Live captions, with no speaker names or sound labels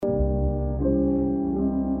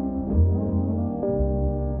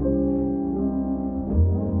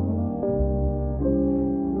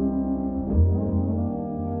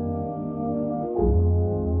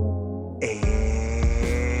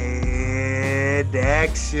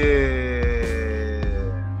Production.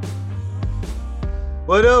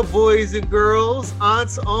 What up, boys and girls,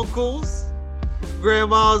 aunts, uncles,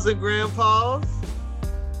 grandmas and grandpas,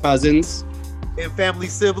 cousins, and family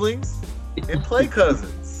siblings, and play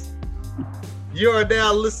cousins? You are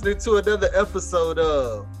now listening to another episode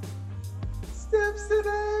of Steps to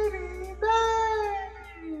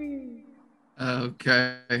 89.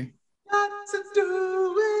 Okay. Got to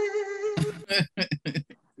do it.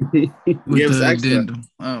 With the addendum.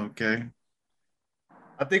 Oh, okay.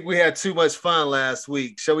 I think we had too much fun last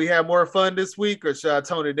week. Shall we have more fun this week, or should I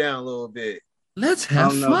tone it down a little bit? Let's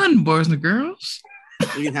have fun, boys and girls.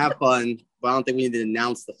 We can have fun, but I don't think we need to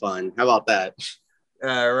announce the fun. How about that?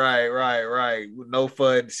 Right. No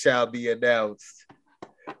fun shall be announced.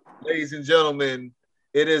 Ladies and gentlemen,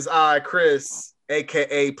 it is I, Chris,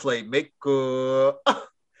 a.k.a. Playmaker,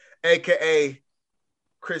 a.k.a.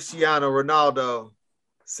 Cristiano Ronaldo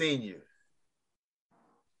Sr.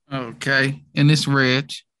 Okay. And it's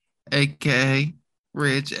Reg, a.k.a.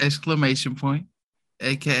 Reg, exclamation point,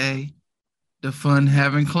 a.k.a. the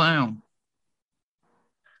fun-having clown.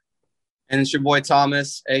 And it's your boy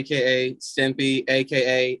Thomas, a.k.a. Stimpy,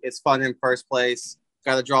 a.k.a. it's fun in first place.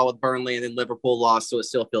 Got a draw with Burnley and then Liverpool lost, so it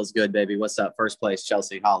still feels good, baby. What's up? First place,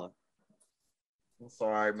 Chelsea, holla. It's all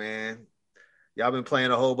right, man. Y'all been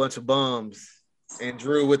playing a whole bunch of bums and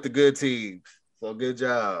drew with the good teams. So good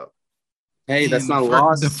job. Hey, that's not a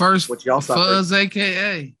loss. The first what y'all Fuzz, suffered.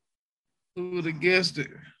 a.k.a. Who would have guessed it?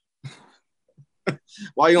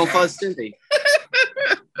 Why you on Fuzz Stimpy?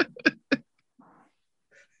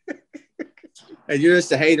 And you're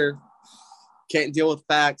just a hater. Can't deal with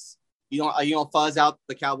facts. You don't fuzz out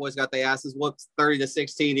the Cowboys got their asses whooped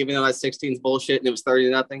 30-16, even though that 16 is bullshit and it was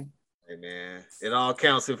 30-0. Hey man, it all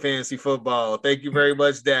counts in fantasy football. Thank you very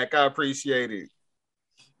much, Dak. I appreciate it.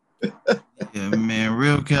 Yeah, man.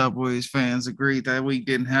 Real Cowboys fans agreed that week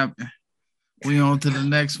didn't happen. We on to the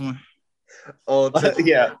next one. On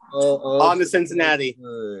to Cincinnati.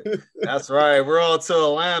 That's right. We're on to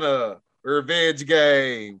Atlanta. Revenge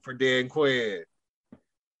game for Dan Quinn.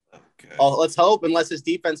 Okay. Oh, let's hope, unless his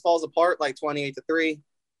defense falls apart like 28-3.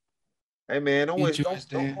 Hey man,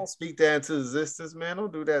 don't speak that into existence, man.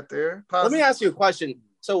 Don't do that there. Let me ask you a question.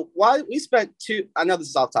 So why we spent I know this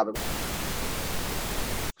is off topic.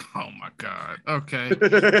 Oh my God. Okay.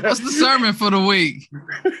 What's the sermon for the week?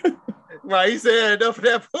 Right, he said enough of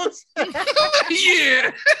that pussy.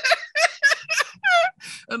 Yeah.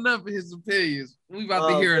 Enough of his opinions. We about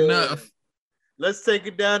to hear enough. Let's take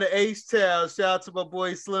it down to H-Town. Shout out to my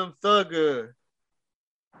boy Slim Thugger.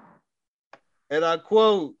 And I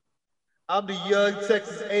quote, I'm the young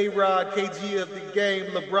Texas A-Rod, KG of the game,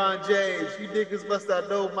 LeBron James. You niggas must not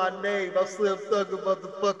know my name. I'm Slim Thugger,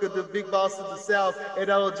 motherfucker, the big boss of the South. And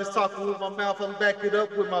I don't just talk with my mouth, I'm back it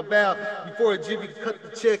up with my mouth. Before Jimmy cut the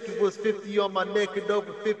check, it was 50 on my neck and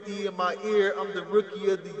over 50 in my ear. I'm the rookie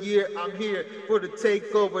of the year. I'm here for the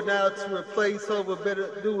takeover. Now to replace Hover,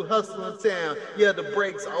 better do hustle in town. Yeah, the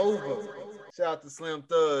break's over. Shout out to Slim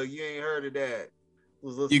Thug. You ain't heard of that.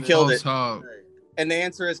 You killed it. And the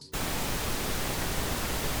answer is...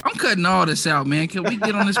 I'm cutting all this out, man. Can we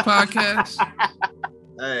get on this podcast?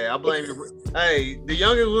 Hey, I blame you. Hey, the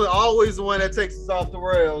youngest was always the one that takes us off the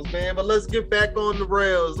rails, man. But let's get back on the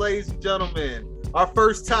rails, ladies and gentlemen. Our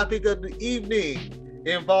first topic of the evening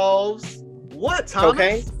involves what,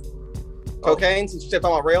 Thomas? Cocaine, since you're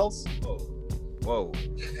talking about rails? Whoa.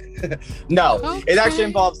 No, It actually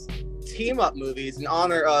involves team-up movies in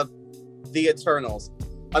honor of the Eternals.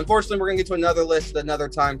 Unfortunately, we're going to get to another list another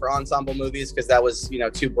time for ensemble movies because that was,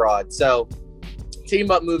 too broad. So,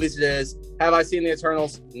 team-up movies it is. Have I seen the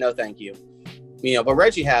Eternals? No, thank you. But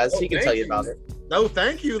Reggie has. He can tell you about it. No,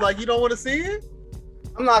 thank you. Like, you don't want to see it?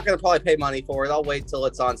 I'm not going to probably pay money for it. I'll wait till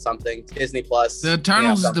it's on something. Disney Plus. The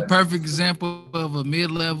Eternals is the perfect example of a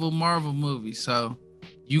mid-level Marvel movie. So,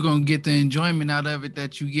 you're going to get the enjoyment out of it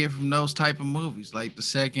that you get from those type of movies. Like the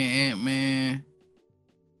second Ant-Man.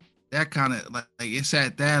 That kind of like it's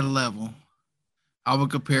at that level. I would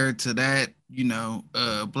compare it to that,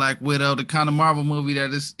 Black Widow, the kind of Marvel movie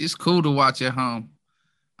that it's cool to watch at home.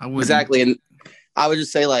 Exactly, and I would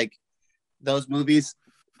just say like those movies.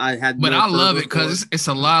 I love it because it's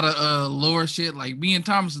a lot of lore shit. Like me and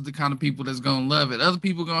Thomas is the kind of people that's gonna love it. Other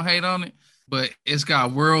people gonna hate on it, but it's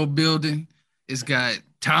got world building. It's got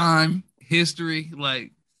time, history.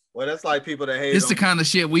 Like, well, that's like people that hate. It's the kind of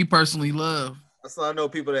shit we personally love. So I know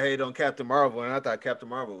people that hate on Captain Marvel, and I thought Captain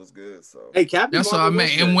Marvel was good. So hey, Captain that's Marvel what I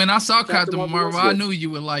meant. And when I saw Captain Marvel, I knew you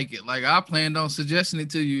would like it. Like I planned on suggesting it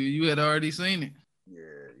to you. You had already seen it. Yeah,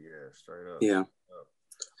 straight up. Yeah.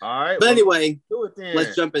 All right. But anyway, do it then.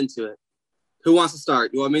 Let's jump into it. Who wants to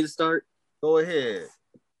start? You want me to start? Go ahead.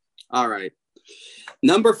 All right.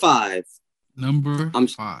 Number 5. Number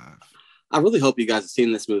 5. I really hope you guys have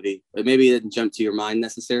seen this movie, but maybe it didn't jump to your mind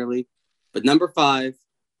necessarily. But number 5,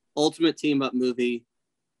 ultimate team up movie,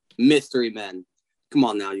 Mystery Men. Come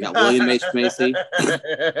on now, you got William H. Macy, you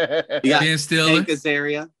got Ben Stiller, Hank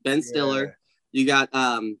Azaria, Ben Stiller. You got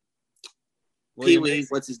Pee Wee.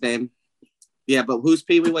 What's his name? Yeah, but who's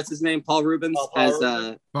Pee Wee? What's his name? Paul Rubens as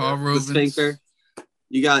Paul Rubens. The Sphincter.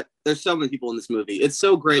 You got. There's so many people in this movie. It's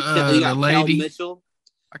so great. You got the lady. Cal Mitchell.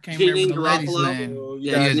 I can't remember the lady's name.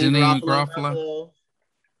 Yeah, Janine Garofalo.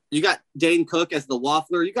 You got Dane Cook as the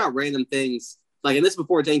Waffler. You got random things like, and this is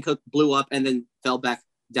before Dane Cook blew up and then fell back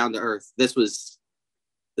down to earth. This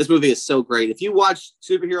movie is so great. If you watch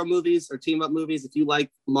superhero movies or team up movies, if you like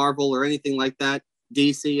Marvel or anything like that,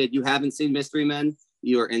 DC, and you haven't seen Mystery Men,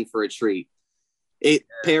 you are in for a treat. It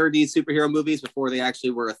parodies superhero movies before they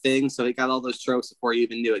actually were a thing, so it got all those tropes before you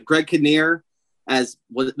even knew it. Greg Kinnear as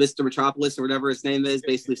Mr. Metropolis or whatever his name is,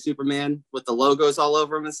 basically Superman with the logos all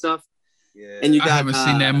over him and stuff. Yeah, and you got, I haven't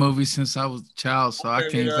seen that movie since I was a child, so I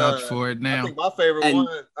can't vouch for it now. I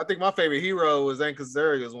think my favorite hero was Hank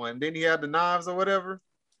Azaria's one. Didn't he have the knives or whatever?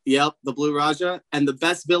 Yep, the Blue Raja. And the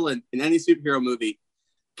best villain in any superhero movie,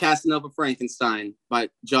 Casanova Frankenstein by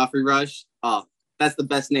Geoffrey Rush. Oh, that's the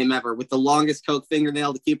best name ever. With the longest Coke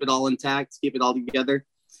fingernail to keep it all intact, keep it all together.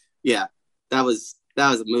 Yeah, that was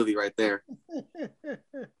a movie right there.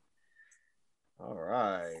 All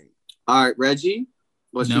right. All right, Reggie,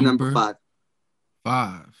 what's your number 5?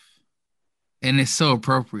 5. And it's so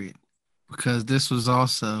appropriate because this was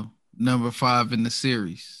also number 5 in the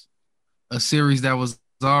series. A series that was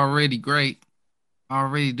already great,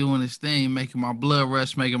 already doing its thing, making my blood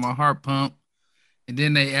rush, making my heart pump. And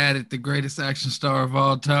then they added the greatest action star of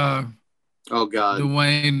all time. Oh, God.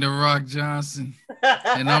 Dwayne "The Rock" Johnson.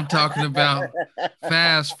 And I'm talking about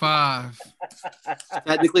Fast 5.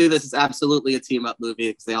 Technically, this is absolutely a team-up movie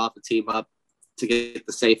because they all have to team up to get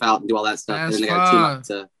the safe out and do all that stuff. Fast and then they got to team up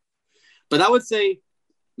to... But I would say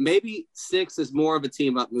maybe 6 is more of a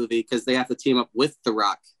team-up movie because they have to team up with The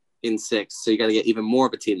Rock in 6. So you got to get even more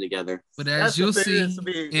of a team together. But as you'll see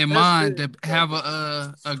in mine, to have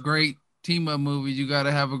a great team-up movie, you got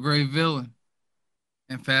to have a great villain.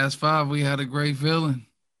 In Fast 5, we had a great villain.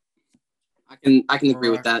 I can agree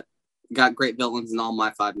with that. Got great villains in all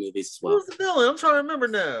my 5 movies as well. Who's the villain? I'm trying to remember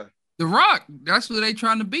now. The Rock. That's what they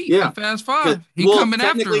trying to beat in Fast 5. Coming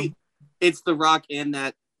after him. It's The Rock and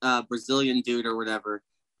that Brazilian dude or whatever.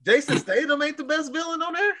 Jason Statham ain't the best villain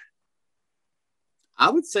on there? I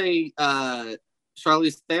would say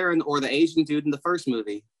Charlize Theron or the Asian dude in the first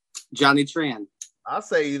movie, Johnny Tran. I'd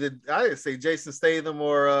say Jason Statham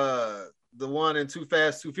or the one in Too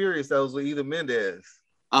Fast, Too Furious that was with either Mendez.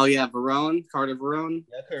 Oh, yeah, Carter Verone.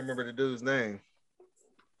 Yeah, I couldn't remember the dude's name.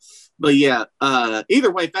 But yeah, either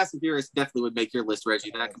way, Fast and Furious definitely would make your list,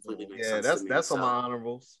 Reggie. That completely makes sense. Yeah, that's on my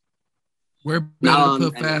honorables. We're better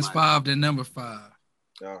to put Fast 5 than number 5.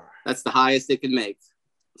 All right. That's the highest it can make.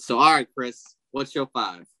 So, all right, Chris, what's your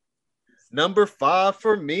 5? Number 5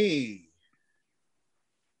 for me.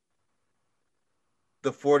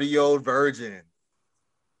 The 40-Year-Old Virgin.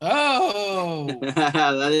 Oh,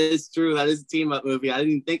 that is true. That is a team up movie. I didn't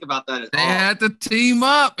even think about that at all. They had to team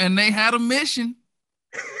up and they had a mission.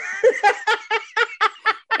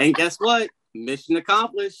 And guess what? Mission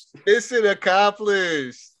accomplished. Mission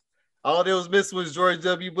accomplished. All that was missing was George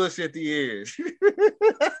W. Bush at the end.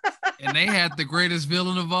 And they had the greatest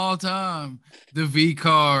villain of all time, the V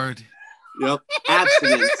card. Yep.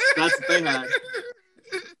 Abstinence. That's what they had.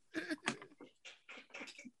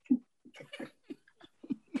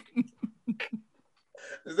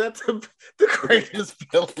 Is that the greatest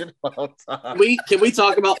villain of all time? Can we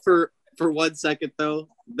talk about for 1 second though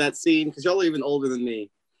that scene, because y'all are even older than me.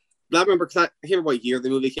 But I remember, because I hear what year the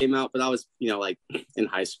movie came out, but I was like in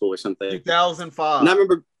high school or something. 2005. And I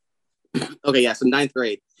remember, okay, yeah, so 9th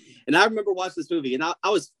grade, and I remember watching this movie, and I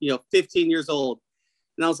was 15 years old,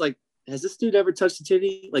 and I was like, has this dude ever touched a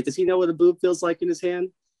titty? Like, does he know what a boob feels like in his hand?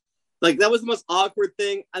 Like, that was the most awkward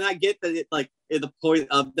thing. And I get that it, like, is the point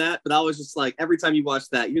of that. But I was just like, every time you watch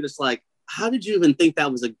that, you're just like, how did you even think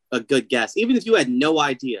that was a good guess? Even if you had no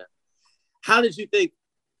idea, how did you think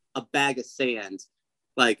a bag of sand?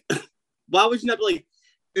 Like, why would you not be like,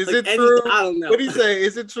 is it true? I don't know. What do you say?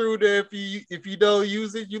 Is it true that if you don't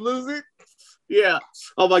use it, you lose it? Yeah.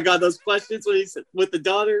 Oh my God, those questions when he's with the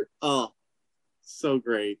daughter. Oh, so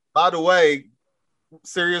great. By the way,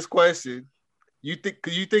 serious question. You think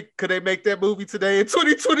could they make that movie today in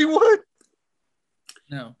 2021?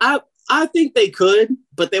 No. I think they could,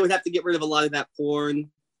 but they would have to get rid of a lot of that porn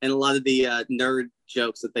and a lot of the nerd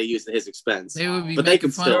jokes that they use at his expense. They would be but they making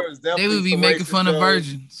could fun. still. They would be making fun of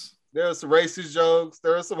virgins. There are some racist jokes.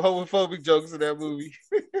 There are some homophobic jokes in that movie.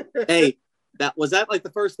 Hey, was that like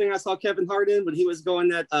the first thing I saw Kevin Hart in when he was going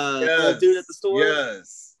that old dude at the store?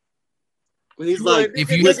 Yes. When he's like,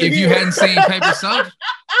 if you hadn't seen Paper Soldiers,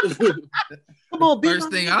 come on,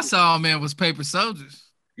 first thing I saw, man, was Paper Soldiers.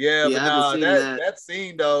 Yeah, but nah, that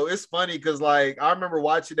scene though, it's funny because like I remember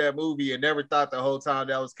watching that movie and never thought the whole time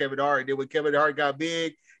that was Kevin Hart. And then when Kevin Hart got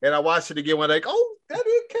big, and I watched it again, when like, oh, that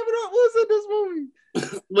is Kevin Hart was in this movie.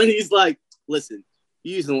 When he's like, listen,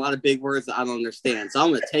 you're using a lot of big words that I don't understand, so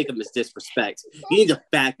I'm gonna take them as disrespect. You need to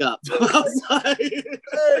back up. I was like,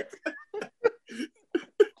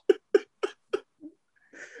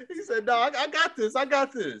 he said, no, I got this. I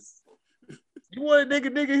got this. You want a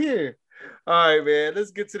nigga here. All right, man.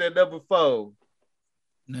 Let's get to that number 4.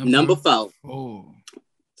 Number 4. Oh.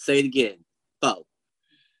 Say it again. 4.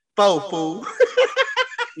 4, fool.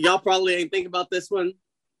 Y'all probably ain't thinking about this one,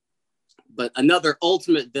 but another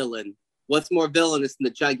ultimate villain. What's more villainous than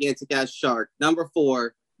the gigantic ass shark? Number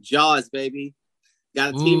 4, Jaws, baby.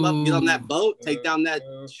 Got to team up, get on that boat, take down that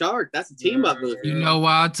shark. That's a team up movie. You know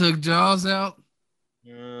why I took Jaws out?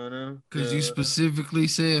 Because you specifically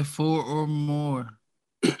said 4 or more.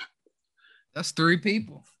 That's 3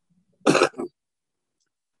 people.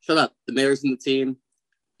 Shut up. The mayor's in the team.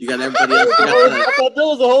 You got everybody else. I thought there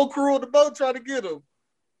was a whole crew on the boat trying to get him.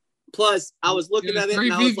 Plus, I was looking at it. 3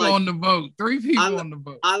 and I was people like, on the boat. 3 people on the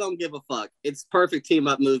boat. I don't give a fuck. It's perfect team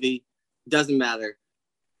up movie. Doesn't matter.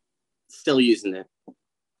 Still using it.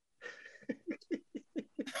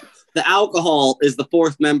 The alcohol is the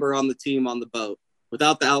 4th member on the team on the boat.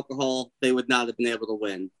 Without the alcohol, they would not have been able to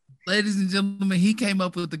win. Ladies and gentlemen, he came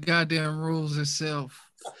up with the goddamn rules himself.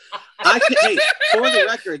 Hey, for the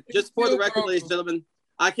record, ladies and gentlemen,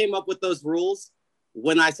 I came up with those rules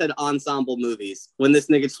when I said ensemble movies. When this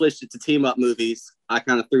nigga switched it to team up movies, I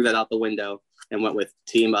kind of threw that out the window and went with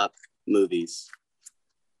team up movies.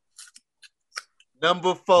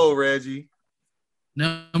 Number 4, Reggie.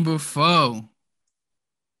 Number 4.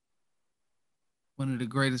 One of the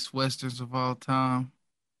greatest westerns of all time.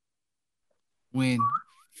 When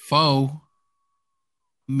 4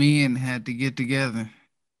 men had to get together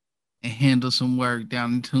and handle some work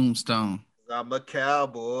down in Tombstone. I'm a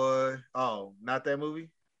cowboy. Oh, not that movie?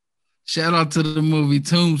 Shout out to the movie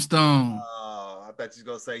Tombstone. Oh, I thought you were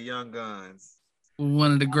going to say Young Guns.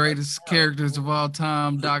 One of the greatest characters of all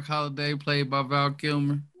time, Doc Holliday, played by Val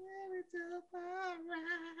Kilmer.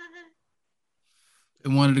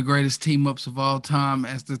 And one of the greatest team-ups of all time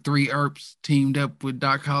as the 3 Earps teamed up with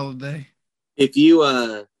Doc Holliday. If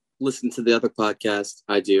you listen to the other podcast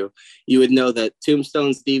I do, you would know that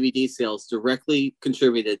Tombstone's DVD sales directly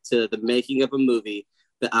contributed to the making of a movie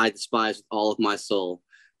that I despise with all of my soul,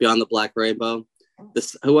 Beyond the Black Rainbow.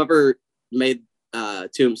 Whoever made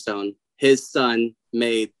Tombstone, his son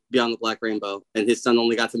made Beyond the Black Rainbow, and his son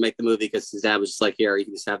only got to make the movie because his dad was just like, here, you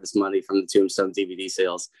can just have this money from the Tombstone DVD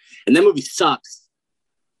sales. And that movie sucks.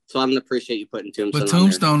 So I don't appreciate you putting Tombstone on there. But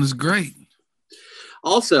Tombstone is great.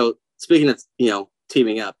 Also, speaking of,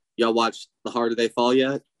 teaming up, y'all watched The Harder They Fall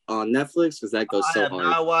yet on Netflix? Because that goes so hard. I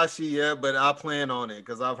have not watched it yet, but I plan on it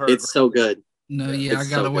because I've heard it's so good. No, yeah, I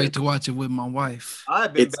gotta wait to watch it with my wife.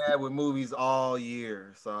 I've been bad with movies all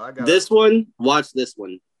year, so I got watch this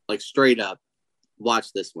one, like straight up.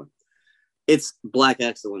 Watch this one. It's Black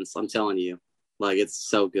Excellence, I'm telling you. Like, it's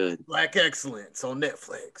so good. Black Excellence on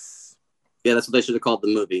Netflix. Yeah, that's what they should have called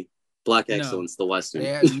the movie. Black Excellence, the Western.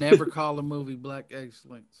 They never call a movie Black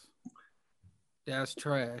Excellence. That's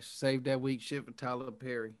trash. Save that weak shit for Tyler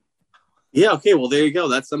Perry. Yeah, okay, well, there you go.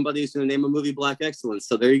 That's somebody who's going to name a movie Black Excellence.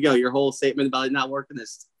 So there you go. Your whole statement about it not working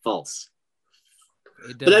is false.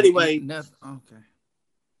 But anyway. Okay.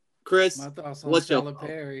 Chris, my thoughts on what's Tyler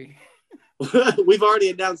Perry? We've already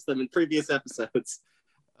announced them in previous episodes.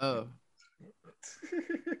 Oh.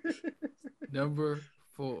 Number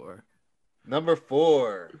 4. Number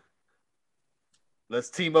 4. Let's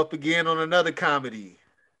team up again on another comedy.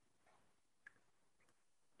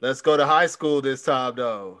 Let's go to high school this time,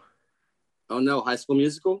 though. Oh, no. High School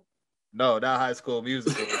Musical? No, not High School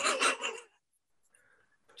Musical.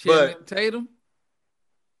 But Tatum?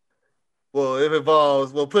 Well, it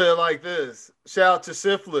involves, we'll put it like this. Shout out to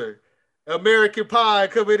Schiffler. American Pie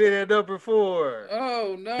coming in at number 4.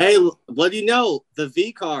 Oh, no. Hey, what do you know? The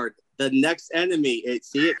V card, the next enemy. It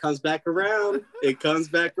comes back around. It comes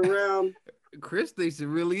back around. Chris thinks it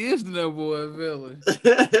really is the number 1 villain.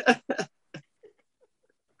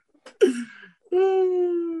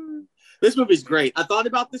 This movie's great. I thought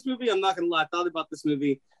about this movie. I'm not going to lie. I thought about this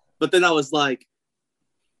movie. But then I was like,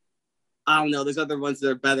 I don't know. There's other ones that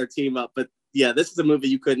are better team up, but yeah, this is a movie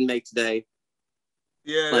you couldn't make today.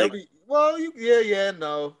 Yeah, Like,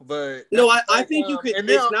 no, but no, I think you could. And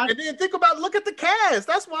then, It's not. and then think about look at the cast.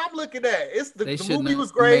 That's what I'm looking at. It's the shouldn't movie have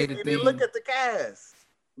was great, made a and then thing. look at the cast.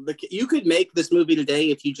 You could make this movie today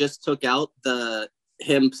if you just took out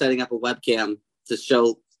him setting up a webcam to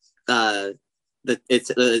show it's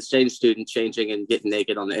the exchange student changing and getting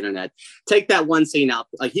naked on the internet. Take that one scene out.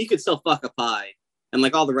 Like, he could still fuck a pie, and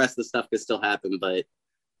like all the rest of the stuff could still happen, but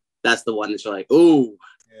that's the one that you're like, ooh,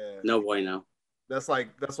 no bueno. That's why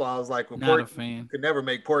I was like, not a fan. Could never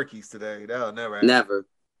make Porky's today. That'll never happen. Never.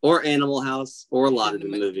 Or Animal House, or a lot of the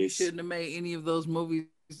movies. You shouldn't have made any of those movies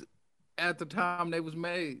at the time they was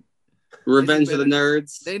made. Revenge of the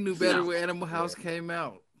Nerds. They knew better when Animal House came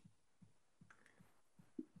out.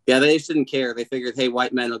 Yeah, they shouldn't care. They figured, hey,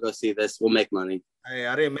 white men will go see this. We'll make money. Hey,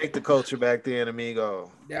 I didn't make the culture back then,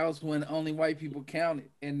 amigo. That was when only white people counted.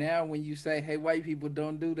 And now when you say, hey, white people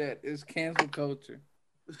don't do that, it's cancel culture.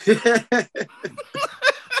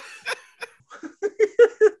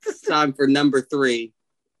 It's time for number 3.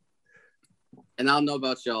 And I don't know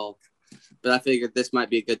about y'all, but I figured this might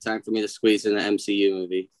be a good time for me to squeeze in an MCU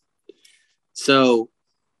movie. So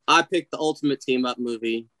I picked the ultimate team up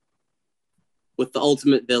movie with the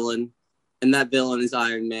ultimate villain, and that villain is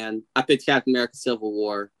Iron Man. I picked Captain America Civil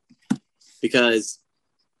War because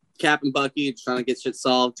Cap and Bucky are trying to get shit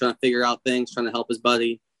solved, trying to figure out things, trying to help his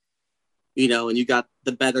buddy. You know, and you got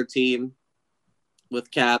the better team with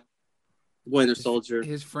Cap, Winter Soldier.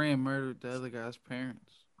 His friend murdered the other guy's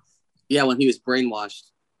parents. Yeah, when he was brainwashed.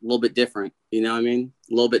 A little bit different. You know what I mean?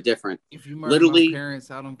 A little bit different. If you murder my parents,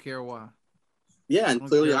 I don't care why. Yeah, and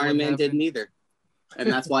clearly Iron Man didn't either. And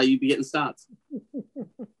that's why you'd be getting stopped.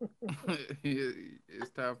 It's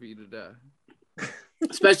time for you to die.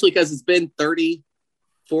 Especially because it's been 30,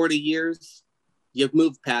 40 years. You've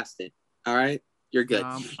moved past it. All right? You're good.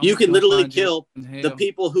 You can literally kill the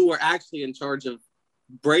people who were actually in charge of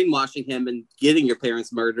brainwashing him and getting your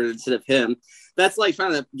parents murdered instead of him. That's like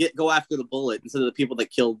trying to go after the bullet instead of the people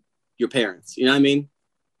that killed your parents. You know what I mean?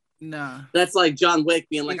 Nah. That's like John Wick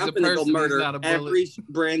being like, I'm going to go murder every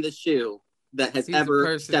brand of shoe that has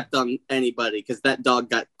ever stepped on anybody because that dog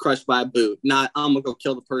got crushed by a boot. Not, I'm going to go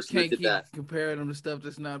kill the person that did that. Comparing him to stuff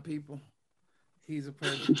that's not people. He's a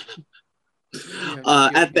person.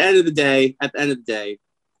 At the end of the day,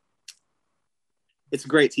 it's a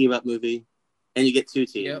great team up movie, and you get 2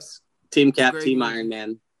 teams: yep. Team Cap, Team Iron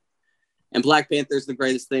Man, and Black Panther's the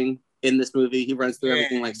greatest thing in this movie. He runs through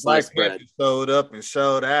everything like sliced bread. Showed up and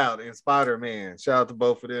showed out in Spider-Man. Shout out to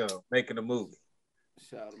both of them making the movie.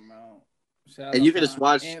 Shout them out. And you can just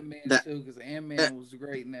watch Ant-Man that too, because Ant-Man was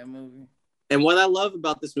great in that movie. And what I love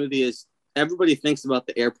about this movie is everybody thinks about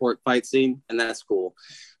the airport fight scene, and that's cool.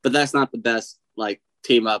 But that's not the best, like,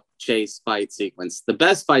 team up chase fight sequence. The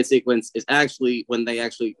best fight sequence is actually when they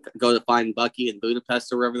actually go to find Bucky in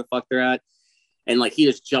Budapest or wherever the fuck they're at. And, like, he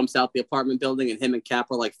just jumps out the apartment building, and him and Cap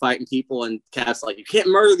are, like, fighting people. And Cap's like, you can't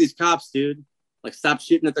murder these cops, dude. Like, stop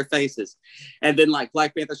shooting at their faces. And then, like,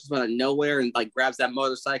 Black Panther's just out of nowhere and, like, grabs that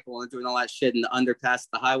motorcycle and doing all that shit in the underpass,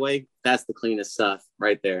 the highway. That's the cleanest stuff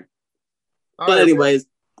right there. But anyways,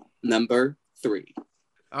 number 3.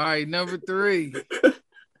 All right, number 3.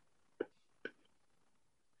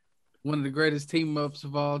 One of the greatest team-ups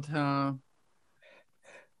of all time.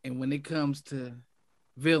 And when it comes to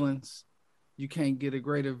villains, you can't get a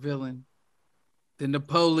greater villain than the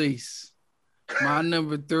police. My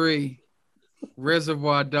number 3,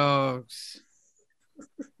 Reservoir Dogs.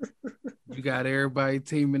 You got everybody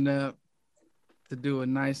teaming up to do a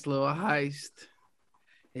nice little heist.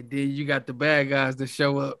 And then you got the bad guys that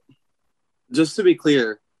show up. Just to be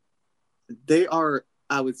clear, they are,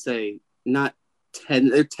 I would say, not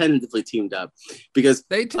they're tentatively teamed up because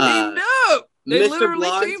they teamed up. They literally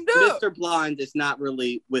teamed up. Mr. Blonde is not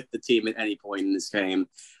really with the team at any point in this game.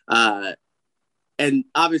 And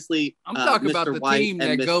obviously, I'm talking Mr. about the White team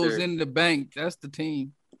that goes in the bank. That's the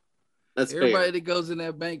team. That's everybody fair. That goes in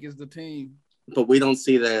that bank is the team. But we don't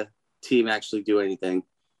see the team actually do anything.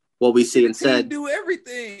 What we see instead do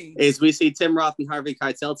everything is we see Tim Roth and Harvey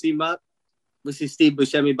Keitel team up. We see Steve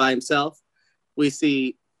Buscemi by himself. We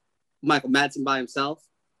see Michael Madsen by himself.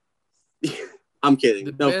 I'm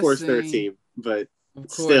kidding. No, of course they're a team, but of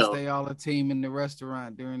course still. They all a team in the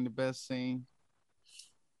restaurant during the best scene.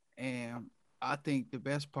 And I think the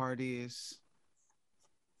best part is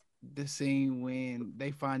the scene when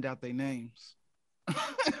they find out their names.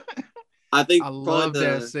 I think I love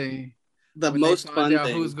that scene. The when most they fun find out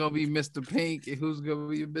thing. Who's gonna be Mr. Pink and who's gonna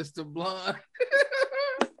be Mr. Blonde.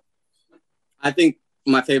 I think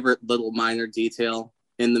my favorite little minor detail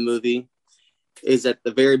in the movie is at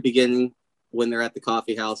the very beginning when they're at the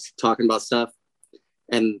coffee house talking about stuff,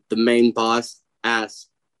 and the main boss asks,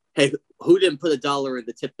 "Hey, who didn't put $1 in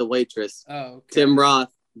to tip the waitress?" Oh, okay. Tim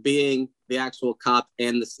Roth, being the actual cop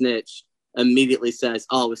and the snitch, immediately says,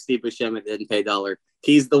 "Oh, it was Steve Buscemi that didn't pay $1.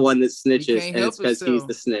 He's the one that snitches, and it's because he's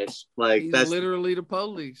the snitch." Like he's that's literally the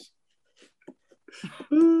police.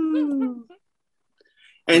 And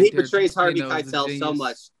he portrays Harvey Keitel so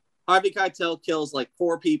much. Harvey Keitel kills like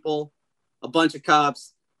 4 people, a bunch of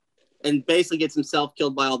cops, and basically gets himself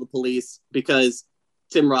killed by all the police because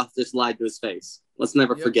Tim Roth just lied to his face. Let's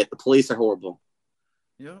never forget, the police are horrible.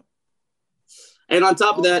 Yep. And on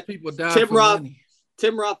top of that, people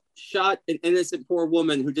Tim Roth shot an innocent poor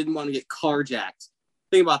woman who didn't want to get carjacked.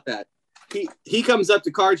 Think about that. He comes up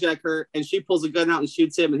to carjack her, and she pulls a gun out and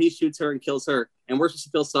shoots him, and he shoots her and kills her. And we're supposed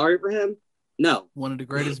to feel sorry for him? No. One of the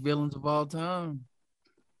greatest villains of all time.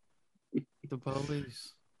 The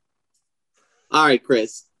police. All right,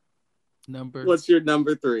 Chris. What's your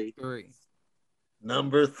number 3?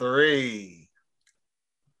 Number 3.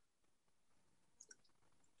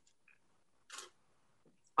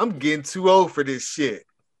 I'm getting too old for this shit.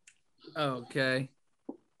 Okay.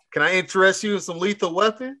 Can I interest you in some Lethal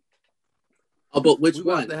Weapon? Oh, but which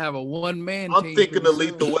one? To have a one-man I'm thinking of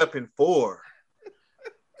Lethal Weapon 4.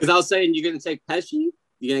 Because I was saying you're going to take Pesci?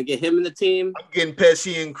 You're going to get him in the team? I'm getting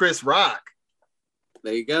Pesci and Chris Rock.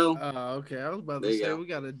 There you go. Oh, okay. I was about to say we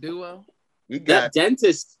got a duo. That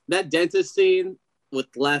dentist scene with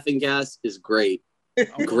laughing gas is great.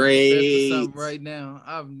 Great. Something right now.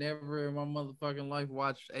 I've never in my motherfucking life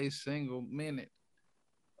watched a single minute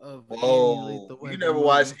of any Lethal Weapon. You never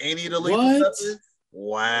watched any of the Lethal Weapons?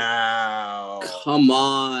 Wow. Come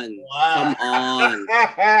on. Wow. Come on.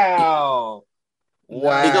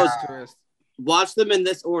 Wow. He goes, watch them in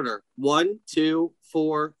this order. 1, 2,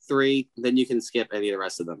 4, 3. Then you can skip any of the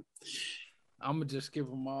rest of them. I'm going to just skip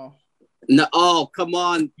them all. No, oh, come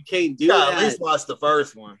on. You can't do that. At least watch the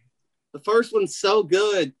first one. The first one's so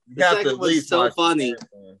good. The second one's so funny.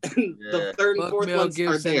 The third and fourth ones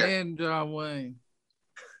are there. And John Wayne.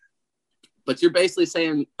 But you're basically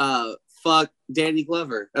saying, fuck Danny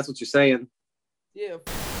Glover. That's what you're saying. Yeah.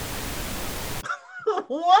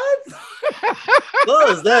 What?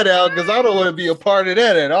 Close that out, because I don't want to be a part of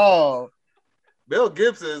that at all. Mel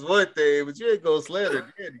Gibson is one thing, but you ain't gonna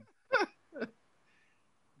slander Danny.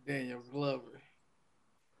 Daniel Glover.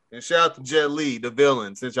 And shout out to Jet Li, the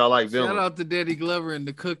villain, since y'all like villains. Shout out to Danny Glover in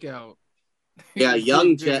The Cookout. Yeah,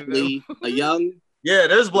 young Jet Li. Yeah,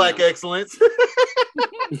 there's black excellence.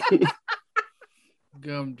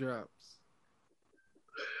 Gumdrops.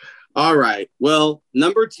 All right. Well,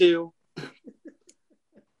 number 2.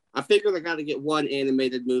 I figured I got to get one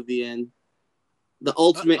animated movie in. The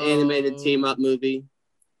ultimate animated team-up movie.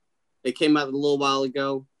 It came out a little while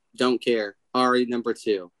ago. Don't care. Already number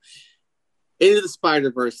 2. Into the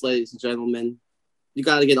Spider-Verse, ladies and gentlemen. You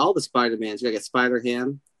got to get all the Spider-Mans. You got to get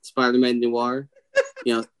Spider-Ham, Spider-Man Noir,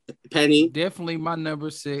 Penny. Definitely my number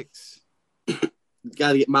 6.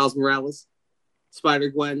 Got to get Miles Morales,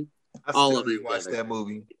 Spider-Gwen. All of them. Watch that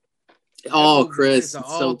movie. Oh, Chris, it's an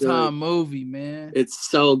all-time so movie, man. It's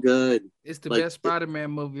so good. It's the best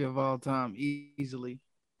Spider-Man movie of all time, easily.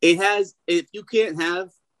 It has. If you can't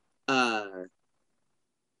have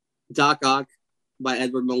Doc Ock by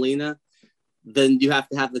Edward Molina, then you have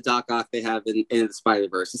to have the Doc Ock they have in the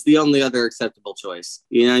Spider-Verse. It's the only other acceptable choice.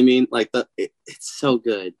 You know what I mean? Like it's so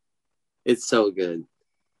good. It's so good.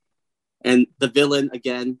 And the villain,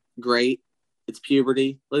 again, great. It's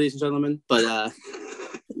puberty, ladies and gentlemen. But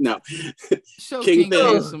no. Show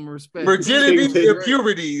Kingpin some respect. Virginity and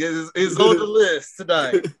puberty is on the list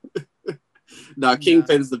tonight. No,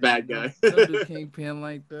 Kingpin's the bad guy. Don't do Kingpin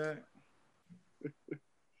like that.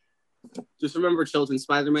 Just remember, children,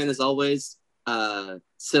 Spider-Man is always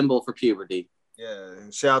symbol for puberty. Yeah,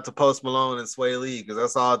 and shout out to Post Malone and Sway Lee, because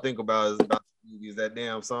that's all I think about is that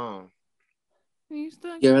damn song.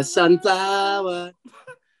 You're a sunflower.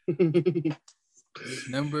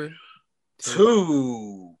 Number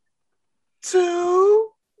 2.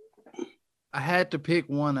 I had to pick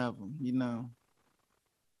one of them,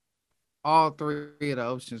 All 3 of the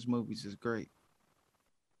Ocean's movies is great.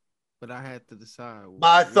 But I had to decide.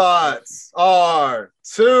 My thoughts are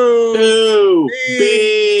 2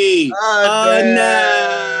 be announced.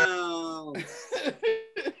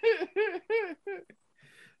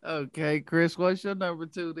 Okay, Chris, what's your number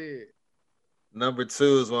 2 there? Number 2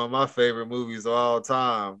 is one of my favorite movies of all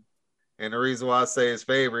time. And the reason why I say it's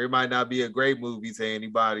favorite, it might not be a great movie to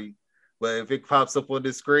anybody, but if it pops up on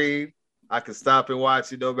the screen, I can stop and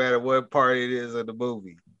watch it no matter what part it is of the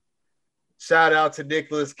movie. Shout out to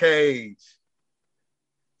Nicolas Cage.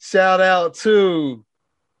 Shout out to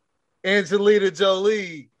Angelina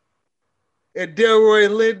Jolie, and Delroy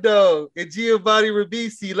Lindo, and Giovanni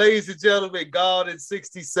Ribisi. Ladies and gentlemen, Gone in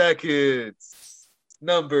 60 Seconds.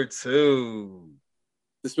 Number 2.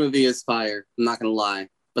 This movie is fire. I'm not gonna lie,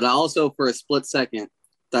 but I also, for a split second,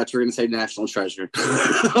 thought you were gonna say National Treasure.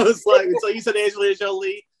 I was like, until you said Angelina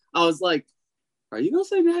Jolie, I was like, are you gonna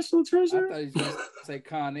say National Treasure? I thought he was gonna say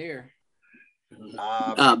Con Air.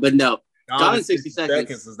 But no, Gone in 60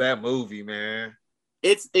 Seconds is that movie, man.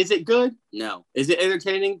 Is it good? No. Is it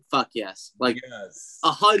entertaining? Fuck yes. Like, yes.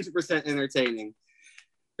 100% entertaining.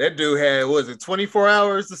 That dude had, what was it, 24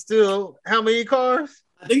 hours to steal how many cars?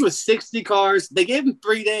 I think it was 60 cars. They gave him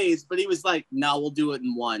 3 days, but he was like, no, we'll do it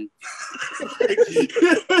in 1.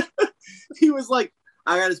 He was like,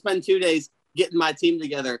 I got to spend 2 days getting my team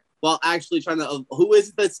together while actually trying to, who is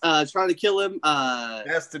it that's trying to kill him?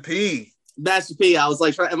 Master P. Master P. I was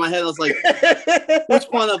like, in my head, I was like, which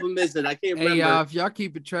one of them is it? I can't remember. Hey, y'all, if y'all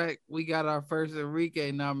keep a track, we got our first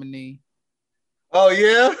Enrique nominee. Oh,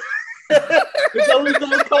 yeah?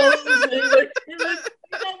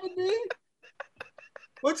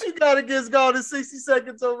 What you got against Gone in 60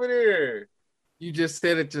 Seconds over there? You just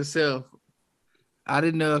said it yourself. I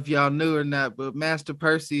didn't know if y'all knew or not, but Master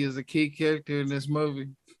Percy is a key character in this movie.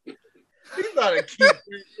 He's not a key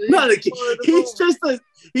character.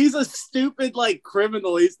 He's a stupid like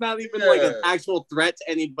criminal. He's not even like an actual threat to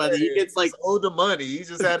anybody. He gets like owed the money. He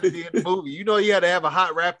just had to be in the movie. You know, you had to have a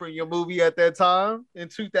hot rapper in your movie at that time in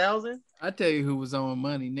 2000. I tell you who was owing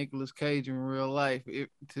money: Nicolas Cage in real life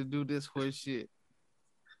to do this horse shit.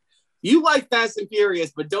 You like Fast and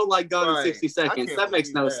Furious, but don't like Gone in 60 Seconds. That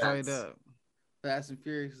makes no sense. Straight up. Fast and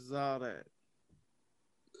Furious is all that.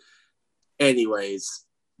 Anyways.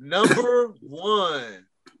 Number 1.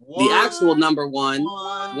 The actual number one.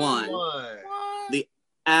 The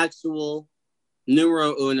actual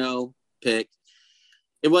numero uno pick.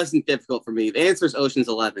 It wasn't difficult for me. The answer is Ocean's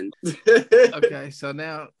 11. Okay, so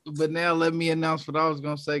now let me announce what I was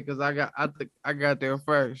gonna say because I got there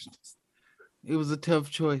first. It was a tough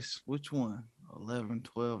choice. Which one? 11,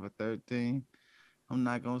 12, or 13? I'm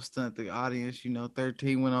not gonna stunt the audience.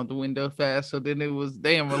 13 went out the window fast, so then it was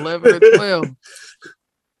 11 or 12.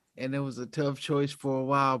 And it was a tough choice for a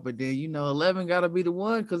while, but then 11 got to be the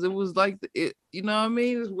one because it was like it. You know what I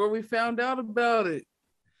mean? It's where we found out about it.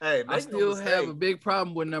 Hey, I still have a big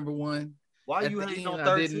problem with number 1. Why you hating on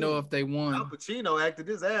 13? I didn't know if they won. Al Pacino acted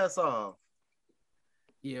his ass off.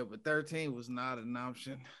 Yeah, but 13 was not an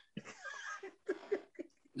option.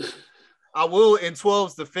 I will, in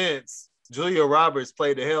 12's defense, Julia Roberts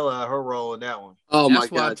played the hell out of her role in that one. Oh my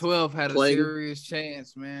God. That's why 12 had a serious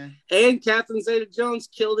chance, man. And Catherine Zeta-Jones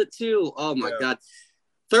killed it too. Oh my God.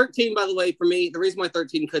 13, by the way, for me, the reason why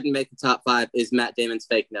 13 couldn't make the top 5 is Matt Damon's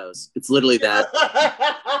fake nose. It's literally that.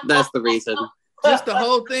 That's the reason. Just the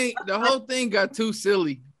whole thing got too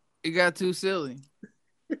silly. It got too silly.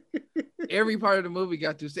 Every part of the movie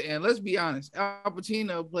got too silly. And let's be honest, Al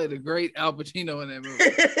Pacino played a great Al Pacino in that movie.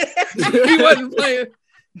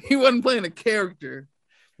 He wasn't playing a character,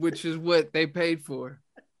 which is what they paid for.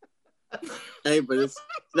 Hey, but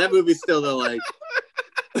that movie's still though, like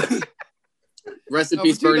rest in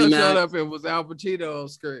peace, Bernie Mac. Showed up and was Al Pacino on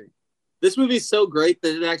screen. This movie's so great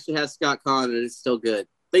that it actually has Scott Conn and it's still good.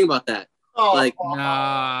 Think about that.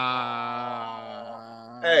 Nah.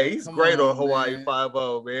 Hey, he's great on Hawaii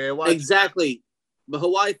 5-0, man. Exactly. But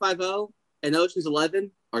Hawaii 5-0 and Ocean's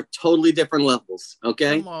 11 are totally different levels.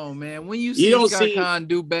 Okay. Come on, man. When you see Scott Conn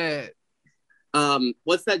do bad.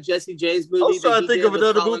 What's that Jesse James movie? I was trying to think of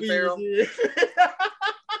another movie.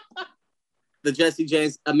 The Jesse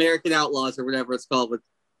James American Outlaws or whatever it's called with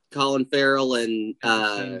Colin Farrell and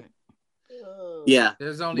yeah.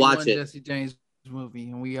 There's only one Jesse James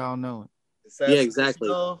movie and we all know it. Yeah, exactly.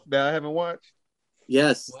 That I haven't watched.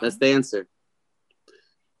 Yes, that's the answer.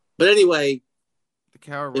 But anyway,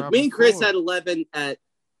 if me and Chris had 11 at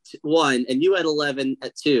 1 and you had 11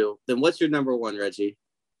 at 2, then what's your number 1, Reggie?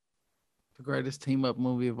 The greatest team up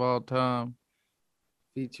movie of all time,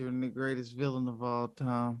 featuring the greatest villain of all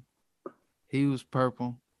time. He was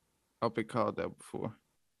purple. Hope it called that before.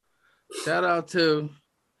 Shout out to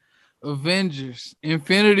Avengers,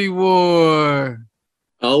 Infinity War.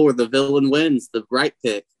 Oh, where the villain wins, the right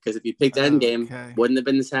pick. Because if you picked Endgame, wouldn't have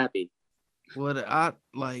been this happy. What I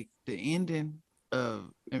like the ending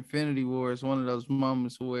of Infinity War is one of those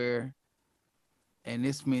moments where, and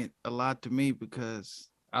this meant a lot to me because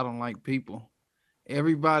I don't like people.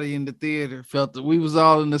 Everybody in the theater felt that we was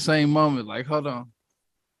all in the same moment. Like, hold on.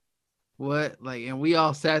 What? Like, and we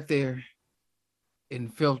all sat there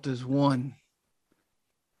and felt as one.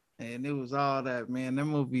 And it was all that, man. That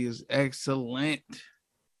movie is excellent.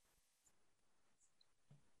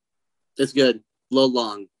 It's good. A little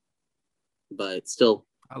long, but still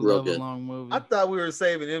real love good. a long movie. I thought we were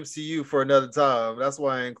saving MCU for another time. That's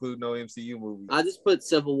why I include no MCU movie. I just put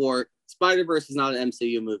Civil War. Spider-Verse is not an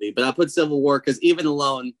MCU movie, but I put Civil War because even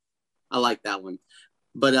alone, I like that one.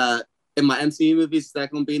 But in my MCU movies, is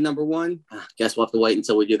that going to be number one? Guess we'll have to wait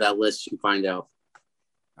until we do that list and find out.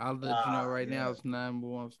 I'll let you know right now. It's number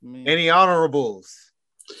one for me. Any honorables?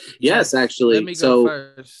 Yes, actually. Let me go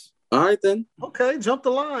first. All right, then. Okay, jump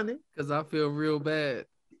the line. Because I feel real bad.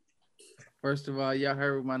 First of all, y'all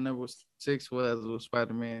heard what my number 6 was with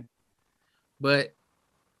Spider-Man. But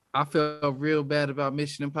I felt real bad about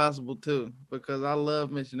Mission Impossible, too. Because I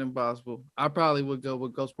love Mission Impossible. I probably would go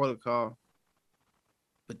with Ghost Protocol.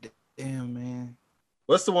 But damn, man.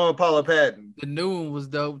 What's the one with Paula Patton? The new one was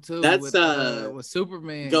dope, too. That's with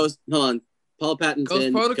Superman. Hold on. Paula Patton's Ghost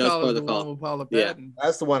in Protocol Ghost is the Protocol. one with Paula Patton.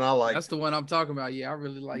 That's the one I like. That's the one I'm talking about. Yeah, I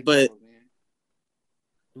really like but, that one, man.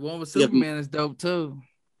 The one with Superman is dope, too.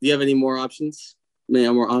 Do you have any more options? Any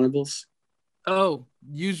more honorables? Oh,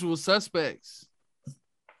 Usual Suspects.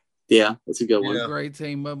 Yeah, that's a good one. Yeah. Great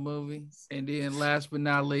team up movie. And then last but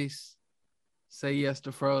not least, Say Yes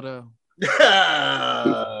to Frodo.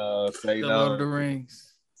 Say The no. Lord of the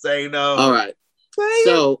Rings. Say no. All right.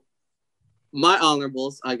 So my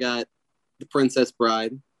honorables, I got The Princess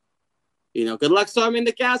Bride. You know, good luck storming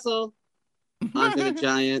the castle. Andre the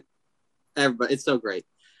Giant. Everybody, it's so great.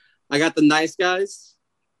 I got The Nice Guys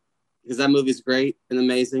because that movie's great and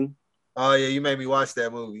amazing. Oh yeah, you made me watch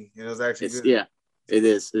that movie. It was actually good. Yeah, it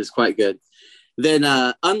is. It's quite good. Then,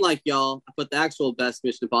 unlike y'all, I put the actual best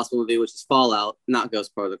Mission Impossible movie, which is Fallout, not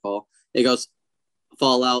Ghost Protocol. It goes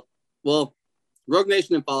Fallout. Well, Rogue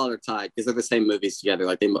Nation and Fallout are tied because they're the same movies together.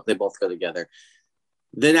 Like they both go together.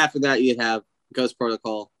 Then after that, you'd have Ghost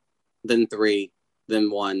Protocol, then 3, then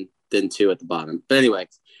 1, then 2 at the bottom. But anyway,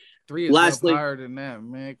 3 is lastly, higher than that,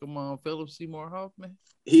 man. Come on, Philip Seymour Hoffman.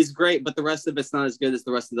 He's great, but the rest of it's not as good as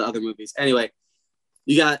the rest of the other movies. Anyway,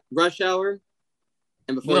 you got Rush Hour,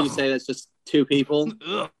 and before you say that's just 2 people,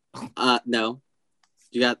 no,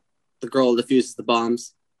 you got the girl that defuses the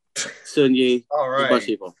bombs, Sun Yi, all right, a bunch of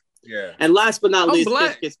people. Yeah. And last but not least,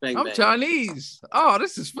 black. Kiss Bang I'm Bang. Chinese. Oh,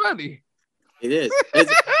 this is funny. It is.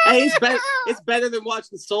 It's better than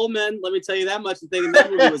watching Soul Men. Let me tell you that much. And thinking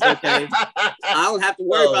that movie was okay. I don't have to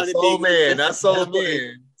worry about it. Soul Man, not Soul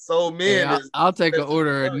Men. Soul Men. Hey, I'll take an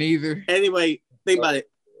order of neither. Anyway, think about it.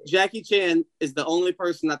 Jackie Chan is the only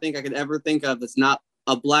person I think I could ever think of that's not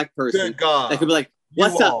a black person. Good God. That could be like,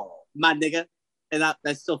 "What's up, my nigga?" And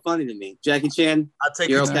that's still funny to me. Jackie Chan. I take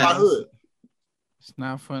you to my hood. It's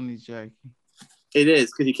not funny, Jackie. It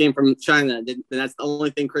is because he came from China, and that's the only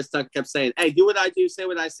thing Chris Tucker kept saying. Hey, do what I do, say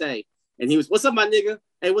what I say. And he was, "What's up, my nigga?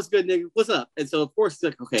 Hey, what's good, nigga? What's up?" And so of course he's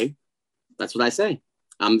like, "Okay, that's what I say.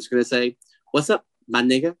 I'm just gonna say, what's up, my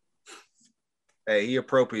nigga?" Hey, he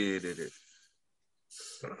appropriated it.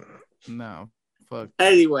 No, fuck.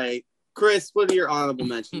 Anyway, Chris, what are your honorable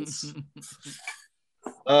mentions?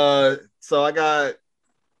 So I got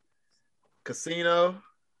Casino,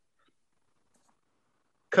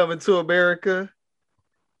 Coming to America.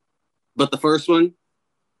 But the first one?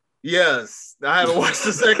 Yes, I haven't watched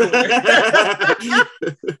the second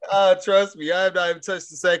one. Trust me, I have not even touched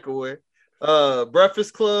the second one.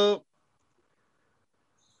 Breakfast Club.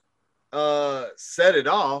 Set It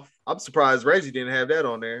Off. I'm surprised Reggie didn't have that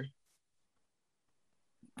on there.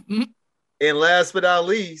 And last but not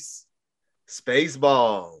least,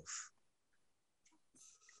 Spaceballs.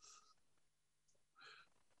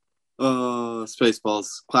 Spaceballs,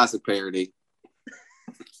 classic parody.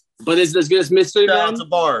 But is it as good as Mystery Shout Man? out to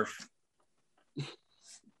Barf.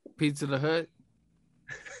 Pizza the Hut.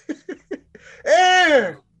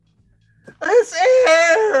 Air! It's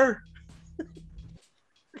air!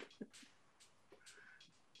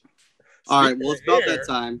 All right, well, it's about that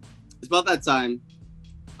time. It's about that time.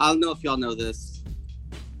 I don't know if y'all know this,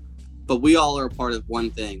 but we all are a part of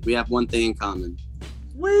one thing. We have one thing in common.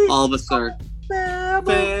 All of us are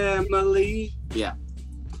family. Yeah.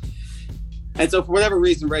 And so for whatever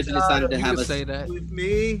reason, Reggie decided to have us say that with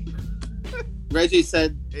me. Reggie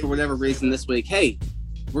said for whatever reason this week, "Hey,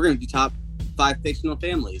 we're going to do top 5 fictional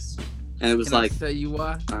families." And it was Can like, I tell you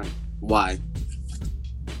why? Why?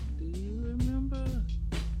 Do you remember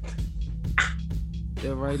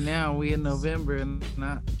that right now we in November and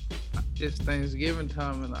it's Thanksgiving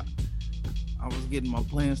time and I was getting my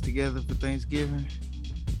plans together for Thanksgiving.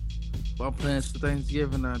 My plans for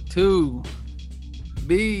Thanksgiving are to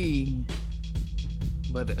be,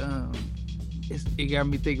 but it got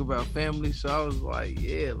me thinking about family, so I was like,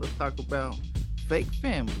 yeah, let's talk about fake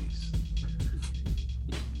families.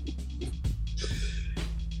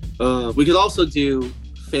 We could also do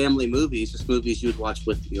family movies, just movies you would watch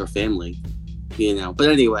with your family, you know. But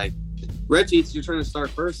anyway, Reggie, it's your turn to start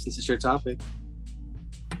first since it's your topic.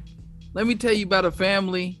 Let me tell you about a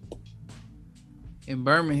family in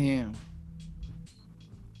Birmingham.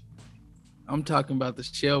 I'm talking about the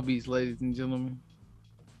Shelbys, ladies and gentlemen,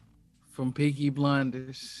 from Peaky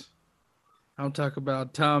Blinders. I'm talking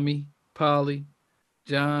about Tommy, Polly,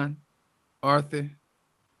 John, Arthur,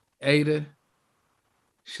 Ada.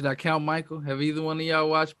 Should I count Michael? Have either one of y'all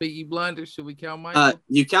watched Peaky Blinders? Should we count Michael?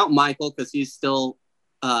 You count Michael because he's still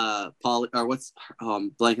Polly, or what's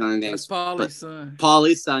blanking on her name. That's Polly's son.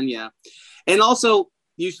 Polly's son, yeah. And also,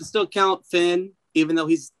 you should still count Finn, even though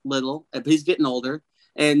he's little, but he's getting older.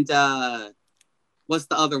 And what's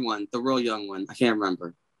the other one? The real young one. I can't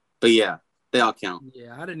remember. But yeah, they all count.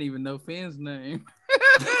 Yeah, I didn't even know Finn's name.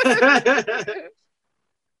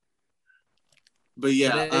 But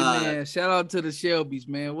yeah. Hey, man, shout out to the Shelbys,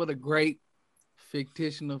 man. What a great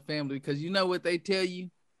fictional family. Because you know what they tell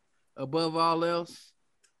you? Above all else?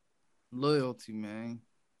 Loyalty, man.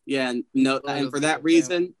 Yeah, and for that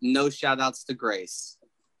reason, no shout outs to Grace.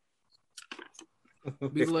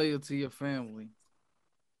 Be loyal to your family.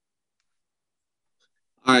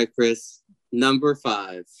 All right, Chris. Number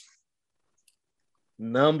 5.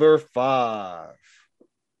 Number 5.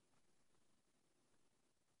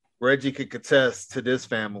 Reggie could contest to this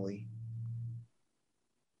family.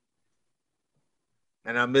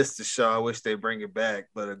 And I missed the show. I wish they bring it back,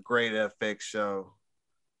 but a great FX show.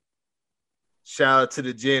 Shout out to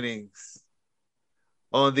the Jennings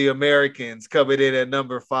on The Americans, coming in at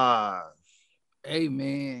number 5. Hey,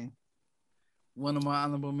 man. One of my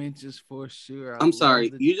honorable mentions for sure. I'm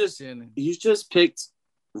sorry. You just picked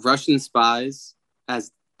Russian Spies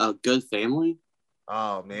as a good family?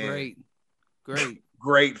 Oh, man.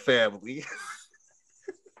 Great family.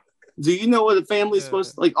 Do you know what a family's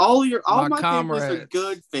supposed to like? All my families are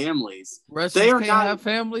good families. Russians they can't have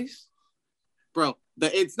families, bro.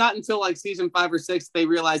 It's not until like season 5 or 6 they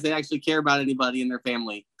realize they actually care about anybody in their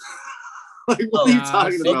family. Like, what are you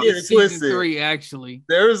talking about? Season 3, actually.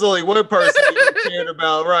 There was only one person you cared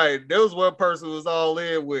about, right? There was one person who was all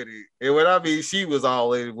in with it, and when I mean she was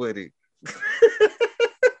all in with it.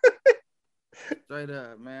 Straight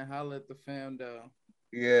up, man. Holla at the fam though.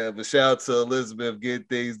 Yeah, but shout out to Elizabeth getting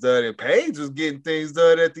things done, and Paige was getting things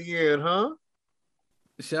done at the end, huh?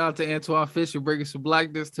 Shout out to Antoine Fisher bringing some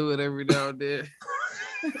blackness to it every now and then.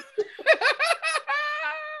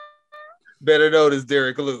 Better known as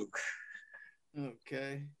Derek Luke.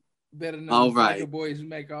 Okay. Better known as Biker Boys who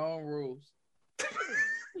make our own rules.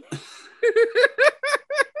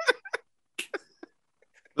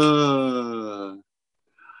 I'm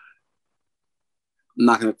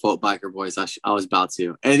not going to quote Biker Boys. I was about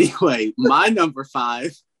to. Anyway, my number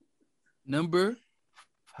 5. Number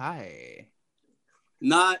 5.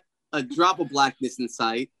 Not a drop of blackness in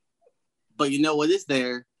sight, but you know what is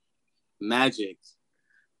there? Magic.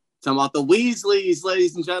 Talking about the Weasleys,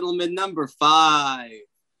 ladies and gentlemen. Number 5.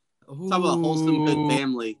 Talking about a wholesome, good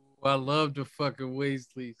family. I love the fucking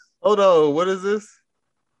Weasleys. Oh no, what is this?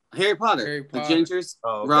 Harry Potter. The Gingers,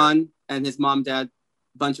 Ron, and his mom, dad,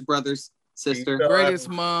 bunch of brothers, sister. Greatest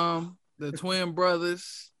mom, the twin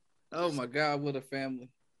brothers. Oh my God, what a family.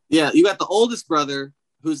 Yeah, you got the oldest brother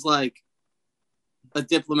who's like a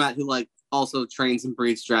diplomat who like also trains and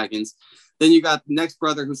breeds dragons. Then you got the next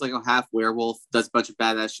brother who's like a half werewolf, does a bunch of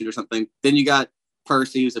badass shit or something. Then you got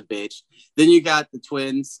Percy, who's a bitch. Then you got the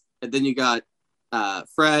twins, and then you got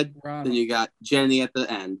Fred. Ronald. Then you got Jenny at the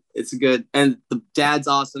end. It's good, and the dad's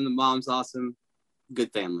awesome, the mom's awesome.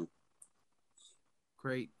 Good family.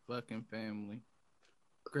 Great fucking family.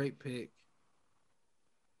 Great pick.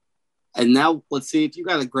 And now let's see if you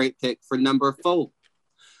got a great pick for number 4.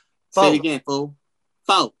 Say it again, fool.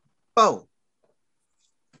 4.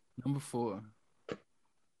 Number 4.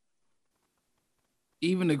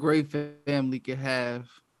 Even a great family could have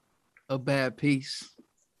a bad piece.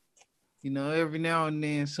 You know, every now and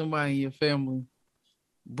then somebody in your family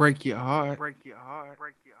break your heart.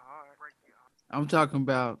 I'm talking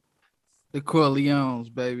about the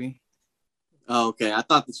Corleones, baby. Oh, okay. I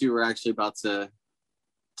thought that you were actually about to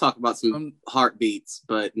talk about some heartbeats,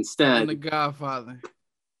 but instead... I'm the Godfather.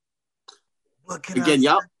 What can again,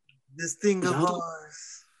 y'all? This thing of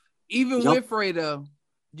ours. Even with Fredo,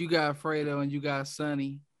 you got Fredo and you got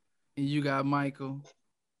Sonny and you got Michael.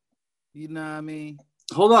 You know what I mean?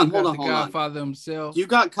 Hold on. Godfather himself. You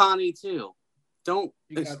got Connie too. Don't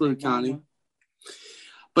exclude Connie.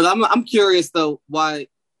 But I'm curious though why.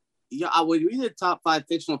 Yeah, when we did top 5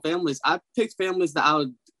 fictional families, I picked families that I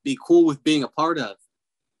would be cool with being a part of.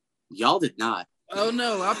 Y'all did not. Oh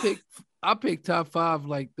no, I picked top 5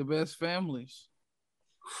 like the best families.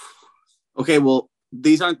 Okay, well,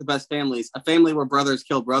 these aren't the best families. A family where brothers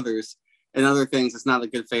kill brothers and other things is not a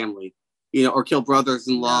good family. Or kill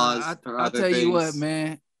brothers-in-laws or I'll other tell things. you what,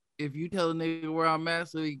 man. If you tell a nigga where I'm at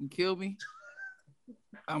so he can kill me,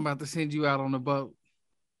 I'm about to send you out on a boat.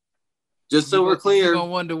 Just so we're clear. You're going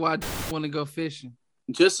to wonder why I want to go fishing.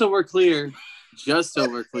 Just so we're clear.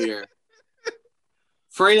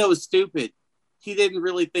 Fredo was stupid. He didn't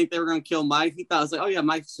really think they were going to kill Mike. He thought, it was like, oh, yeah,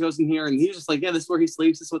 Mike goes in here. And he was just like, yeah, this is where he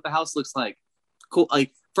sleeps. This is what the house looks like. Cool.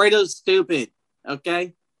 Like, Fredo's stupid.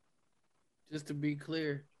 Okay? Just to be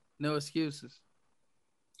clear, no excuses.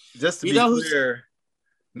 Just to be clear,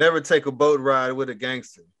 never take a boat ride with a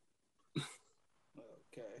gangster.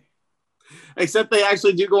 Okay. Except they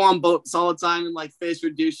actually do go on boats all the time and like fish or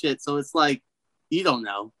do shit. So it's like, you don't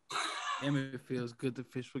know. Damn, it feels good to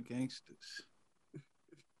fish with gangsters.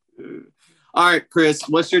 All right, Chris,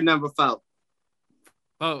 what's your number 5?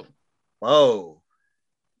 Oh.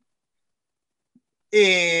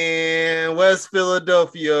 In West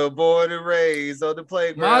Philadelphia, born and raised on the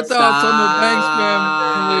playground. My thoughts on the Banks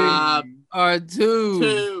family are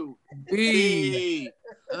to be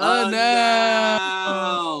announced.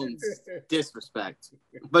 Disrespect.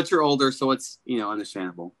 But you're older, so it's,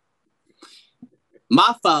 understandable.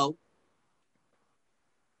 My foe,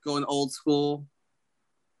 going old school,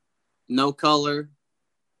 no color,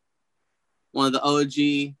 one of the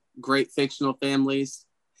OG great fictional families,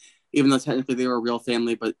 even though technically they were a real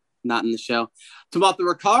family, but not in the show. It's about the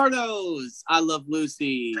Ricardos. I Love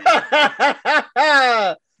Lucy.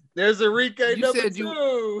 There's Enrique number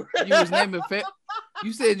 2.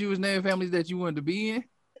 You said you was naming families that you wanted to be in?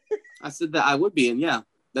 I said that I would be in, yeah.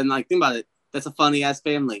 Then, think about it. That's a funny-ass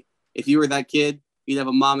family. If you were that kid, you'd have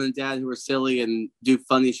a mom and a dad who were silly and do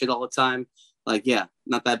funny shit all the time. Yeah,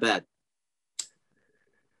 not that bad.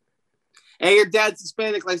 Hey, your dad's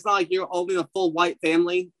Hispanic. It's not like you're only a full white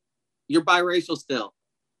family. You're biracial still.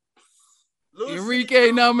 Lucy.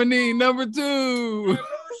 Enrique nominee number 2. Lucy,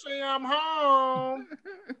 I'm home.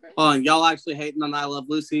 Hold on, y'all actually hating on I Love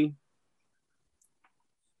Lucy?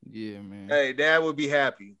 Yeah, man. Hey, Dad would be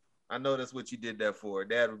happy. I know that's what you did that for.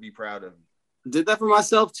 Dad would be proud of you. Did that for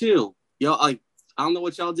myself too. Y'all, I don't know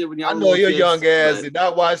what y'all did when y'all. I know your young ass did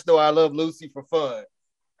not watch I Love Lucy for fun.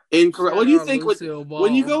 Incorrect. What do you think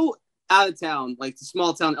when you go out of town, like to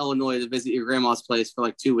small town Illinois, to visit your grandma's place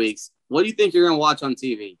for 2 weeks? What do you think you're gonna watch on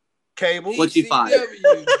TV? Cable. What you find?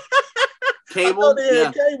 Cable.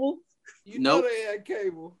 Yeah. Cable. You know they had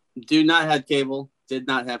cable. Do not have cable. Did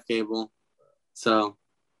not have cable. So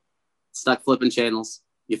stuck flipping channels.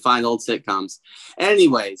 You find old sitcoms.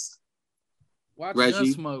 Anyways, watch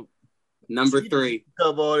Reggie, Smoke. Number 3.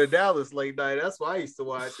 Come on in Dallas late night. That's why I used to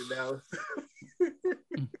watch in Dallas.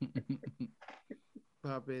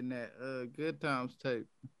 Pop in that Good Times tape.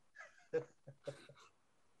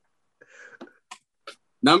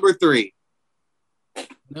 Number 3.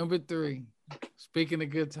 Speaking of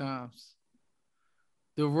Good Times,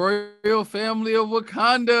 the royal family of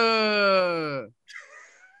Wakanda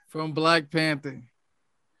from Black Panther.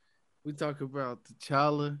 We talk about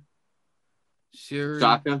T'Challa, Shuri,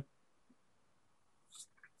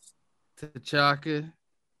 T'Chaka,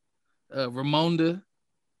 Ramonda,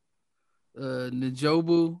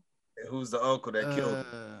 Njobu. And who's the uncle that killed him?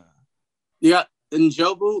 You got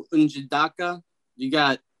Njobu, Njidaka. You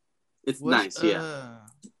got nice, yeah.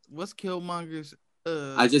 What's Killmonger's?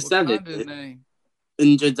 I just said it. Name?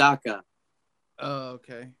 Njidaka. Oh,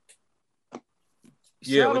 okay.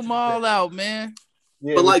 Yeah, shout them all out, man.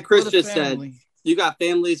 Yeah, but like Chris just said, you got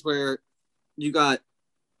families where you got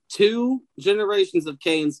 2 generations of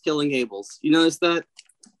Cains killing Abels. You notice that?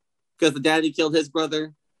 Because the daddy killed his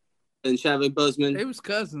brother, and Chadwick Boseman they was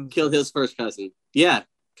cousins. Killed his first cousin. Yeah,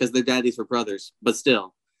 because their daddies were brothers, but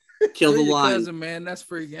still. Kill the line. Cousin, man, that's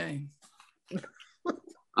free game.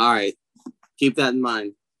 All right. Keep that in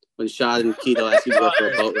mind when Shad and Keto ask you to go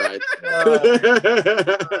for a boat ride.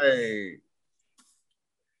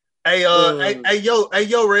 Hey,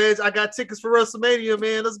 yo, Reg, I got tickets for WrestleMania,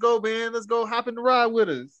 man. Let's go, man. Let's go hop in the ride with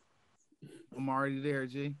us. I'm already there,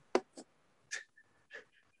 G.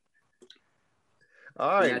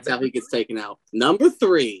 All right. And that's how he gets taken out. Number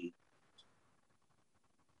 3.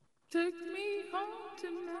 Take me home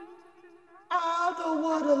tonight. I don't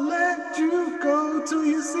want to let you go till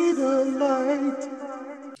you see the light.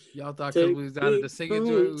 Y'all thought because we was out of the singing joint,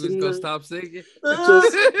 we was going to stop singing?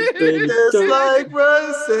 Just like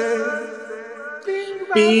Rose.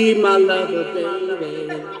 Be my lover,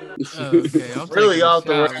 baby. Okay, I'm really off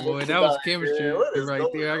the shot, boy. That was chemistry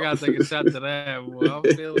right there. I got to take a shot to that, boy. I'm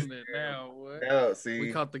feeling it now, boy. Yeah, see.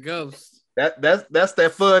 We caught the ghost. That's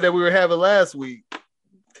that fun that we were having last week.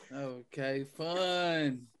 Okay,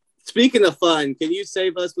 fun. Speaking of fun, can you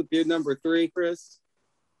save us with your number 3, Chris?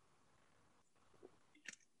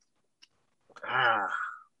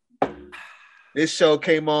 This show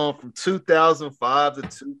came on from 2005 to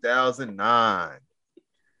 2009.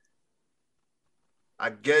 I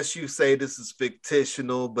guess you say this is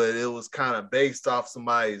fictional, but it was kind of based off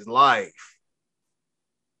somebody's life.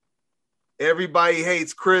 Everybody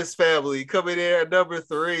Hates Chris Family coming in at number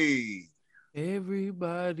 3.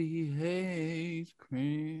 Everybody hates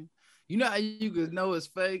Chris. You know how you could know it's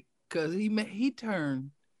fake? Because he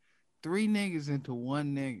turned 3 niggas into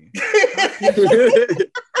 1 nigga.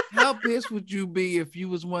 How pissed would you be if you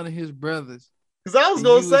was one of his brothers? Because I was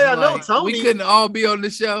going to say, I know Tony. We couldn't all be on the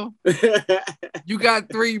show. You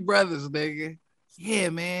got 3 brothers, nigga. Yeah,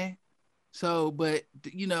 man. So, but,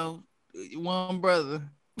 you know, 1 brother.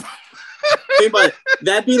 But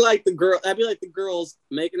that'd be like the girls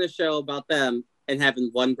making a show about them and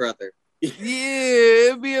having 1 brother. Yeah,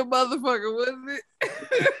 it'd be a motherfucker, wouldn't it?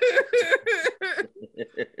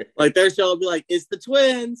 Like their show would be like, it's the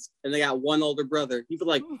twins, and they got 1 older brother. You'd be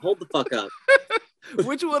like, hold the fuck up.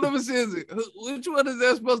 Which one of us is it? Which one is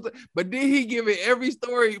that supposed to? But did he give it every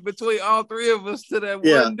story between all 3 of us to that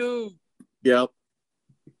one dude? Yep.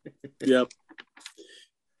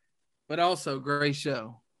 But also, great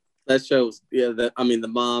show. That shows, the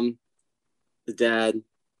mom, the dad, the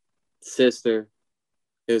sister,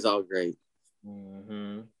 it was all great.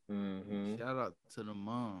 Shout out to the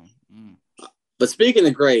mom. But speaking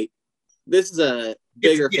of great, this is a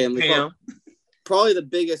bigger family. Probably the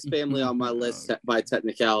biggest family on my list by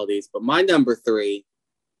technicalities. But my number 3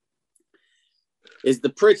 is the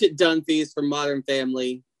Pritchett Dunphys from Modern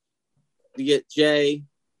Family. You get Jay,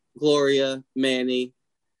 Gloria, Manny,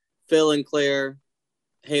 Phil and Claire,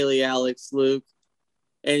 Haley, Alex, Luke,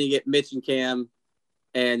 and you get Mitch and Cam,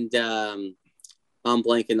 and I'm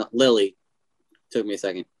blanking. Lily. Took me a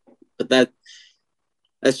second, but that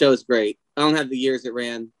show is great. I don't have the years it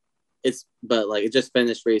ran. But it just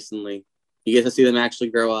finished recently. You get to see them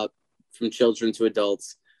actually grow up from children to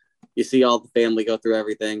adults. You see all the family go through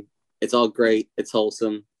everything. It's all great. It's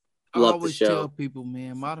wholesome. Love the show. I always tell people,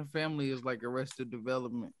 man, Modern Family is like Arrested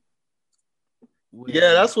Development.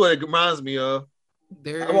 Yeah, that's what it reminds me of.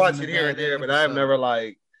 I watch it here and there, but I've never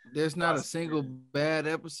There's not a single bad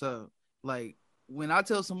episode. Like when I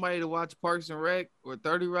tell somebody to watch Parks and Rec or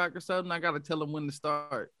 30 Rock or something, I gotta tell them when to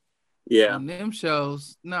start. Yeah. On them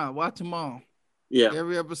shows, watch them all. Yeah.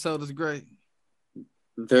 Every episode is great.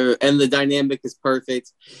 And the dynamic is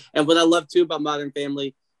perfect. And what I love too about Modern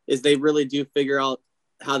Family is they really do figure out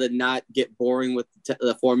how to not get boring with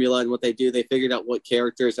the formula and what they do. They figured out what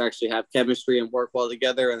characters actually have chemistry and work well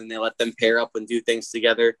together, and then they let them pair up and do things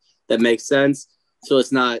together that make sense. So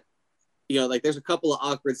it's not, there's a couple of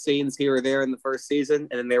awkward scenes here or there in the first season,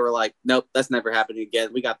 and then they were like, nope, that's never happening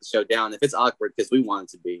again. We got the show down. If it's awkward, because we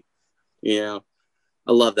want it to be, I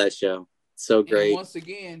love that show. So great. And once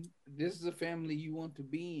again, this is a family you want to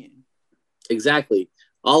be in. Exactly.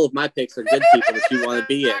 All of my picks are good people that you want to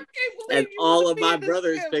be in. And all of my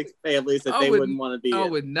brothers picked families that they wouldn't want to be in. I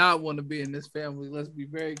would not want to be in this family. Let's be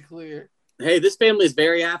very clear. Hey, this family is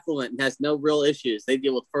very affluent and has no real issues. They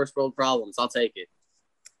deal with first world problems. I'll take it.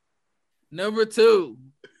 Number 2.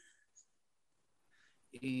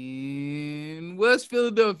 In West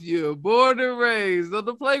Philadelphia, born and raised on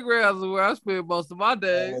the playgrounds where I spend most of my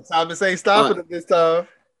days. Thomas ain't stopping it this time.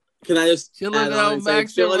 Can I just chilling out,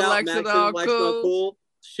 maxing, relaxing, all cool.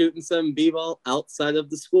 Shooting some b-ball outside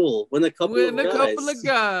of the school when a couple of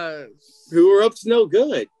guys who were up to no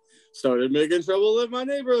good started making trouble in my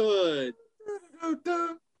neighborhood.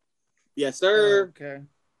 Yes, sir. Okay.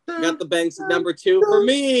 Got the banks at number 2 for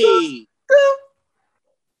me.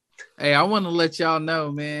 Hey, I want to let y'all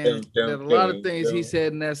know, man, that a lot of things he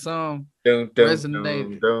said in that song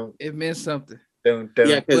resonated. It meant something. But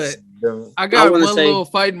I got one little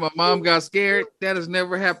fight and my mom got scared. That has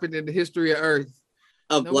never happened in the history of Earth.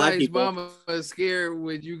 Black people. Mama is scared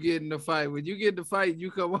when you get in a fight. When you get in the fight,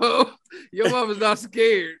 you come home. Your mama's not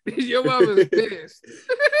scared. Your mama's pissed.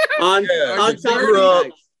 But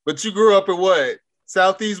you grew up in what?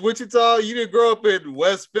 Southeast Wichita? You didn't grow up in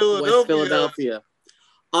West Philadelphia.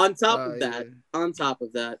 On top of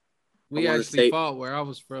that, we actually fought where I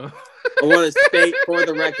was from. I want to state for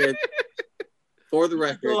the record.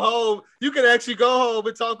 Go home. You can actually go home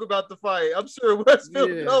and talk about the fight. I'm sure West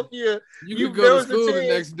Philadelphia. You could go to school the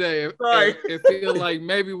next day and feel like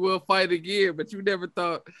maybe we'll fight again, but you never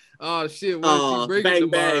thought, oh shit, what if she brings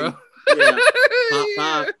tomorrow? Yeah.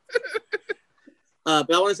 Pop.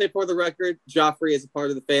 But I want to say for the record, Joffrey is a part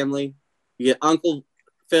of the family. You get Uncle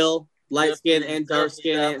Phil, light skin and dark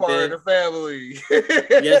skin Aunt part Viv. of the family.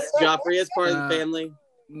 Yes, Joffrey is part of the family.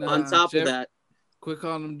 On top of that, quit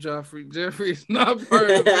calling him Joffrey. Jeffrey is not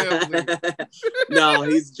part of the family. No,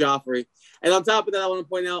 he's Joffrey. And on top of that, I want to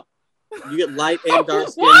point out you get light and dark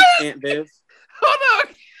skin Aunt Viv. Hold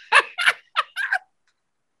on.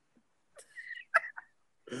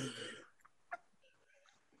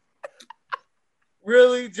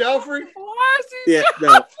 Really, Joffrey? Why is he Joffrey?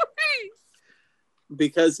 No.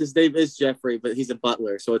 Because his name is Jeffrey, but he's a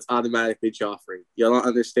butler, so it's automatically Joffrey. Y'all don't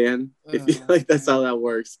understand? If you like, that's how that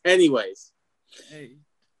works. Anyways. Hey.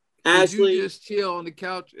 Ashley, you just chill on the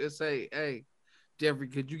couch and say, "Hey, Jeffrey,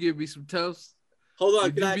 could you give me some toast?" Hold on,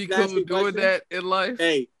 would can you I be can cool doing that in life?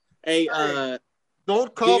 Hey,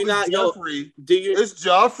 don't call me Jeffrey. It's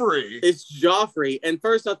Joffrey. It's Joffrey. And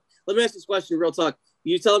first off, let me ask this question, real talk.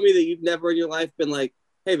 You telling me that you've never in your life been like,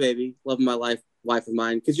 "Hey, baby, love of my life, wife of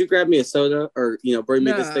mine, could you grab me a soda or bring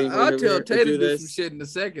me this thing?" I'll tell Tay to do some shit in a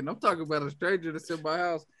second. I'm talking about a stranger that's in my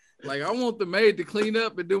house. Like, I want the maid to clean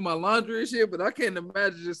up and do my laundry and shit, but I can't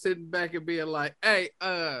imagine just sitting back and being like, "Hey,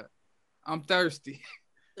 I'm thirsty."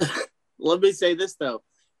 Let me say this though.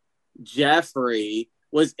 Jeffrey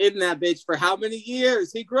was in that bitch for how many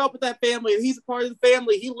years? He grew up with that family and he's a part of the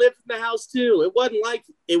family. He lived in the house too. It wasn't like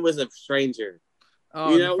it was a stranger.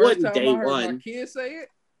 It wasn't day one. My kids say it.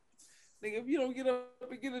 Nigga, if you don't get up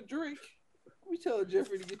and get a drink, we tell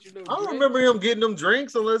Jeffrey to get you no drink. I don't remember him getting them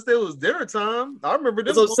drinks unless it was dinner time. I remember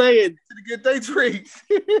them. That's what I'm saying. To get their drinks.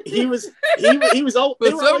 he was old.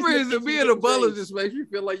 For some reason, being a butler just makes you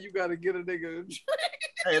feel like you got to get a nigga a drink.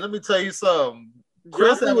 Hey, let me tell you something.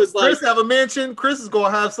 Chris have a mansion. Chris is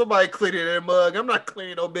gonna have somebody cleaning that mug. I'm not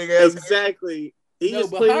cleaning no big ass. Exactly. He was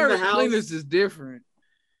cleaning the house. Cleaners is different.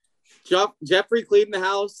 Jeffrey cleaned the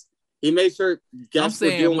house. He made sure guests were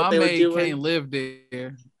doing what they were doing. My maid can't live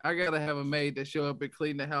there. I gotta have a maid that show up and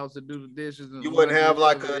clean the house and do the dishes. And you wouldn't have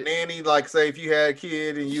like a nanny, like say if you had a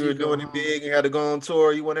kid and you were doing it big and you had to go on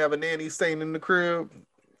tour, you wouldn't have a nanny staying in the crib,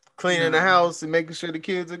 cleaning the house and making sure the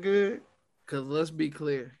kids are good. Cause let's be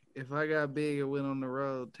clear, if I got big and went on the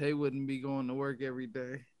road, Tay wouldn't be going to work every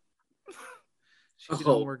day. She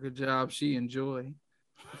don't work a job she enjoy.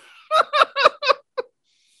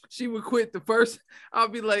 She would quit the first. I'll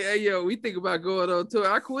be like, "Hey, yo, we think about going on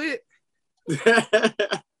tour." I quit.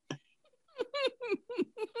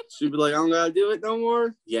 She'd be like, "I don't gotta do it no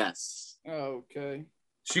more." Yes. Okay.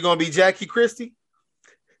 She gonna be Jackie Christie?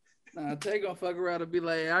 Nah, Tay gonna fuck around and be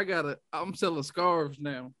like, I'm selling scarves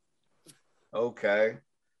now. Okay.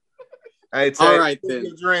 Hey, Tay, all right then.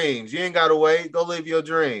 Your dreams. You ain't gotta wait. Go live your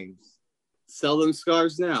dreams. Sell them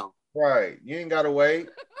scarves now. Right. You ain't gotta wait.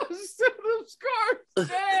 Sell them scarves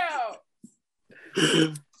now.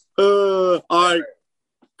 All right.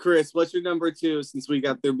 Chris, what's your number 2 since we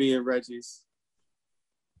got through me and Reggie's?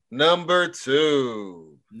 Number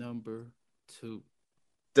 2.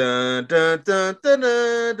 Dun dun dun dun dun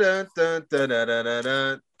dun dun dun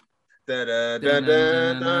dun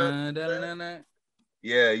dun dun.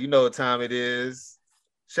 Yeah, you know what time it is.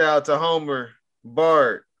 Shout out to Homer,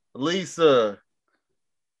 Bart, Lisa.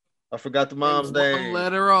 I forgot the mom's name. One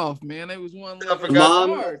letter off, man. It was one letter. I forgot the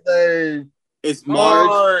mom's name. It's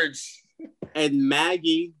Marge and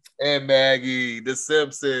Maggie. And Maggie, The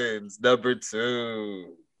Simpsons, number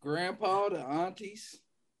 2. Grandpa, the aunties.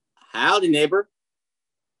 Howdy, neighbor.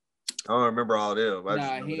 I don't remember all them. I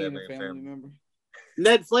just remember he ain't a family member.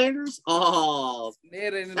 Ned Flanders? Oh.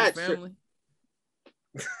 Ned ain't in the family.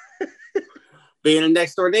 Being a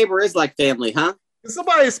next door neighbor is like family, huh? Can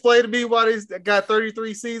somebody explain to me why they got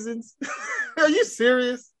 33 seasons? Are you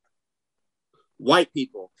serious? White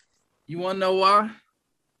people. You want to know why?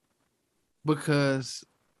 Because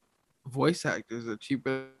voice actors are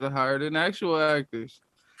cheaper to hire than actual actors.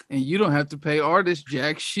 And you don't have to pay artists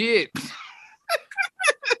jack shit.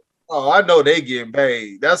 Oh, I know they getting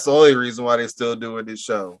paid. That's the only reason why they're still doing this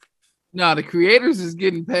show. No, the creators is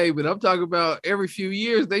getting paid, but I'm talking about every few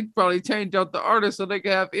years they probably change out the artists so they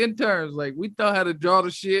can have interns. Like, we know how to draw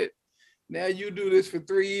the shit. Now you do this for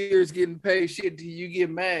 3 years getting paid shit till you get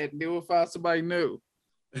mad and then we'll find somebody new.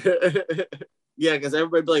 Yeah, because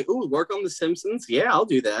everybody be like, "Ooh, work on The Simpsons? Yeah, I'll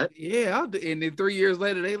do that." Yeah, I'll do. And then 3 years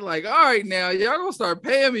later, they like, "All right, now y'all gonna start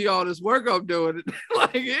paying me all this work I'm doing."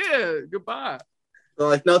 Like, yeah, goodbye. They're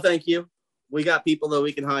like, "No, thank you. We got people that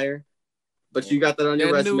we can hire, but you got that on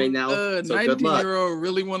your resume now." So 19-year-old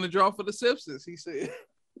really want to draw for The Simpsons. He said.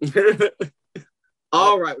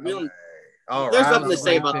 All right, we don't. There's nothing to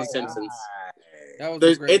say about The Simpsons.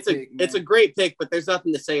 It's a great pick, but there's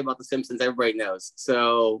nothing to say about The Simpsons. Everybody knows.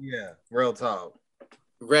 So yeah, real talk.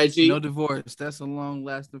 Reggie, no divorce. That's a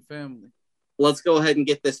long-lasting family. let's go ahead and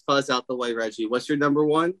get this fuzz out the way, Reggie. What's your number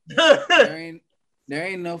one? There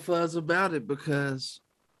ain't no fuzz about it because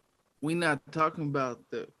we not talking about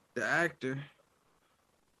the actor.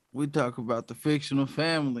 We talk about the fictional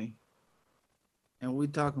family. And we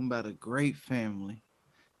talking about a great family.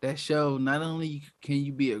 That show, not only can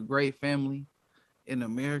you be a great family in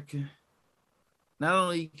America, not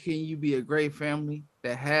only can you be a great family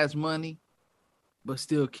that has money, but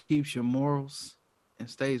still keeps your morals and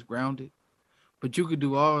stays grounded, but you could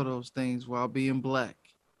do all of those things while being black.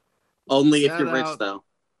 Only if you're rich, though.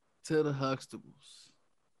 To the Huxtables.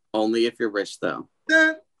 Only if you're rich, though.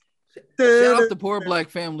 Shout out to poor black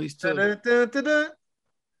families too.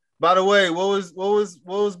 By the way, what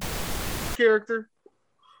was character?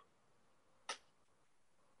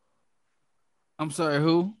 I'm sorry,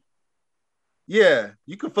 who? Yeah,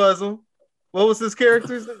 you can fuzz him. What was his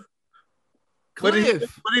character?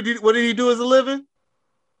 Cliff. What did he do as a living?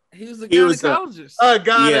 He was a gynecologist. A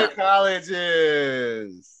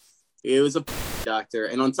gynecologist. He was a doctor,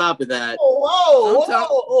 and on top of that,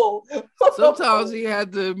 sometimes he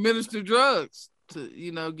had to administer drugs to,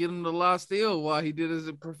 get him to lie still while he did as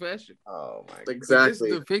a profession. Oh my God. Exactly. This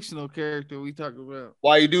is the fictional character we talk about.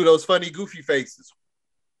 Why you do those funny, goofy faces?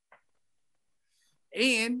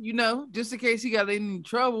 And, just in case he got in any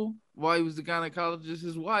trouble while he was the gynecologist,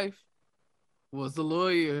 his wife was the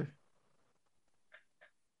lawyer.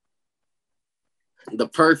 The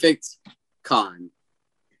perfect con.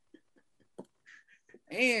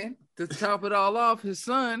 And to top it all off, his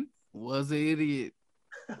son was an idiot.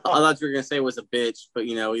 I thought you were going to say it was a bitch, but,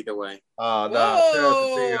 either way. Oh, no.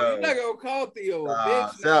 Whoa, you're not going to call Theo a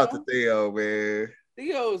bitch. Shout out to Theo, man.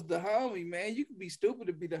 Theo's the homie, man. You can be stupid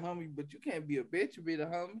to be the homie, but you can't be a bitch to be the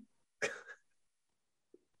homie.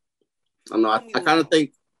 I kind of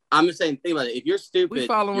think, I'm just saying, think about it. If you're stupid, we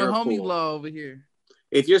following you're a homie fool. law over here.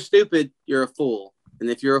 If you're stupid, you're a fool. And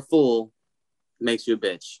if you're a fool, it makes you a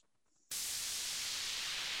bitch.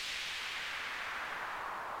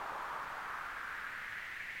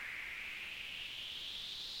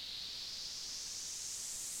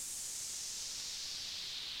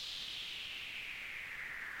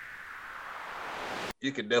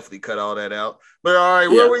 You can definitely cut all that out. But all right,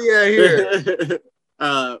 where we at here?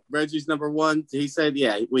 Reggie's number one. He said,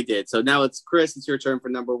 yeah, we did. So now it's Chris. It's your turn for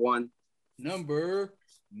number one. Number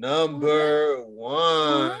one.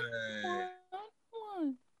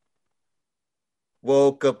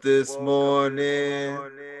 Woke up this morning.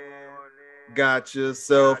 Got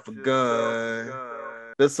yourself a gun.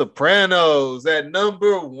 The Sopranos at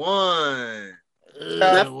number one.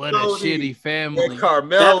 What a shitty family. And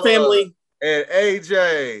Carmela. That family. And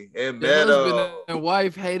AJ and Meadow. Husband and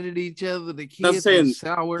wife hated each other. The kids were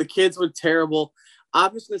sour. The kids were terrible.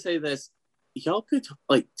 I'm just gonna say this: y'all picked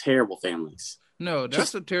like terrible families. No,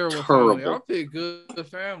 that's a terrible family. I'll pick good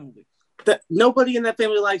family. Nobody in that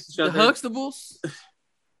family likes each other. The Huxtables.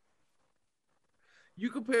 You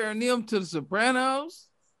comparing them to the Sopranos?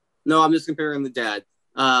 No, I'm just comparing the dad.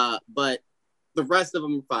 But the rest of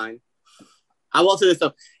them are fine. I will say this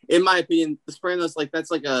though, in my opinion, the Sopranos, that's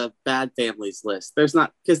like a bad families list. There's no,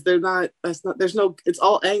 it's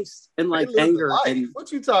all angst and anger. And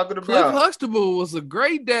what you talking about? Cliff Huxtable was a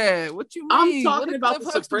great dad. What you mean? I'm talking about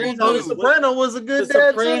the Sopranos. The Soprano was a good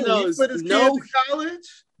dad too. He put his kids in college.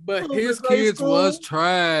 But his kids was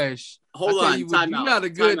trash. Hold on, you're not a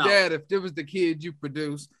good dad if there was the kid you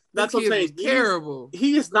produced. That's what I'm saying. Terrible.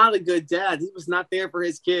 He is not a good dad. He was not there for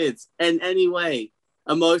his kids in any way.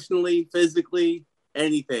 Emotionally, physically,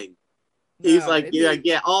 anything. He's all that he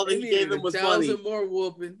gave them was money. More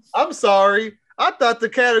whoopings. I'm sorry. I thought the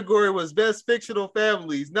category was best fictional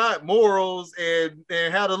families, not morals and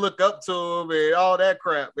how to look up to them and all that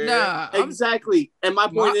crap, man. Nah, exactly. And my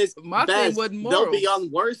point is, my thing wasn't morals. They'll be on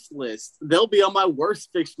worst list. They'll be on my worst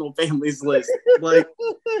fictional families list.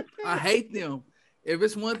 I hate them. If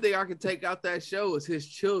it's one thing I could take out that show, it's his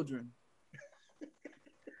children.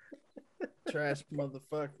 Trash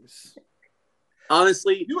motherfuckers.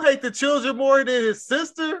 Honestly, you hate the children more than his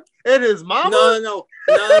sister and his mama? No.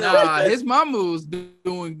 Nah, his mama was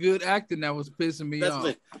doing good acting that was pissing me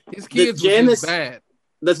off. His kids were just bad.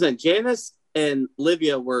 Listen, Janice and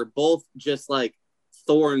Livia were both just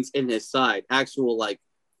thorns in his side, actual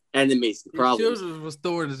enemies and problems. His children was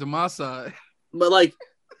thorns in my side. But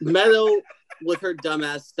Meadow with her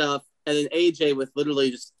dumbass stuff, and then AJ with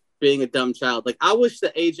literally just being a dumb child. I wish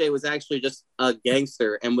that AJ was actually just a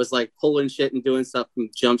gangster and was pulling shit and doing stuff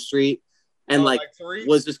from Jump Street and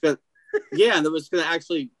was just gonna and that was gonna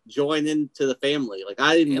actually join into the family.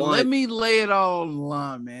 I didn't want. Let me lay it all on the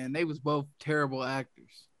line, man. They was both terrible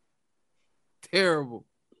actors. Terrible.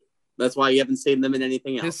 That's why you haven't seen them in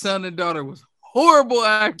anything else. His son and daughter was horrible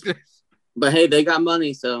actors. But hey, they got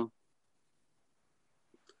money, so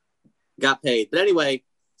got paid. But anyway,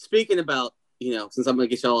 speaking about, since I'm gonna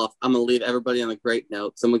get y'all off, I'm gonna leave everybody on a great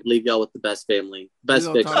note. So I'm gonna leave y'all with the best family, best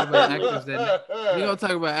We're fiction family. We're gonna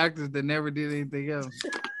talk about actors that never did anything else.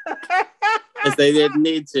 As they didn't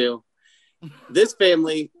need to. This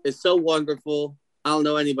family is so wonderful. I don't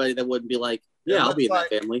know anybody that wouldn't be like, yeah, I'll be in that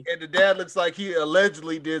family. And the dad looks like he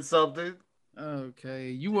allegedly did something.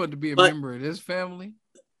 Okay, you want to be a member of this family?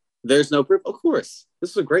 There's no proof. Of course,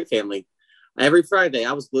 this is a great family. Every Friday,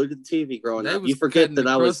 I was glued to the TV growing up. You forget that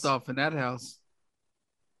I was off in that house.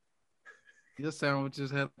 Your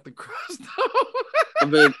sandwiches had the crust off. I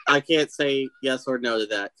mean, I can't say yes or no to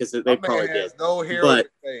that because they probably did. No hair on his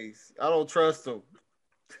face. I don't trust them.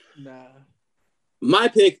 Nah. My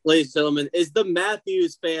pick, ladies and gentlemen, is the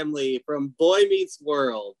Matthews family from Boy Meets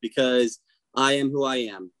World because I am who I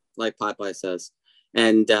am, like Popeye says,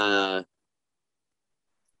 and there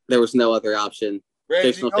was no other option.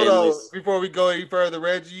 Reggie, hold on. Before we go any further,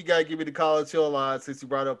 Reggie, you gotta give me the College Hill line since you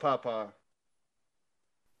brought up Popeye.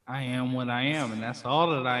 I am what I am, and that's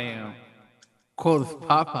all that I am. Quote of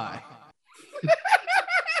Popeye.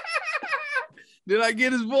 Did I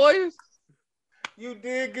get his voice? You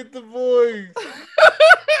did get the voice.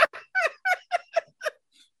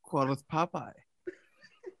 Quote of Popeye.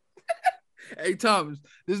 Hey, Thomas,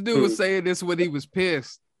 this dude was saying this when he was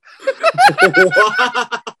pissed.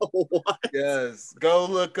 What? Yes, go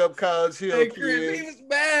look up College Hill. Hey, Chris, he was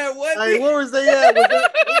mad. Where was they at?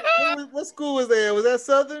 What school was they at? Was that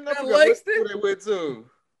Southern? I forgot what school they went to.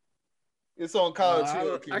 It's on College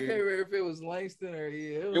Hill. I can't remember if it was Langston or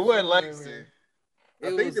it wasn't Langston.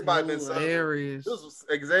 I think it might have been hilarious. Southern. This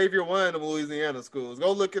was Xavier, one of the Louisiana schools.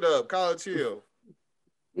 Go look it up. College Hill.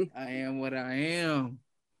 I am what I am.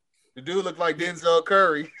 The dude looked like Denzel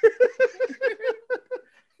Curry.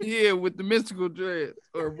 Yeah, with the mystical dreads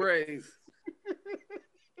or braids.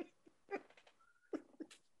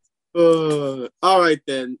 All right,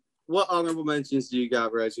 then. What honorable mentions do you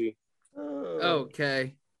got, Reggie?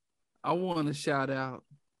 Okay. I want to shout out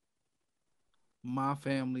my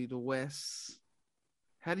family, the Wests.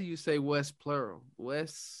 How do you say West plural?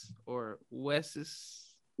 Wests or Wesses?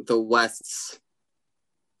 The Wests.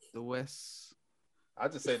 The Wests. I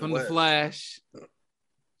just say from the Flash.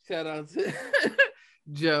 Shout out to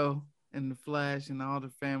Joe and the Flash and all the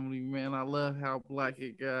family, man. I love how black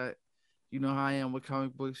it got. You know how I am with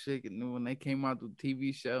comic book shit. And when they came out with the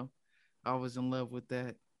TV show, I was in love with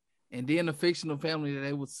that. And then the fictional family,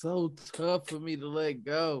 they was so tough for me to let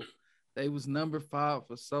go. They was number 5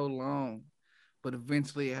 for so long. But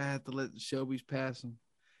eventually I had to let the Shelbys pass them.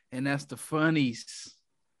 And that's the Funnies.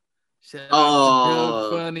 Shout out to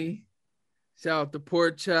Doug Funny. Shout out to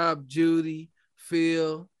Pork Chop, Judy,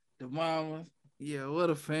 Phil, the mamas. Yeah, what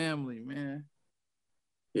a family, man.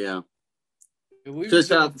 Yeah. If we just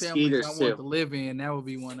shout out the Skeeters, I want to live in, that would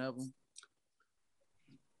be one of them.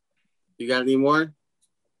 You got any more?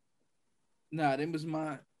 Nah, that was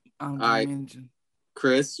my honorable mention.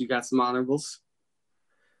 Chris, you got some honorables?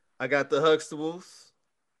 I got the Huxtables.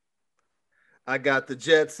 I got the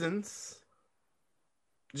Jetsons.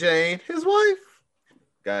 Jane, his wife.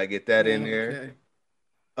 Gotta get that in there.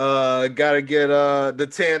 Gotta get the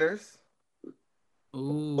Tanners.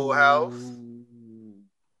 Ooh. Full House.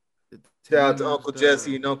 Shout out to Uncle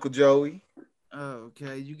Jesse and Uncle Joey.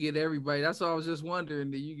 Okay, you get everybody. That's all I was just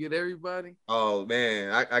wondering. Did you get everybody? Oh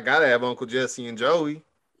man, I gotta have Uncle Jesse and Joey.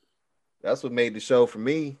 That's what made the show for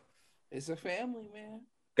me. It's a family, man.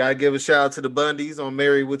 Gotta give a shout out to the Bundys on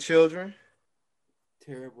Married with Children.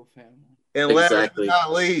 Terrible family. And last but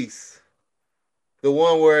not least, the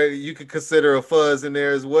one where you could consider a fuzz in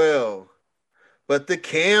there as well. But the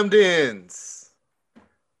Camdens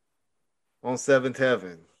on Seventh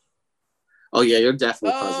Heaven. Oh yeah, you're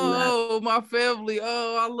definitely fuzzing that. Oh, my family.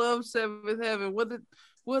 Oh, I love Seventh Heaven.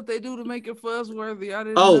 What they do to make it fuzz worthy? I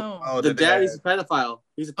didn't know. Oh, the daddy's a pedophile.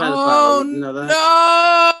 He's a pedophile. Oh, you know that?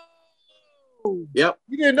 No. Yep.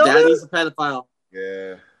 You didn't know Daddy's a pedophile.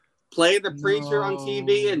 Yeah. Playing the preacher on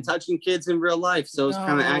TV and touching kids in real life, so it's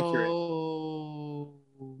kind of accurate.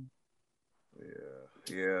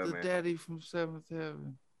 Yeah, the daddy from Seventh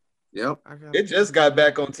Heaven. Yep. It just got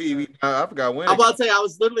back on TV. I forgot when. I'm about to say, I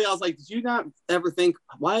was like, did you not ever think,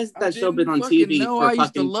 why has that show been on TV for I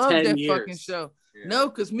used to love 10 that years? fucking show. Yeah. No,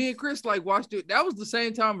 because me and Chris watched it. That was the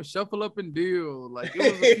same time as Shuffle Up and Deal. Like,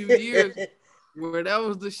 it was a few years where that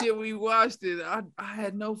was the shit we watched it. I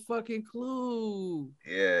had no fucking clue.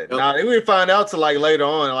 Yeah. Nah, we didn't find out till later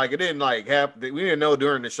on. Like, it didn't happen. We didn't know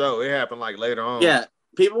during the show. It happened later on. Yeah.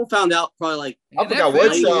 People found out probably I forgot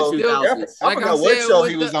what show. I forgot what show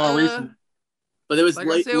he was on recently. But it was like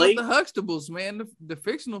late. I said with the Huxtables, man. The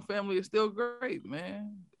fictional family is still great,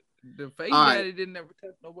 man. The fake daddy didn't ever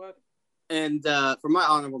touch nobody. And for my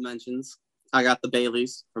honorable mentions, I got the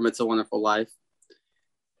Baileys from It's a Wonderful Life.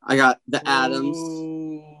 I got the Addams.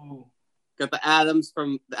 Got the Addams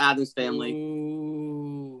from the Addams Family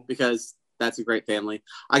because that's a great family.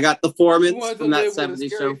 I got the Foremans from that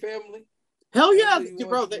 70s show. Family? Hell yeah,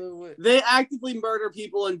 bro! They actively murder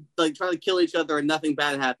people and like try to kill each other, and nothing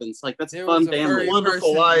bad happens. Like that's a fun family.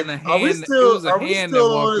 Wonderful Life. Are we still on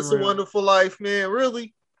It's a Wonderful Life, man?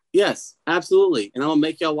 Really? Yes, absolutely. And I'm gonna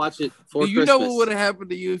make y'all watch it for Christmas. You know what would have happened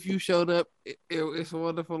to you if you showed up? It's a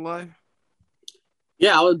Wonderful Life.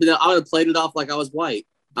 Yeah, I would have played it off like I was white.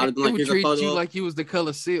 I would like, treat you like you was the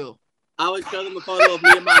color seal. I would show them a photo of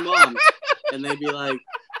me and my mom, and they'd be like,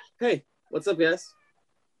 "Hey, what's up, yes?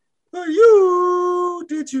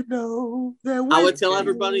 Did you know that?" I would tell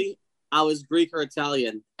everybody I was Greek or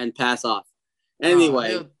Italian and pass off.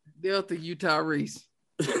 Anyway, they'll think you Tyrese.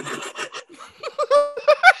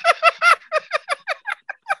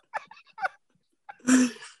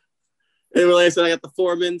 Anyway, so I got the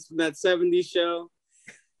Foremans from that 70s show.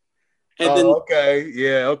 And then,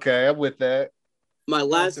 okay, I'm with that. My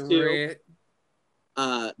last two,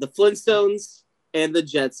 the Flintstones and the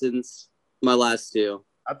Jetsons. My last two.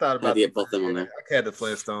 I thought about both of them on there. I had the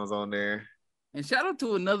Flintstones on there. And shout out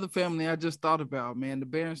to another family I just thought about, man. The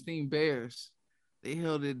Berenstein Bears. They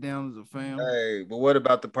held it down as a family. Hey, but what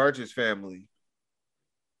about the Partridge Family?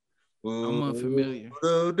 I'm unfamiliar.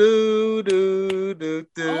 If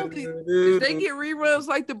they get reruns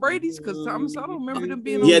like the Brady's, because Thomas, I don't remember them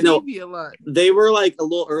being on TV a lot. They were like a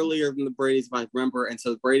little earlier than the Brady's, if I remember, and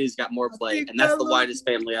so the Brady's got more play, and that's the widest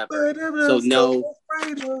family ever. So no,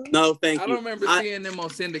 thank you. I don't remember seeing them on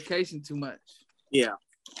syndication too much. Yeah.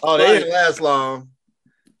 Oh, they didn't last long.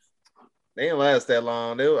 They didn't last that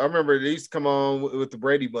long. I remember they used to come on with the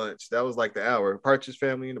Brady Bunch. That was like the hour. Partridge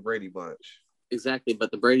Family and the Brady Bunch. Exactly,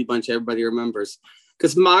 but the Brady Bunch everybody remembers.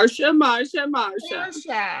 Because Marsha.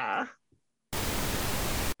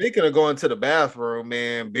 Speaking of going to the bathroom,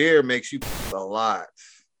 man, beer makes you a lot.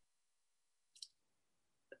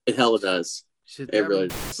 It hella does. Should it really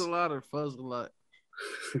does. A lot or fuzz a lot?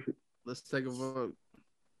 Let's take a vote.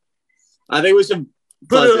 I think we should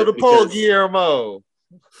put it on the poll, Guillermo.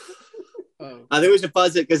 I think we should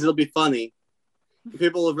fuzz it because it'll be funny.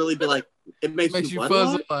 People will really be like, it makes you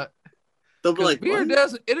fuzz a lot. They'll be like, beer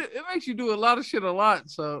does it makes you do a lot of shit a lot.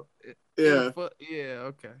 So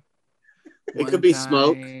okay. It could be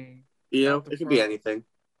smoke. You know, it could be anything.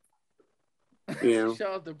 You know.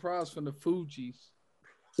 Shout out the prize from the Fugees.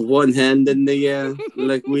 One hand in the air,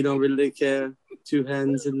 like we don't really care. Two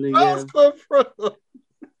hands in the air.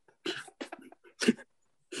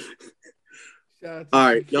 All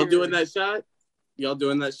right, y'all doing that shot? I'm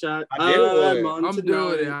doing it.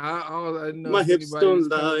 My hips don't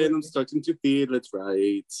lie, and I'm starting to feel it's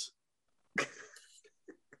right.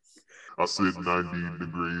 I sit 90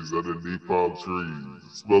 degrees underneath palm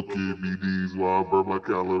trees, smoking BDs while I burn my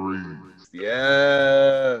calories.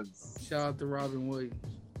 Yes. Shout out to Robin Williams.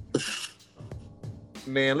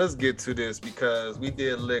 Man, let's get to this because we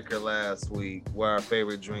did liquor last week, where our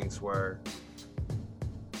favorite drinks were.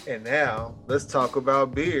 And now let's talk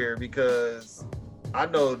about beer because I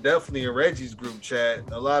know definitely in Reggie's group chat,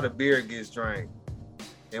 a lot of beer gets drank.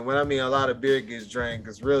 And when I mean a lot of beer gets drank,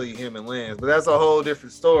 it's really him and Lance. But that's a whole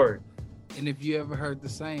different story. And if you ever heard the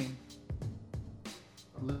saying,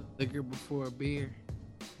 liquor before beer,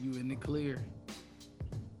 you in the clear.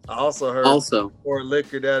 I also heard more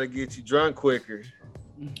liquor that'll get you drunk quicker.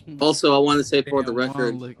 Also, I want to say for the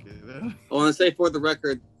record,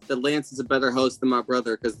 that Lance is a better host than my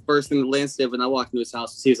brother, because the first thing that Lance did when I walked into his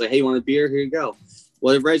house was he was like, "Hey, you want a beer? Here you go."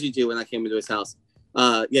 What did Reggie do when I came into his house?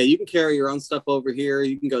 Yeah, you can carry your own stuff over here.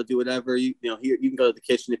 You can go do whatever. You know, here you can go to the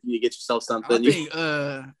kitchen if you need to get yourself something.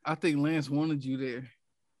 I think Lance wanted you there.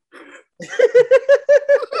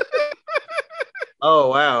 Oh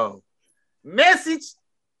wow. Message.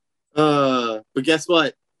 But guess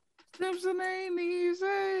what? Simpson ain't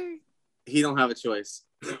easy. He don't have a choice.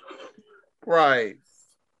 Right.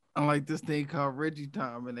 I like this thing called Reggie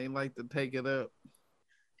Time, and they like to take it up.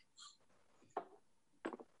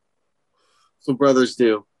 That's what brothers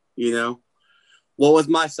do, you know? What was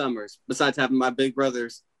my summers, besides having my big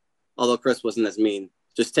brothers, although Chris wasn't as mean,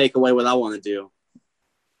 just take away what I want to do.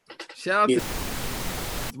 Shout out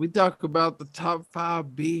to we talk about the top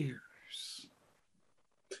 5 beers.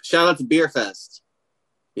 Shout out to Beer Fest,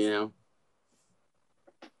 you know?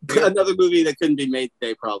 Another movie that couldn't be made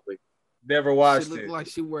today, probably. Never watched it. She looked like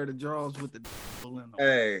she wear the drawers with the in them.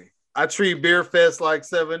 Hey, I treat Beer Fest like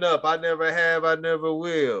 7-Up. I never have, I never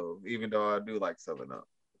will. Even though I do like 7-Up.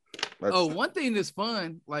 One thing that's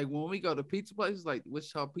fun, like when we go to pizza places, like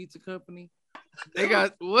Wichita Pizza Company, they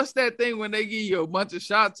got what's that thing when they give you a bunch of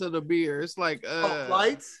shots of the beer? It's like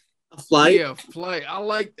flights. A flight? Yeah, flight. I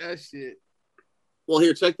like that shit. Well,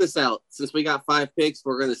 here, check this out. Since we got 5 picks,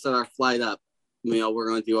 we're gonna set our flight up. We're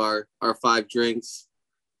gonna do our 5 drinks.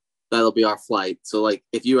 That'll be our flight. So, like,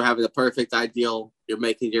 if you were having a perfect ideal, you're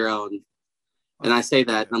making your own. And I say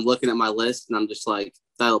that, and I'm looking at my list, and I'm just like,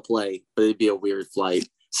 that'll play, but it'd be a weird flight.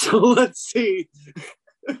 So let's see.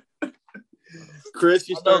 Chris,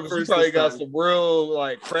 you start first. You probably got some real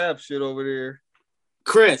like crap shit over there.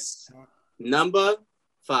 Chris, number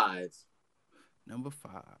 5. Number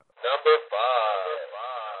 5.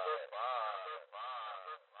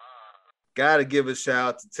 Gotta give a shout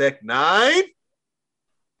out to Tech 9.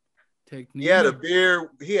 He had a beer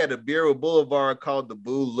with Boulevard called the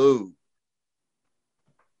Boo Lou.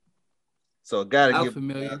 So gotta give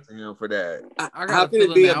a shout out to him for that. I got a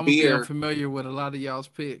feeling that I'm gonna be unfamiliar with a lot of y'all's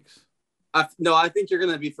picks. I think you're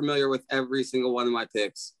gonna be familiar with every single one of my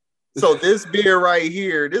picks. So this beer right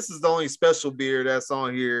here, this is the only special beer that's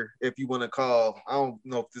on here. If you want to call, I don't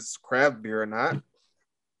know if this is craft beer or not,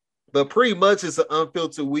 but pretty much it's an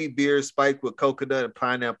unfiltered wheat beer spiked with coconut and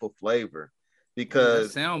pineapple flavor.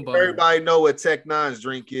 Because everybody know what Tech 9's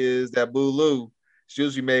drink is, that Boulou. It's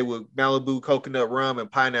usually made with Malibu coconut rum and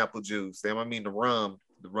pineapple juice. Damn, I mean the rum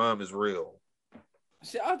is real.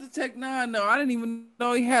 Shout out to Tech 9. No, I didn't even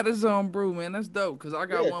know he had his own brew, man. That's dope. Because I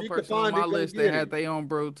got one person on my list that had their own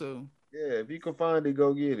brew too. Yeah, if you can find it,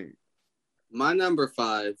 go get it. My number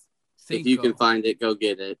 5. If you can find it, go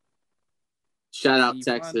get it. Shout out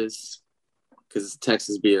Texas, because it's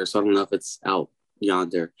Texas beer, so I don't know if it's out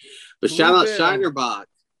yonder. But shout out Shinerbach.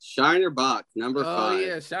 Shinerbach, number 5. Oh,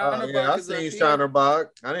 yeah. Shinerbach. I seen Shinerbach.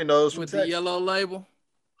 I didn't know it was with the yellow label.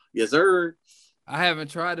 Yes, sir. I haven't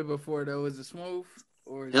tried it before, though. Is it smooth?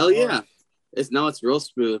 Hell yeah. It's real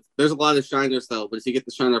smooth. There's a lot of Shiners, though, but if you get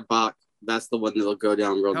the Shinerbach, that's the one that'll go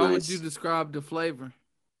down real nice. How would you describe the flavor?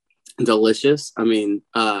 Delicious. I mean,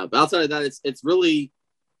 but outside of that, it's really,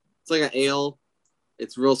 it's like an ale.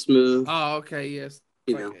 It's real smooth. Oh, okay, yes.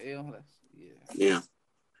 You like know. An ale. Yeah.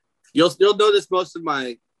 You'll notice most of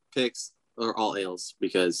my picks are all ales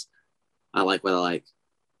because I like what I like.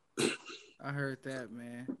 I heard that,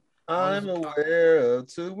 man. I'm aware of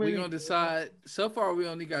too many. We're going to decide. So far, we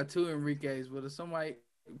only got 2 Enriques, but if somebody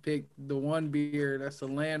pick the one beer that's a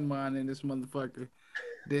landmine in this motherfucker,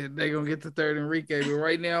 then they're going to get the 3rd Enrique. But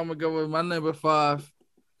right now, I'm going to go with my number 5.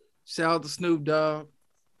 Shout out to Snoop Dogg.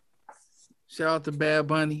 Shout out to Bad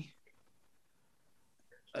Bunny.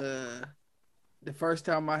 The first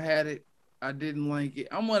time I had it, I didn't like it.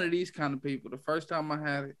 I'm one of these kind of people. The first time I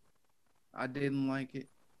had it, I didn't like it.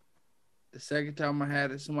 The second time I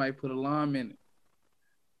had it, somebody put a lime in it.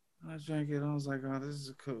 I drank it. I was like, oh, this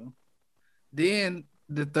is cool. Then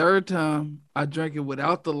the 3rd time, I drank it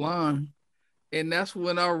without the lime. And that's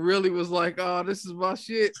when I really was like, oh, this is my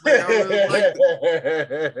shit. Like, I really liked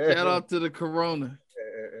it. Shout out to the Corona,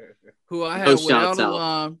 who I had without a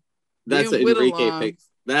lime. That's an Enrique pick.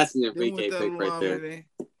 That's an Enrique pick right there.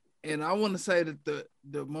 And I want to say that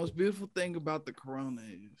the most beautiful thing about the Corona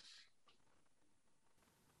is,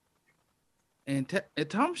 and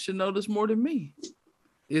Tom should know this more than me,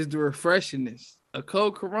 is the refreshingness. A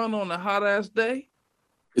cold Corona on a hot ass day.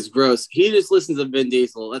 It's gross. He just listens to Vin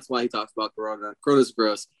Diesel. That's why he talks about Corona. Corona's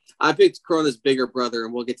gross. I picked Corona's bigger brother,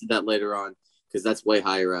 and we'll get to that later on because that's way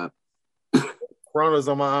higher up. Corona's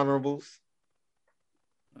on my honorables.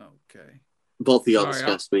 Okay. Both of y'all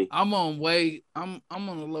disgust me. I'm on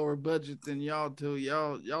a lower budget than y'all too.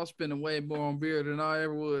 Y'all spending way more on beer than I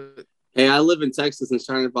ever would. Hey, I live in Texas and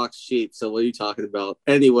trying to box sheep, so what are you talking about?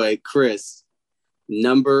 Anyway, Chris,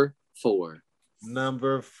 number 4.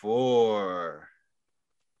 Number 4.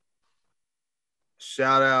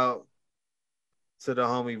 Shout out to the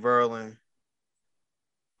homie Verlin.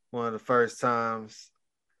 One of the first times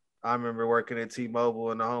I remember working at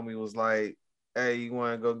T-Mobile and the homie was like, hey, you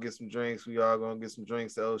want to go get some drinks? We all going to get some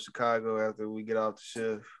drinks at Old Chicago after we get off the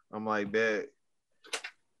shift. I'm like, bet.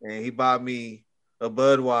 And he bought me a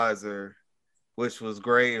Budweiser, which was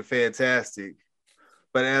great and fantastic.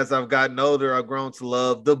 But as I've gotten older, I've grown to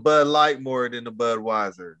love the Bud Light more than the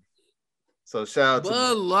Budweiser. So shout out to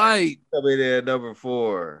Bud Light. Coming in at number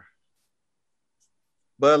 4.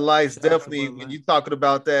 Bud Light's definitely, when you're talking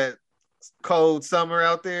about that cold summer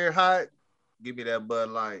out there, hot, give me that Bud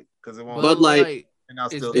Light. Because it won't. Bud Light. And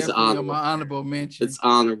I'll still it's honorable. My honorable mention. It's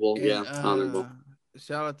honorable. And, it's honorable.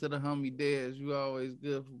 Shout out to the homie Dez. You always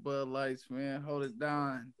good for Bud Lights, man. Hold it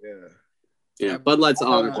down. Yeah. Yeah, Bud Light's I'm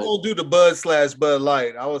honorable. gonna do the Bud/Bud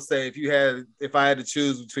Light. I would say if I had to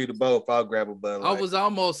choose between the both, I'll grab a Bud Light. I was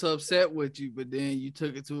almost upset with you, but then you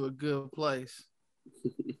took it to a good place.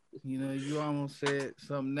 You almost said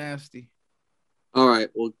something nasty. All right,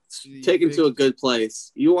 well, take it to a good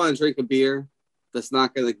place. You want to drink a beer that's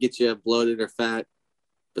not going to get you bloated or fat,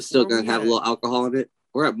 but still going to have a little alcohol in it?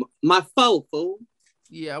 We're at my foe, fool.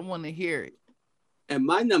 Yeah, I want to hear it. And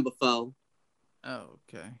my number foe. Oh,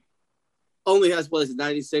 okay. Only has,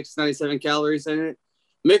 96, 97 calories in it.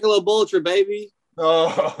 Michelob Ultra, baby.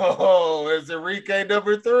 Oh, it's Enrique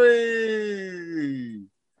number 3.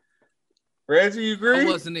 Reggie, you agree? That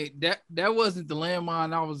wasn't it. That wasn't the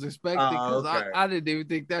landmine I was expecting because I didn't even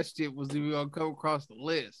think that shit was even gonna come across the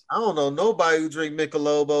list. I don't know nobody who drink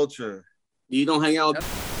Michelob Ultra. You don't hang out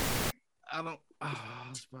with... I don't. Oh, I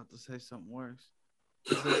was about to say something worse.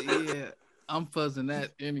 But yeah, I'm fuzzing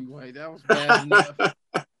that anyway. That was bad enough.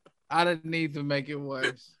 I didn't need to make it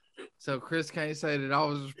worse. So Chris can't say that I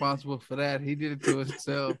was responsible for that. He did it to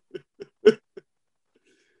himself.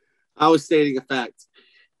 I was stating a fact.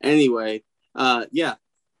 Anyway, yeah,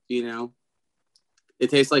 it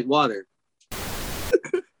tastes like water.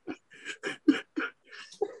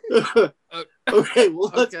 Okay,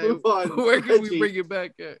 well, let's move on. Where can we bring it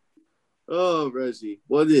back at? Oh, Reggie,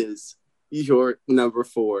 what is your number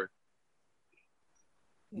 4?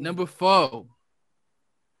 Number 4.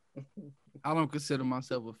 I don't consider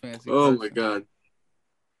myself a fancy person. My God.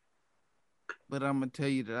 But I'm going to tell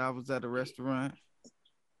you that I was at a restaurant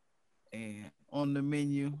and on the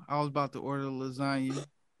menu, I was about to order lasagna.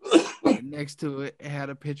 And next to it, it had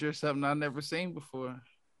a picture of something I'd never seen before.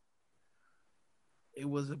 It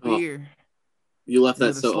was a beer. You left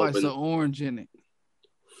that so open. With a slice of orange in it.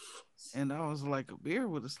 And I was like, a beer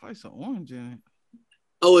with a slice of orange in it.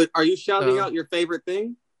 Oh, are you shouting out your favorite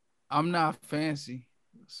thing? I'm not fancy.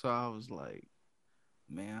 So I was like,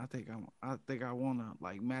 man, I think I want to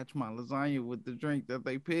like match my lasagna with the drink that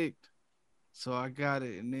they picked. So I got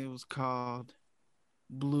it, and it was called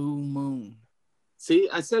Blue Moon. See,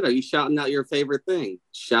 I said, are you shouting out your favorite thing?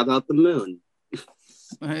 Shout out the moon.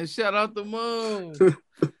 Man, shout out the moon.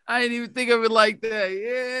 I didn't even think of it like that.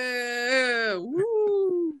 Yeah.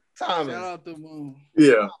 Woo. Thomas. Shout out the moon.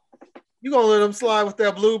 Yeah. You gonna let them slide with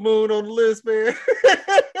that Blue Moon on the list, man?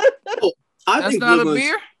 That's not a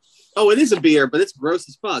beer? Oh, it is a beer, but it's gross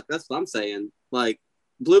as fuck. That's what I'm saying. Like,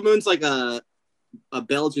 Blue Moon's like a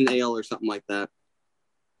Belgian ale or something like that.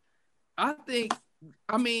 I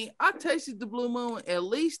tasted the Blue Moon at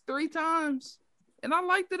least 3 times, and I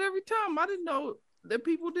liked it every time. I didn't know that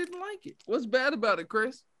people didn't like it. What's bad about it,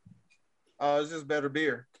 Chris? It's just better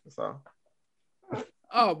beer. That's all.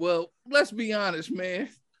 Oh, well, let's be honest, man.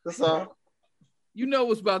 That's all. You know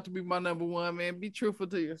what's about to be my number 1, man. Be truthful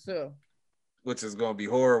to yourself. Which is going to be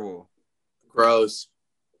horrible. Gross.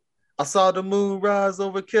 I saw the moon rise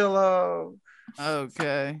over Kellogg.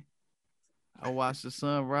 Okay. I watched the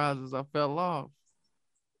sun rise as I fell off.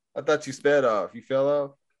 I thought you sped off. You fell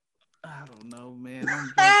off? I don't know, man.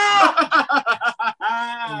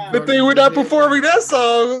 Good thing we're not performing that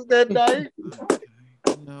song that night.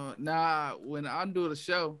 Nah, when I do the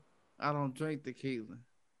show, I don't drink tequila.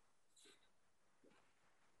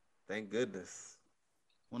 Thank goodness.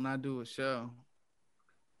 When I do a show.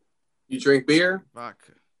 You drink beer?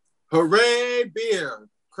 Vodka. Hooray, beer.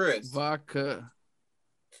 Chris. Vodka.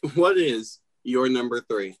 What is your number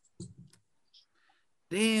 3?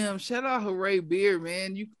 Damn, shout out Hooray Beer,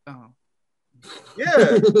 man. Yeah.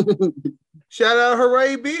 Shout out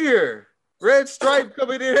Hooray Beer. Red Stripe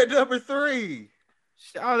coming in at number 3.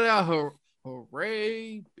 Shout out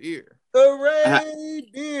Hooray Beer. Hooray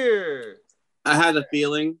Beer. I had a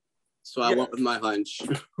feeling, so I went with my hunch.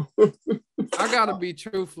 I gotta be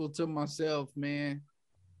truthful to myself, man.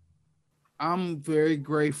 I'm very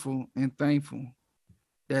grateful and thankful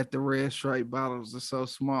that the Red Stripe bottles are so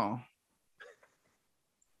small.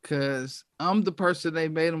 Cause I'm the person they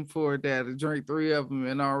made them for that drank 3 of them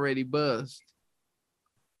and already buzzed.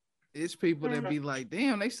 It's people that be like,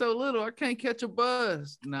 damn, they so little, I can't catch a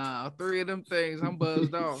buzz. Nah, 3 of them things, I'm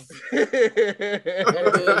buzzed off. I'm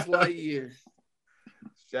buzzed Lightyear.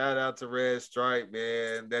 Shout out to Red Stripe,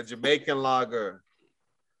 man. That Jamaican lager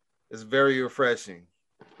is very refreshing.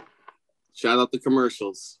 Shout out the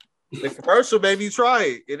commercials. The commercial made me try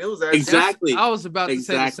it, and it was actually exactly. I was about to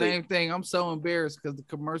say the same thing. I'm so embarrassed because the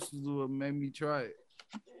commercials would make me try it.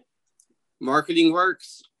 Marketing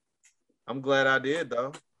works. I'm glad I did,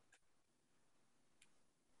 though.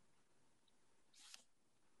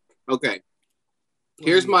 Okay.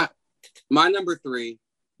 Here's my number 3.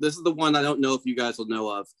 This is the one I don't know if you guys will know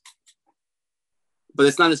of. But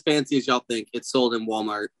it's not as fancy as y'all think. It's sold in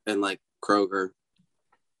Walmart and like Kroger.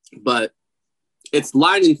 But it's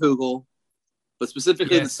Leinenkugel, but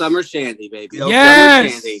specifically the Summer Shandy, baby.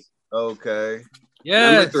 Yes! Summer Shandy. Okay.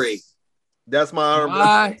 Yes. Number 3. That's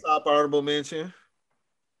my top honorable mention.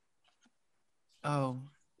 Oh,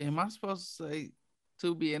 am I supposed to say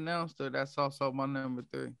to be announced, or that's also my number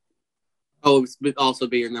 3? Oh, it would also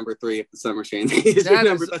be your number 3 if the Summer Shandy is that your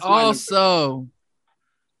number. Is also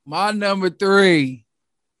my number 3.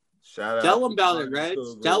 Shout out. Tell them about it, Reg.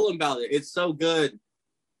 Tell them about it. It's so good.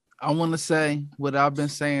 I want to say what I've been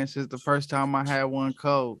saying since the first time I had one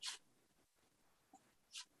cold.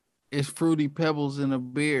 It's Fruity Pebbles in a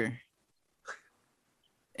beer.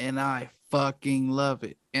 And I fucking love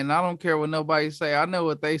it. And I don't care what nobody say. I know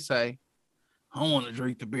what they say. I want to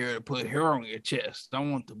drink the beer to put hair on your chest. I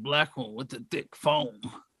want the black one with the thick foam.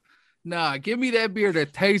 Nah, give me that beer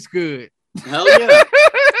that tastes good. Hell yeah.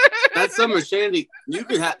 That Summer Shandy, you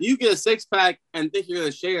get a 6-pack and think you're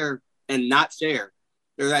gonna share and not share.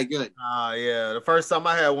 They're that good. Yeah. The first time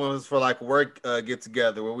I had one was for like work get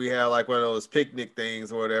together where we had like one of those picnic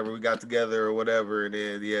things or whatever. We got together or whatever, and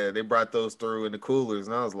then they brought those through in the coolers,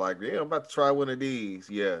 and I was like, yeah, I'm about to try one of these.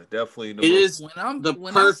 Yeah, definitely. It is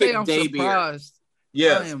the perfect day beer.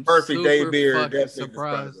 Yes, perfect day beer. Definitely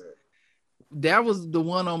surprised. That was the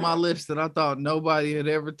one on my list that I thought nobody had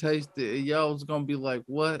ever tasted. Y'all was gonna be like,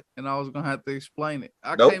 "What?" And I was gonna have to explain it.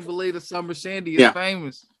 I can't believe the Summer Shandy is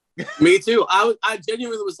famous. Me too. I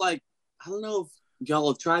genuinely was like, I don't know if y'all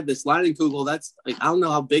have tried this Leinenkugel. That's like, I don't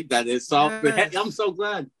know how big that is. So I'm so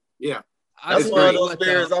glad. Yeah. That's one of those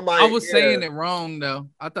beers. I was saying it wrong though.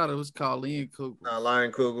 I thought it was called Leinenkugel.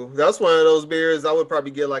 Leinenkugel. That's one of those beers I would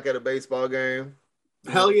probably get like at a baseball game.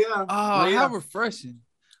 Hell yeah. Oh, how refreshing.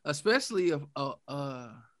 Especially a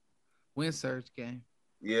wind surge game.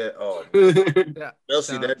 Yeah. Oh,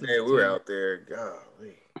 especially that day we were out there.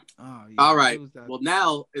 Golly. Oh, yeah. All right. Well,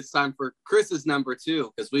 now it's time for Chris's number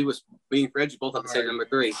 2 because we was being Reggie both have the same number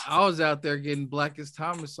 3. I was out there getting Blackest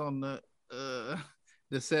Thomas on the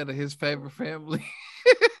set of His Favorite Family.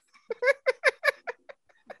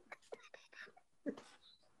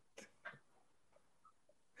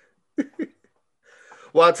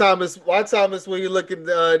 Why Thomas? When you looking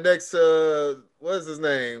next? What is his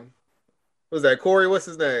name? Was that Corey? What's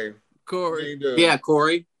his name? Corey. Yeah,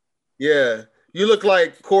 Corey. Yeah, you look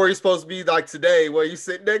like Corey's supposed to be like today, where you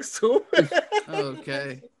sit next to him.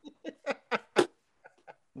 Okay.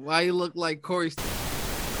 Why you look like Corey?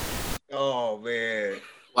 Oh man!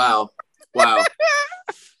 Wow.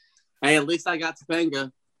 Hey, at least I got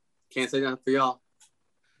Topanga. Can't say nothing for y'all.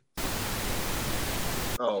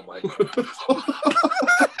 Oh my God.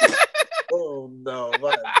 Oh no.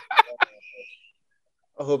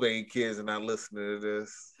 I hope ain't kids are not listening to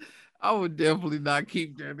this. I would definitely not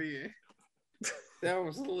keep that in. That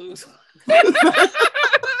was loose. I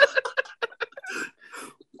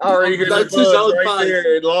already hear the buzz right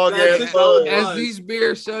there. Long ass buzz. As these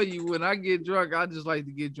beers show you, when I get drunk, I just like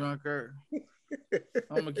to get drunker.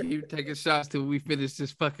 I'm gonna keep taking shots till we finish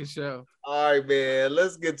this fucking show. All right, man.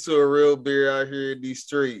 Let's get to a real beer out here in these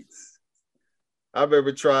streets. I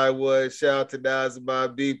remember trying one. Shout out to Nas and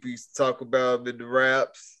Mobb Deep. He used to talk about them in the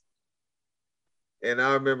raps. And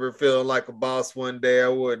I remember feeling like a boss one day. I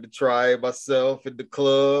wanted to try it myself in the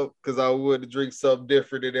club because I wanted to drink something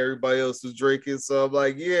different than everybody else was drinking. So I'm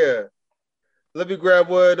like, yeah, let me grab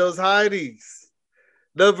one of those Heinies.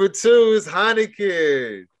 Number 2 is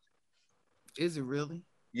Heineken. Is it really?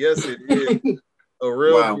 Yes, it is. A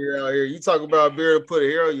real beer out here. You talk about a beer to put a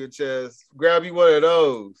hair on your chest. Grab you one of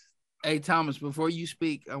those. Hey, Thomas, before you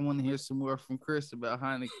speak, I want to hear some more from Chris about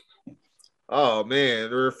Heineken. Oh, man.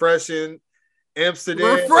 The refreshing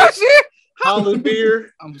Amsterdam. Refreshing? Holland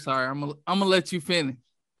beer. I'm sorry. I'm gonna let you finish.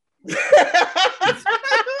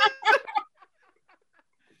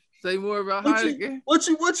 Say more about Heineken. What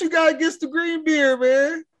you got against the green beer,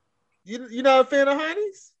 man? You not a fan of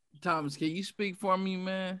Heine's? Thomas, can you speak for me,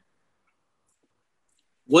 man?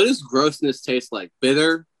 What does grossness taste like?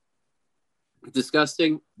 Bitter?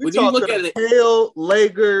 Disgusting? When you look at it, pale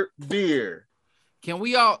lager beer. Can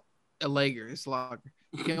we all a lager? It's lager.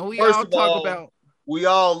 Can we all talk about? We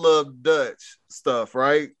all love Dutch stuff,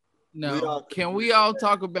 right? No. Can we all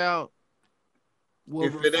talk about?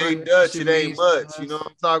 If it ain't Dutch, it ain't much. You know what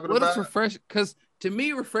I'm talking about? What is refreshing? Because to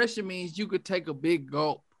me, refreshing means you could take a big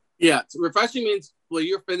gulp. Yeah, refreshing means when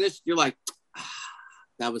you're finished, you're like,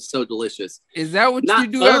 that was so delicious. Is that what you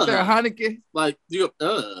do after a Heineken? Like, you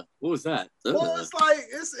what was that? Well, it's like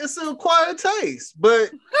it's an acquired taste,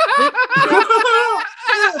 but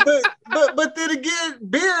but then again,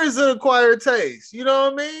 beer is an acquired taste. You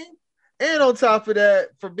know what I mean? And on top of that,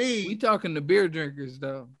 for me, we talking to beer drinkers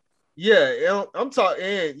though. Yeah, I'm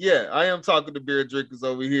talking. Yeah, I am talking to beer drinkers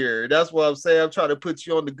over here. That's what I'm saying. I'm trying to put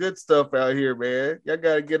you on the good stuff out here, man. Y'all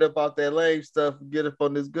gotta get up out that lame stuff and get up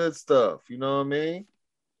on this good stuff. You know what I mean?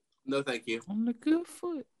 No, thank you. On the good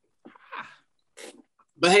foot.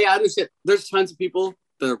 But hey, I understand. There's tons of people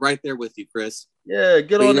that are right there with you, Chris. Yeah,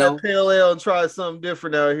 get But, on that pale ale and try something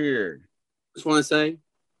different out here. Just want to say,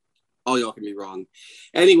 all y'all can be wrong.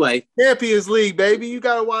 Anyway, Champions League, baby. You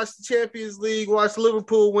gotta watch the Champions League, watch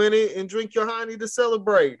Liverpool win it, and drink your honey to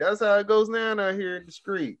celebrate. That's how it goes down out here in the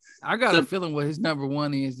streets. I got a feeling what his number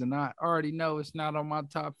one is, and I already know it's not on my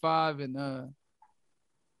top 5, and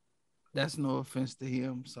that's no offense to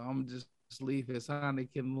him. So I'm just leave his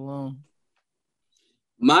Heineken alone.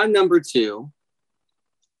 My number 2,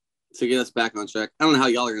 to get us back on track. I don't know how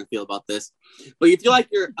y'all are gonna feel about this, but if you like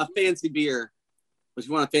a fancy beer, but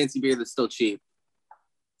you want a fancy beer that's still cheap,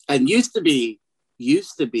 and used to be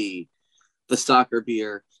the soccer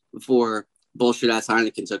beer before bullshit ass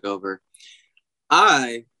Heineken took over.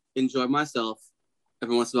 I enjoy myself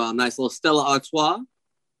every once in a while. A nice little Stella Artois.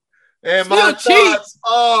 And my thoughts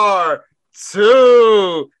are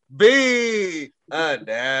to be announced.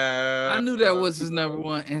 I knew that was his number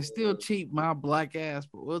one, and still cheap, my black ass,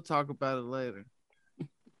 but we'll talk about it later.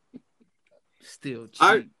 Still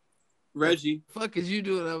cheap. Reggie. Fuck is you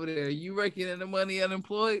doing over there? You raking in the money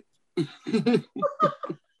unemployed? I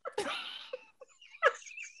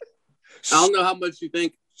don't know how much you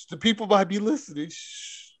think. The people might be listening.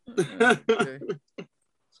 Okay.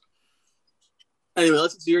 Anyway,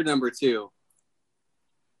 let's get to your number 2.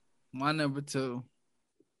 My number 2.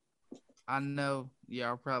 I know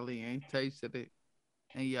y'all probably ain't tasted it,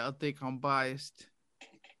 and y'all think I'm biased.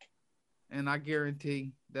 And I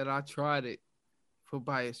guarantee that I tried it for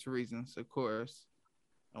biased reasons, of course.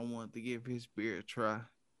 I wanted to give his beer a try.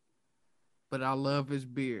 But I love his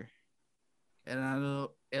beer. And I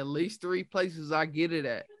know at least 3 places I get it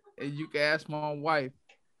at. And you can ask my wife.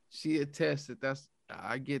 She attested.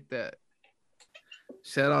 I get that.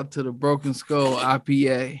 Shout out to the Broken Skull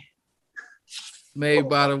IPA. Made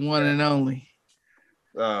by the one and only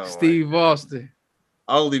Steve Austin.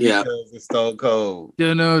 Only because it's Stone Cold.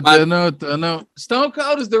 Stone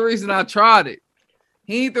Cold is the reason I tried it.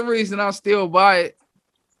 He ain't the reason I still buy it.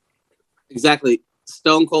 Exactly.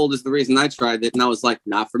 Stone Cold is the reason I tried it, and I was like,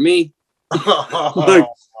 not for me. But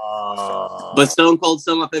Stone Cold's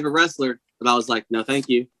still my favorite wrestler. But I was like, no, thank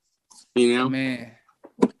you. You know? Man,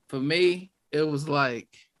 for me, it was like,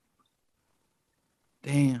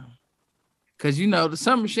 damn. Because, the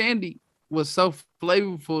Summer Shandy was so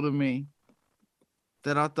flavorful to me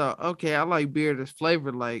that I thought, okay, I like beer that's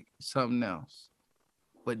flavored like something else.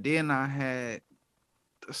 But then I had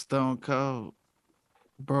the Stone Cold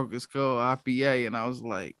Broken Skull IPA, and I was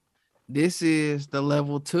like, this is the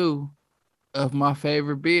level 2 of my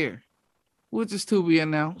favorite beer, which is to be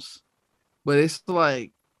announced. But it's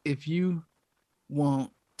like, if you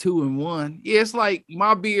want 2 in 1, it's like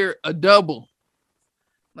my beer a double.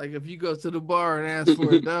 Like if you go to the bar and ask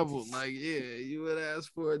for a double, like you would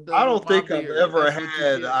ask for a double. I don't think I've ever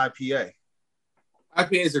had an IPA.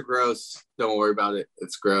 IPAs are gross. Don't worry about it.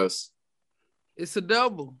 It's gross. It's a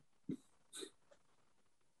double.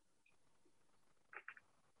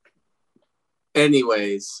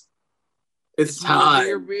 Anyways, it's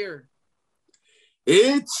time. Beer.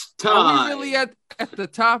 It's time. Are we really at the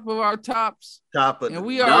top of our tops? Top of and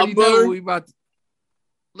we already know what we about to.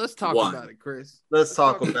 Let's talk about it, Chris. Let's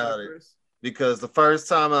talk about it. Chris. Because the first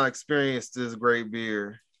time I experienced this great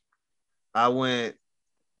beer, I went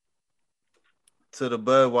to the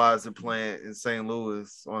Budweiser plant in St.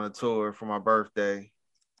 Louis on a tour for my birthday.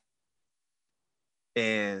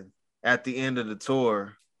 And at the end of the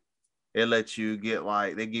tour, it lets you get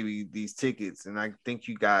they give you these tickets. And I think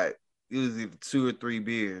it was either 2 or 3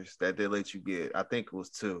 beers that they let you get. I think it was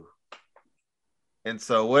 2. And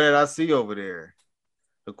so what did I see over there?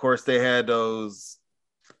 Of course, they had those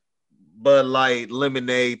Bud Light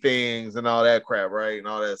lemonade things and all that crap, right? And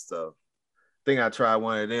all that stuff. I think I tried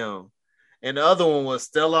one of them. And the other one was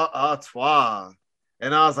Stella Artois.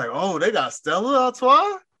 And I was like, oh, they got Stella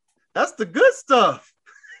Artois? That's the good stuff.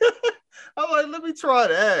 I'm like, let me try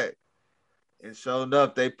that. And sure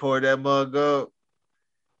enough, they poured that mug up.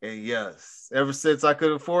 And yes, ever since I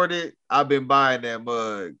could afford it, I've been buying that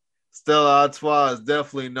mug. Stella Artois is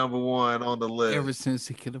definitely number 1 on the list. Ever since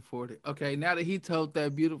he could afford it. Okay, now that he told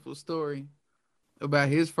that beautiful story about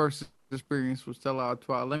his first experience with Stella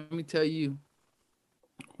Artois, let me tell you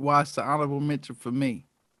why it's an honorable mention for me.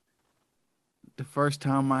 The first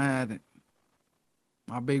time I had it,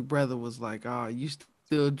 my big brother was like, oh, you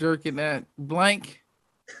still jerking that blank?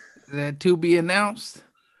 That to be announced?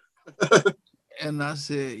 And I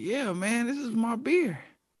said, yeah, man, this is my beer.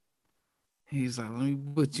 He's like, let me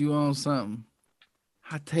put you on something.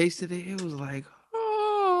 I tasted it. It was like,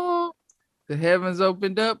 oh, the heavens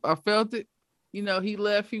opened up. I felt it. You know, he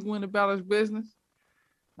left. He went about his business.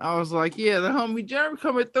 I was like, yeah, the homie Jeremy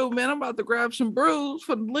coming through, man. I'm about to grab some brews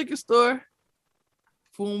for the liquor store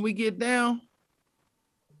for when we get down.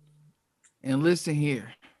 And listen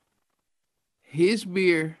here. His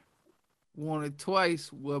beer wanted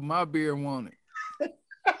twice what my beer wanted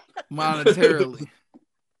monetarily.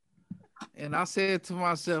 And I said to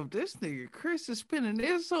myself, this nigga Chris is spending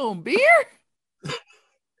this on beer?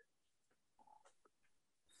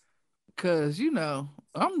 Because, you know,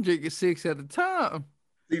 I'm drinking 6 at a time.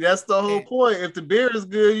 See, that's the whole point. If the beer is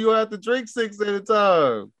good, you have to drink 6 at a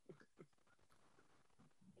time.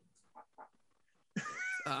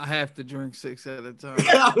 I have to drink 6 at a time.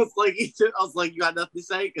 I was like, you got nothing to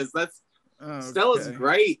say because that's Stella's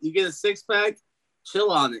great. You get a 6-pack,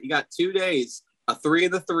 chill on it. You got 2 days, a 3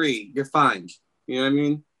 of the 3. You're fine. You know what I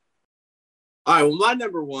mean? All right. Well, my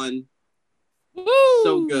number one, Woo!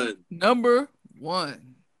 So good. Number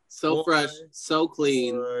 1. So fresh, so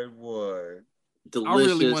clean. Boy. Delicious. I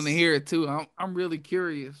really want to hear it too. I'm really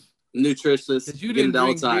curious. Nutritious. Because you didn't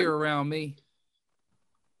drink beer around me.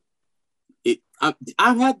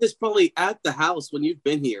 I've had this probably at the house when you've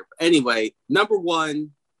been here. Anyway, number 1,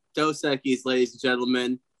 Dos Equis, ladies and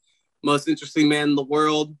gentlemen. Most interesting man in the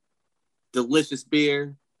world. Delicious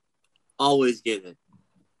beer. Always get it.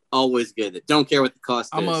 Always get it. Don't care what the cost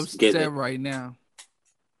I'm is. Get upset it. right now.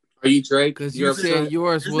 Are you Drake? Because you said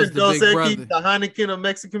yours Isn't was the Dos big Equis brother. the Heineken of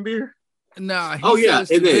Mexican beer? Nah,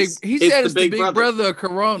 it is. He said it's the big brother of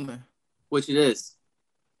Corona. Which it is.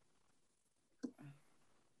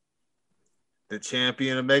 The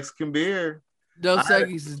champion of Mexican beer. Dos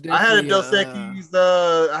Equis is definitely. I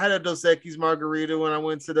had a Dos Equis margarita when I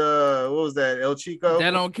went to what was that? El Chico?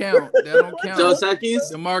 That don't count. Dos Equis?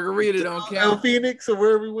 The margarita don't count. El Phoenix or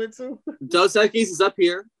where we went to? Dos Equis is up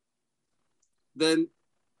here. Then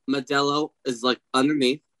Modelo is like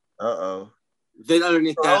underneath. Uh-oh. Then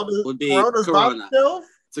underneath that would be Corona.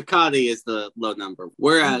 Tecate is the low number.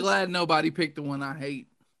 Whereas, I'm glad nobody picked the one I hate.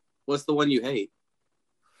 What's the one you hate?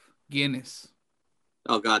 Guinness.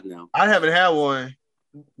 Oh God, no! I haven't had one,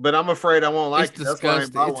 but I'm afraid I won't like it.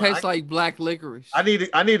 Disgusting. It tastes like black licorice. I need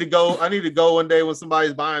to go one day when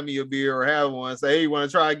somebody's buying me a beer or have one. Say, hey, you want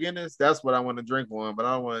to try Guinness? That's what I want to drink one, but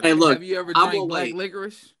I don't want. Hey, look, have you ever drank black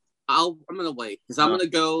licorice? I'm gonna wait because I'm gonna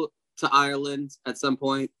go to Ireland at some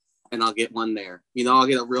point, and I'll get one there. You know, I'll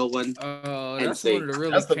get a real one. Oh, that's one of the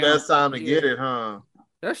really. That's the best time to get it, huh?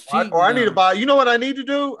 That's cheap. I need to buy. You know what I need to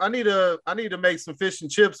do? I need to make some fish and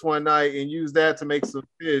chips one night and use that to make some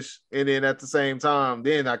fish, and then at the same time,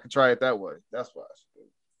 then I can try it that way. That's what I should do.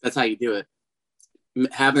 That's how you do it.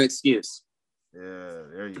 Have an excuse. Yeah,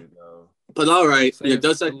 there you go. But all right,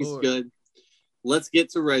 Dos Equis is good. Let's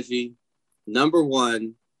get to Reggie. Number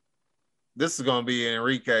 1. This is gonna be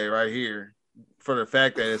Enrique right here for the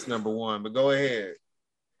fact that it's number 1. But go ahead.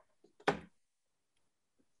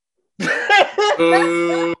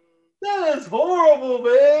 That is horrible,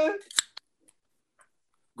 man.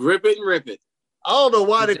 Grip it and rip it. I don't know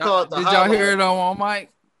why they call it the highlight. Did y'all hear it on mic?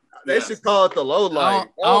 They should call it the low life.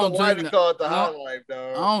 I don't know why they call it the high life,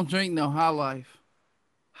 dog. I don't drink no high life.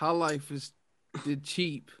 High life is the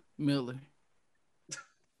cheap Miller.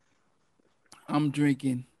 I'm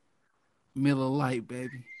drinking Miller Lite,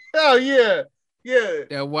 baby. Oh yeah. Yeah.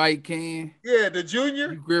 That white can. Yeah, the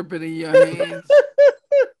junior. You grip it in your hands.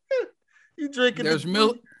 You drinking? There's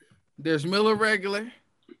Miller regular.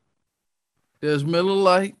 There's Miller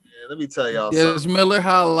Lite. Yeah, let me tell y'all There's something. Miller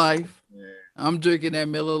High Life. Yeah. I'm drinking that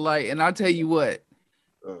Miller Lite, and I'll tell you what.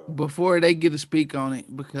 Before they get to speak on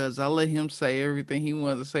it, because I let him say everything he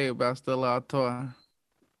wanted to say about Stella Artois.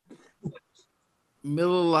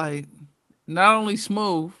 Miller Lite, not only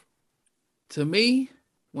smooth. To me,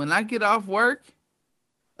 when I get off work,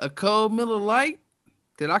 a cold Miller Lite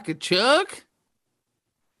that I could chug.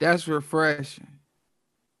 That's refreshing.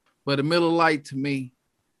 But a Miller Lite to me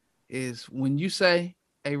is when you say,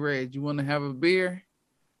 hey, Reg, you want to have a beer?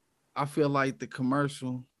 I feel like the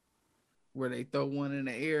commercial where they throw one in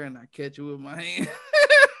the air and I catch it with my hand.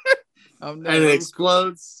 And it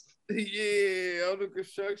explodes. Yeah, I'm the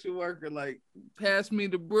construction worker. Like, pass me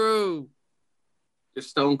the brew. You're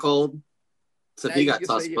stone cold. So he got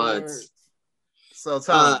tossed buds. So,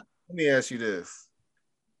 Tom, let me ask you this.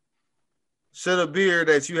 Should a beer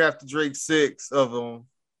that you have to drink 6 of them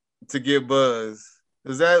to get buzz,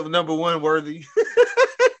 is that number 1 worthy?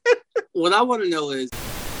 What I want to know is,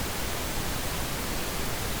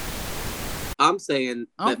 I'm I'm saying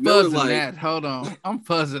I'm that Miller fuzzing Lite. that. Hold on. I'm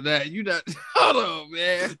fuzzing that. You not. Hold on,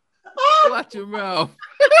 man. Watch your mouth.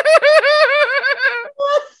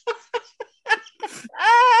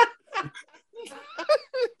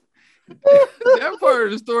 That part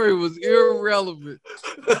of the story was irrelevant.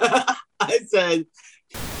 I said.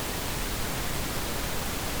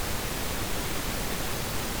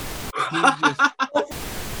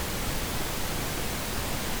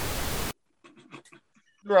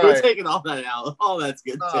 Right. We're taking all that out. All that's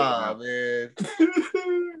good. Man.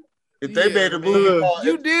 If they made a movie called...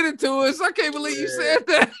 You did it to us. I can't believe you said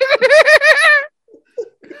that.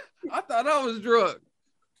 I thought I was drunk.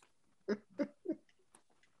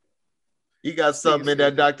 You got something in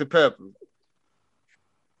that Dr. Pepper.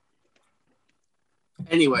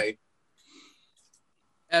 Anyway.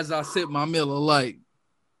 As I sip my Miller Lite.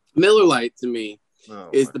 Miller Lite to me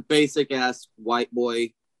is the basic ass white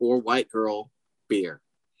boy or white girl beer.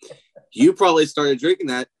 You probably started drinking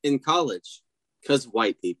that in college because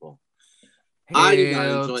white people. I do not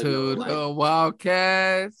enjoy Miller Lite. The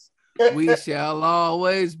Wildcats, we shall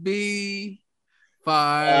always be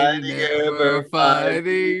fighting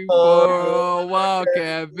for a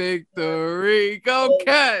Wildcat victory. Go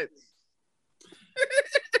Cats!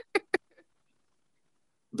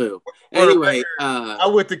 Boo. Anyway, I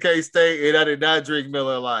went to K-State and I did not drink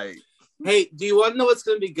Miller Lite. Hey, do you want to know what's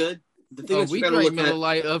going to be good? The thing we drank Miller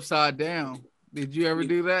Lite upside down. Did you ever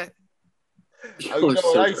do that?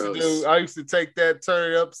 I used to take that,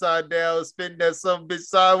 turn it upside down, spin that some bitch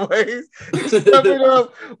sideways, step it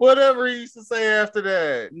up, whatever he used to say after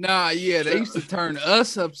that. Nah, yeah, they used to turn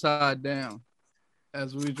us upside down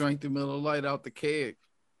as we drank the Miller Lite out the keg.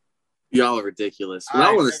 Y'all are ridiculous. What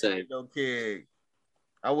I want to say, no keg.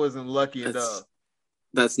 I wasn't lucky enough.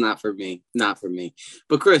 That's not for me. Not for me.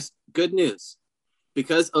 But Chris, good news.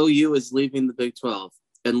 Because OU is leaving the Big 12,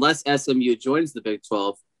 unless SMU joins the Big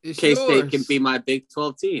 12, K-State can be my Big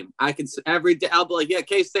 12 team. I can every day. I'll be like, yeah,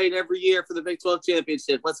 K-State every year for the Big 12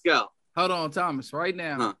 championship. Let's go. Hold on, Thomas. Right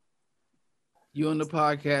now, you on the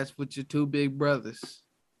podcast with your two big brothers.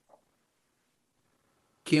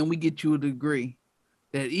 Can we get you a degree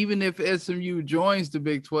that even if SMU joins the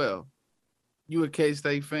Big 12, you a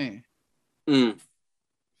K-State fan?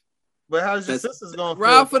 But how's your sisters going to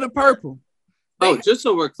ride for the purple? Oh, just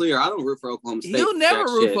so we're clear, I don't root for Oklahoma State. You'll never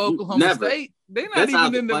root for Oklahoma State. They're not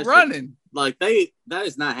even in the running. Like that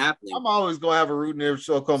is not happening. I'm always gonna have a root in every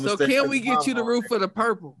Oklahoma State. So can we get you to root for the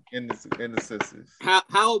purple in the sisters?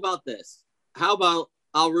 How about this? How about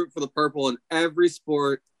I'll root for the purple in every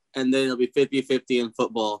sport, and then it'll be 50-50 in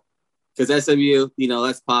football because SMU,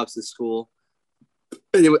 that's Pops' school.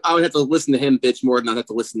 Anyway, I would have to listen to him bitch more than I'd have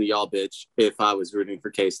to listen to y'all bitch if I was rooting for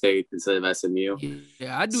K-State instead of SMU.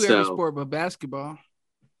 Yeah, I do every sport but basketball.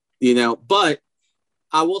 But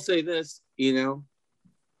I will say this, no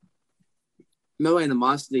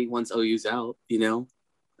animosity once OU's out,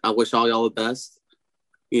 I wish all y'all the best,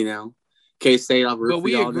 K-State, I'll root for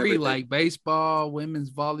y'all. But we agree, like baseball,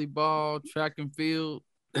 women's volleyball, track and field.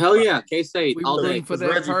 Hell yeah, K-State all day. For that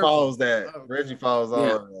Reggie follows that. Reggie follows all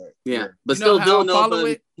of that. Yeah. But still don't know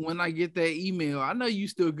it when I get that email. I know you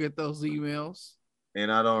still get those emails. And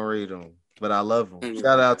I don't read them, but I love them.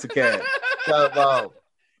 Shout out to Kat. Shout out.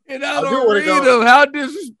 And I don't read them. How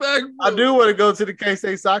disrespectful. I do want to go to the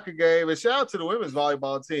K-State soccer game. And shout out to the women's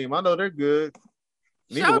volleyball team. I know they're good.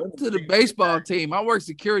 Shout out to the baseball team. I worked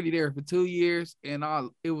security there for 2 years, and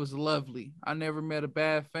it was lovely. I never met a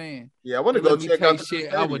bad fan. Yeah, I want to go check out the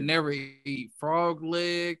shit. I would never eat frog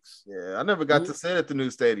legs. Yeah, I never got to sit at the new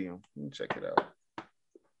stadium. Let me check it out.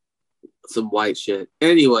 Some white shit.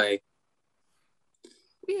 Anyway.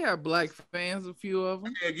 We have black fans, a few of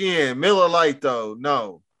them. Again, Miller Lite, though,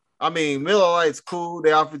 no. I mean, Miller Lite's cool.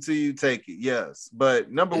 They offer to you, take it, yes.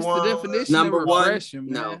 But number one,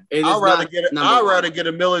 no. I'd rather get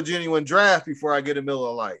a Miller Genuine Draft before I get a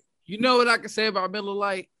Miller Lite. You know what I can say about Miller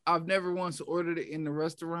Lite? I've never once ordered it in the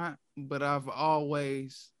restaurant, but I've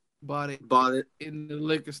always bought it in the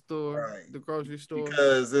liquor store, the grocery store.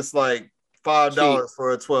 Because it's like $5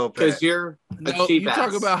 for a 12 pack. Because you're you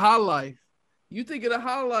talk about High Life. You think of the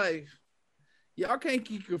High Life. Y'all can't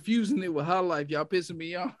keep confusing it with High Life. Y'all pissing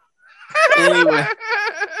me off.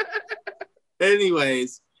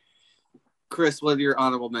 Anyways, Chris, what are your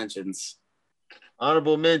honorable mentions?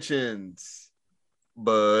 Honorable mentions.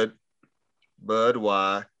 Budweiser.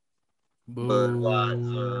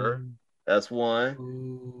 That's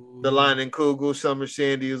one. The Line and Kugel Summer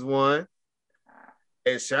Shandy is one.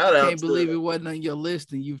 And shout out. I can't believe it wasn't on your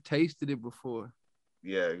list and you've tasted it before.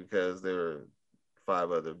 Yeah, because there were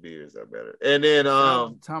 5 other beers that are better. And then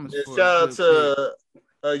Thomas shout out to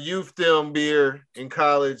a Youth Them beer in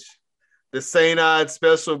college. The St. Ides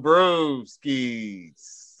Special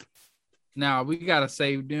Brewskis. Now we gotta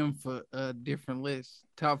save them for a different list.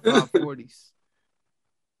 Top 540s.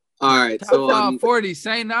 All right, Top so 540s.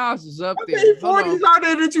 St. Ides is up How there. many Hold 40s on. are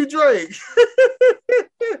there that you drank?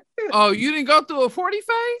 Oh, you didn't go through a 40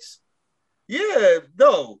 phase? Yeah,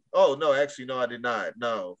 no. Oh, no, actually, no, I did not.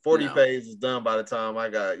 No. 40 No. phase is done by the time I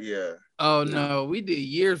got, Oh No. no, we did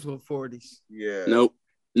years with 40s. yeah.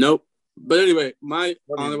 Nope. But anyway, my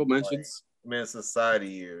What is honorable it, mentions. Man, society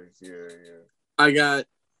years. Yeah. I got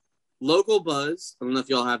Local Buzz. I don't know if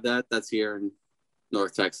y'all have that. That's here in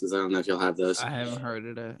North Texas. I don't know if y'all have those. I haven't heard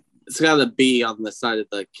of that. It's got a B on the side of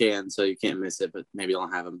the can, so you can't miss it, but maybe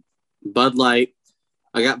you'll have them. Bud Light.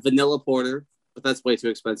 I got Vanilla Porter, but that's way too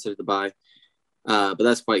expensive to buy. But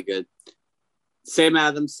that's quite good. Sam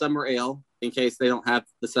Adams Summer Ale, in case they don't have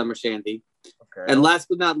the Summer Shandy. Okay. And last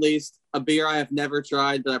but not least, a beer I have never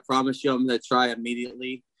tried, but I promise you I'm going to try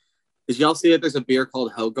immediately. Did y'all see that there's a beer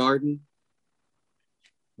called Hoegaarden?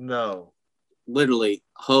 No. Literally,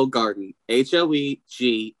 Hoegaarden. Hoegaarden.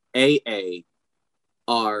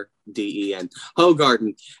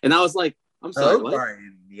 Hoegaarden. And I was like, I'm sorry, what?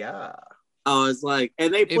 Yeah. I was like,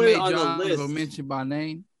 and they It put it made on the John go list. mention by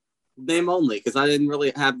name. Name only, because I didn't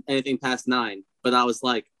really have anything past 9. But I was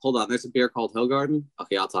like, hold on, there's a beer called Hoegaarden?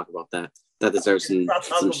 Okay, I'll talk about that. That deserves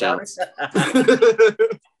some shouts.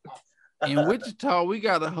 In Wichita, we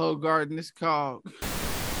got a whole garden. It's called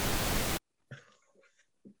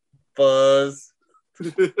Fuzz.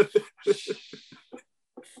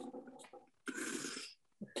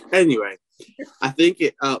 Anyway, I think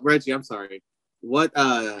it. Reggie, I'm sorry. What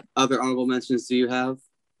other honorable mentions do you have?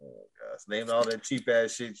 Oh, gosh. Name all that cheap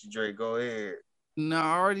ass shit you drink. Go ahead. No,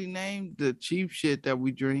 I already named the cheap shit that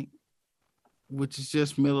we drink, which is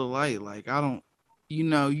just Miller Lite. Like, I don't,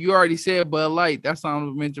 you already said Bud Light. That's not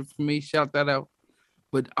a mention for me. Shout that out.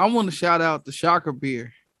 But I want to shout out the Shocker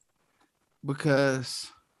beer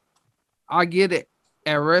because I get it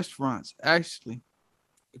at restaurants. Actually,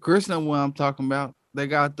 Chris knows what I'm talking about. They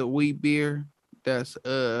got the wheat beer that's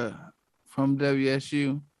from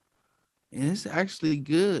WSU, and it's actually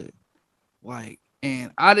good. Like,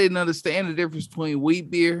 and I didn't understand the difference between wheat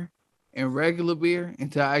beer and regular beer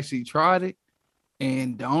until I actually tried it.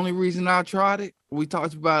 And the only reason I tried it, we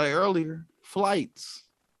talked about it earlier, flights.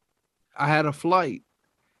 I had a flight,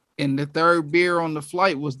 and the third beer on the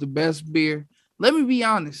flight was the best beer. Let me be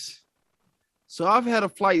honest. So I've had a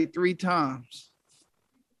flight 3 times.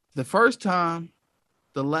 The first time,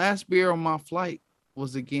 the last beer on my flight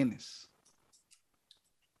was a Guinness.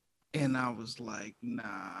 And I was like,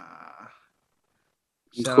 nah.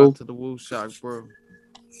 Shout out to the Woo Shock, bro.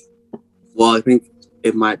 Well, I think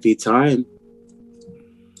it might be time.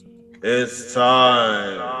 It's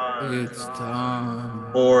time. It's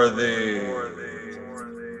time for the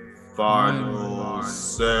final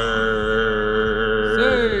say.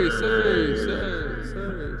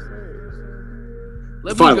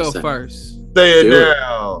 Let me go first. Say it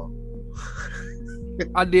now.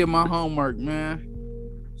 I did my homework, man.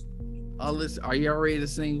 I'll listen. Are y'all ready to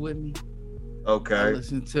sing with me? Okay. I'll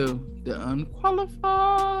listen to the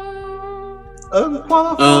unqualified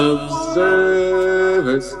observers.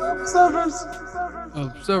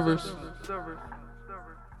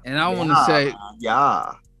 And I want to say,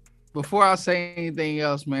 before I say anything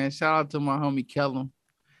else, man, shout out to my homie Kellum.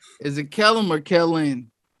 Is it Kellum or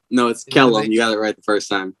Kellen? No, it's Kellum. You got it right the first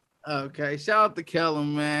time. Okay, shout out to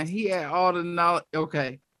Kellum, man. He had all the knowledge.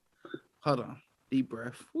 Okay, hold on, deep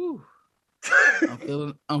breath. Woo.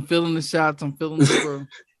 I'm feeling the shots. I'm feeling the crew.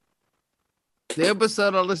 The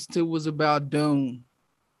episode I listened to was about Doom.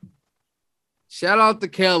 Shout out to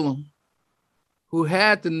Kellum, who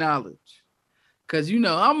had the knowledge. Because,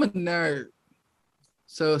 I'm a nerd.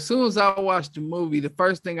 So as soon as I watched the movie, the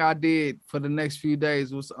first thing I did for the next few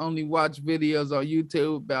days was only watch videos on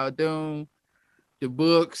YouTube about Doom, the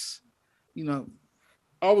books.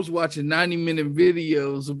 I was watching 90-minute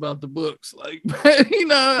videos about the books. Like,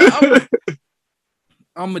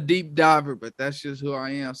 I'm a deep diver, but that's just who I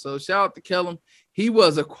am. So shout out to Kellum. He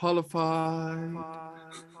was a qualified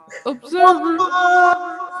observer.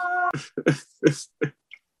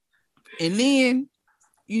 And then,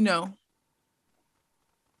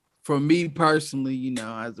 for me personally,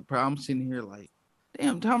 as a problem, I'm sitting here like,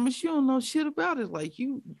 damn, Thomas, you don't know shit about it. Like,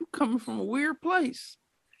 you coming from a weird place.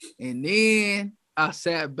 And then I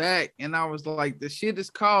sat back and I was like, the shit is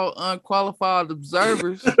called unqualified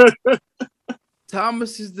observers.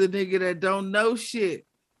 Thomas is the nigga that don't know shit.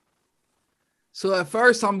 So at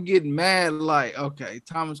first I'm getting mad, like, okay,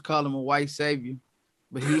 Thomas called him a white savior,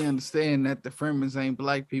 but he understand that the Freemans ain't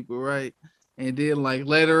black people, right? And then like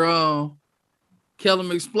later on,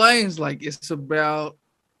 Kellum explains like it's Islam,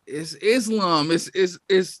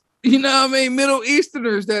 it's you know what I mean, Middle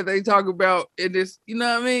Easterners that they talk about in this, you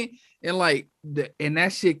know what I mean, and like and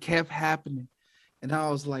that shit kept happening, and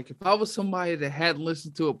I was like, if I was somebody that hadn't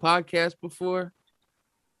listened to a podcast before,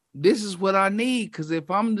 this is what I need, because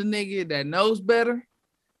if I'm the nigga that knows better,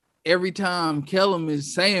 every time Kellum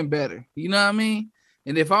is saying better, you know what I mean,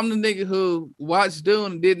 and if I'm the nigga who watched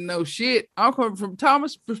Dune and didn't know shit, I'm coming from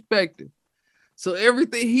Thomas' perspective. So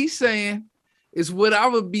everything he's saying is what I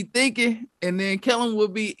would be thinking, and then Kellum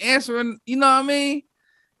would be answering, you know what I mean?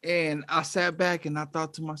 And I sat back and I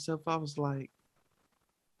thought to myself, I was like,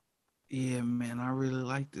 yeah, man, I really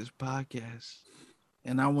like this podcast.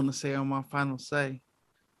 And I want to say on my final say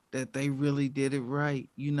that they really did it right.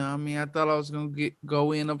 You know what I mean? I thought I was going to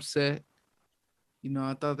go in upset. You know,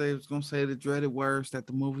 I thought they was going to say the dreaded words that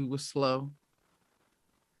the movie was slow.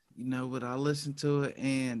 You know, but I listened to it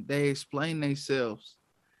and they explained themselves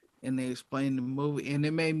and they explained the movie, and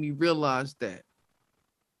it made me realize that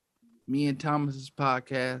me and Thomas's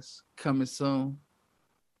podcast coming soon.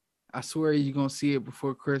 I swear you're gonna see it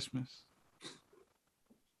before Christmas.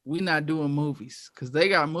 We not doing movies because they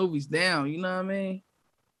got movies down, you know what I mean?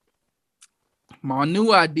 My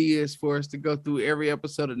new idea is for us to go through every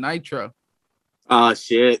episode of Nitro. Oh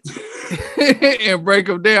shit. And break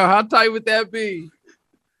them down. How tight would that be?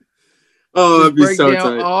 Oh, it'd be break so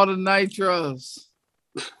down tight. all the Nitros.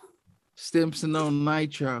 Stimson on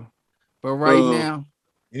Nitro. But right now,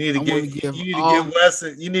 you need to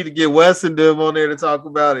get Wes and them on there to talk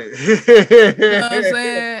about it. You know what I'm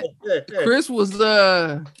saying? Chris was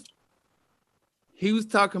he was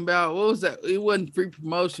talking about, what was that? It wasn't free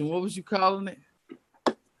promotion. What was you calling it?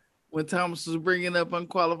 When Thomas was bringing up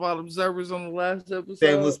unqualified observers on the last episode.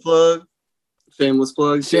 Shameless plug.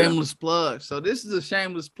 Shameless plug. So this is a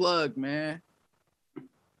shameless plug, man.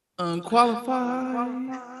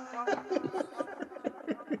 Unqualified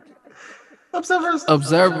observers.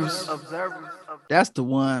 That's the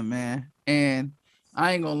one, man. And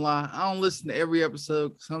I ain't gonna lie, I don't listen to every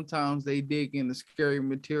episode. Sometimes they dig into scary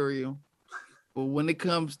material, but when it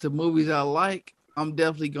comes to movies I like, I'm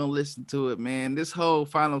definitely gonna listen to it, man. This whole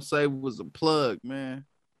final say was a plug, man.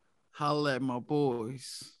 Holla at my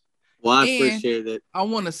boys. Well, I appreciate it. I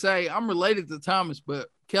want to say I'm related to Thomas, but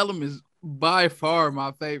Kellum is by far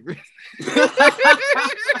my favorite.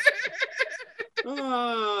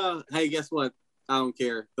 Hey, guess what? I don't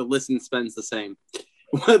care. The listen spends the same.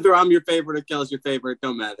 Whether I'm your favorite or Kel's your favorite,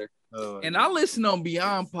 don't matter. And I listen on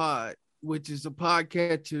Beyond Pod, which is a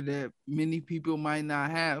podcatcher that many people might not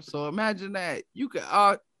have. So imagine that you can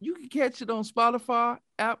catch it on Spotify,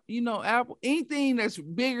 Apple, anything that's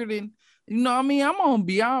bigger than, you know what I mean? I'm on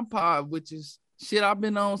Beyond Pod, which is shit I've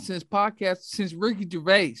been on since Ricky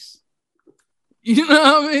Gervais. You know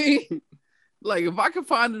what I mean? Like, if I can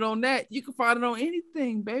find it on that, you can find it on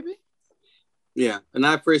anything, baby. Yeah, and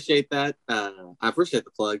I appreciate that. I appreciate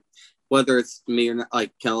the plug. Whether it's me or not,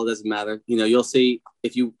 like Kel, it doesn't matter. You know, you'll see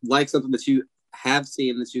if you like something that you have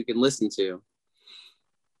seen that you can listen to,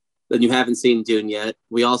 then you haven't seen Dune yet.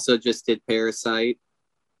 We also just did Parasite.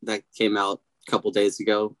 That came out a couple days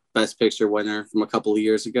ago. Best Picture winner from a couple of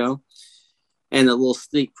years ago. And a little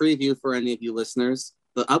sneak preview for any of you listeners.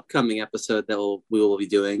 The upcoming episode that we will be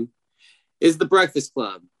doing is The Breakfast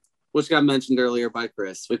Club, which got mentioned earlier by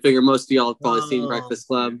Chris. We figure most of y'all have probably seen Breakfast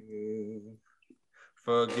Club.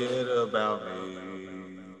 Forget about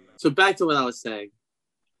me. So back to what I was saying.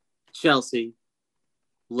 Chelsea,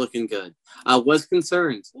 looking good. I was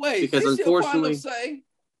concerned. Wait, because this unfortunately, your final say?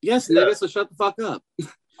 yes, nigga, so shut the fuck up.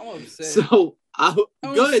 I'm upset. So I'm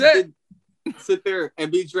good. Upset. Sit there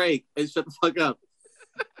and be Drake and shut the fuck up.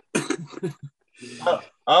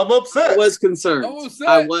 I'm upset. I was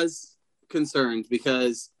concerned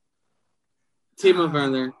because Timo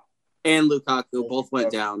Werner and Lukaku both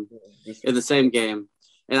went down in the same game.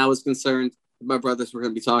 And I was concerned my brothers were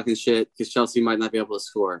going to be talking shit because Chelsea might not be able to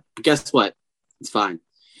score. But guess what? It's fine.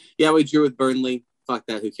 Yeah, we drew with Burnley. Fuck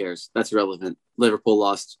that. Who cares? That's irrelevant. Liverpool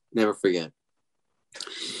lost. Never forget.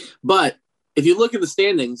 But if you look at the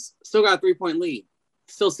standings, still got a 3-point lead.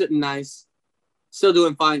 Still sitting nice. Still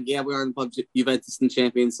doing fine. Yeah, we are in Juventus in the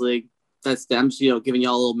Champions League. That's them. Just, giving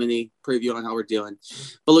y'all a little mini preview on how we're doing.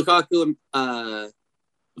 But Lukaku and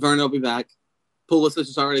Werner will be back. Pulisic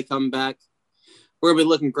is already coming back. We're going to be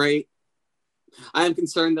looking great. I am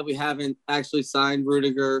concerned that we haven't actually signed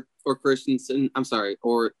Rudiger or Christensen,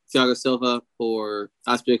 or Thiago Silva or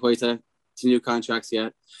Azpilicueta to new contracts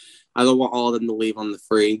yet. I don't want all of them to leave on the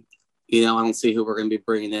free. I don't see who we're going to be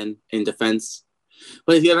bringing in defense.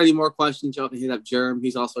 But if you have any more questions, y'all can hit up Jerm.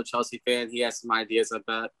 He's also a Chelsea fan. He has some ideas, I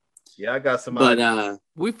bet. Yeah, I got some ideas.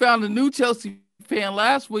 We found a new Chelsea fan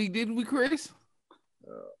last week, didn't we, Chris?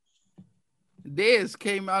 Dez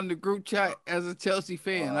came out in the group chat as a Chelsea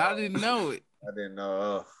fan. I didn't know it. I didn't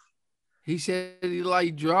know. He said he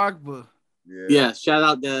liked Drogba. Yeah, shout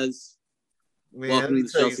out Dez. Man, Welcome let me to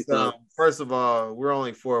the tell you Chelsea Club. something. First of all, we're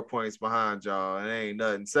only 4 points behind y'all. It ain't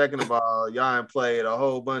nothing. Second of all, y'all ain't played a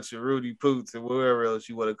whole bunch of Rudy Poots and whatever else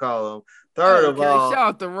you want to call them. Third of all, shout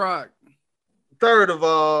out to Rock. Third of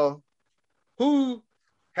all, who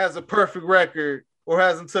has a perfect record or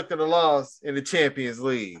hasn't taken a loss in the Champions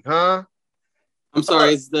League, huh? I'm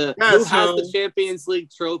sorry, it's who has who. the Champions League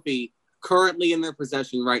trophy currently in their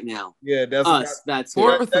possession right now? Yeah, that's us. That's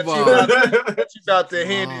Fourth of all. That you about to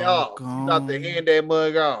hand it off. You about to hand that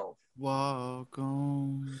mug off. Walk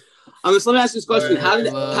on. So let me ask you this question: How did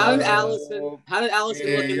Allison look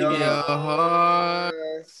in the game?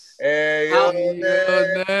 And you'll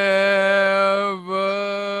never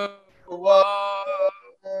walk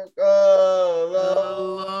alone.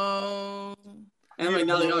 Anyway,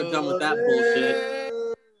 now they are done with that bullshit.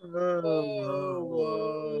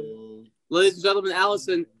 Ladies and gentlemen,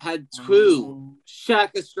 Allison had 2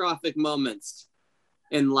 catastrophic moments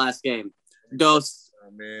in the last game. Dos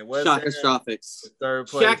catastrophics. Third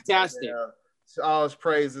place. Shacktastic. All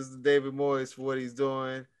praises to David Moyes for what he's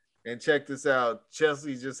doing. And check this out.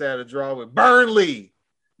 Chelsea just had a draw with Burnley.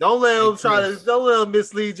 Don't let them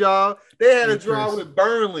mislead y'all. They had a draw with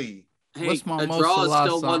Burnley. Hey, a draw is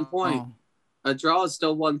still 1 point. A draw is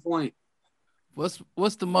still 1 point.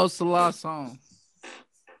 What's the Mo Salah song?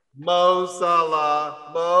 Mo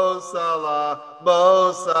Salah, Mo Salah,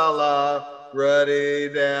 Mo Salah,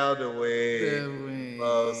 running down the wing.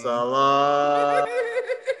 Mo Salah,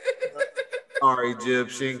 our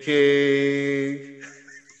Egyptian king.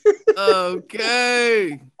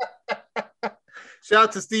 Okay. Shout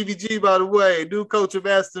out to Stevie G, by the way, new coach of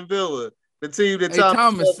Aston Villa, the team that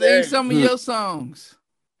Thomas, sing some of your songs.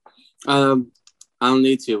 I don't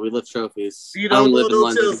need to. We lift trophies. You don't live in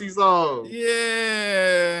London. Chelsea song.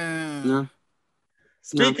 Yeah. No.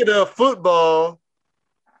 Speaking of football.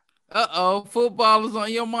 Football is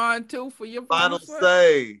on your mind too for your final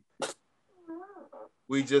say.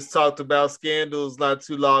 We just talked about scandals not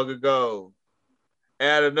too long ago.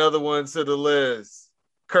 Add another one to the list.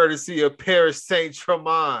 Courtesy of Paris Saint-Germain.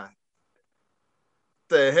 What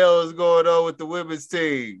the hell is going on with the women's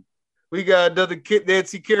team? We got another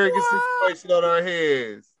Nancy Kerrigan situation on our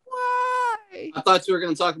hands. Why? I thought you were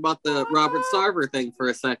going to talk about the Robert Sarver thing for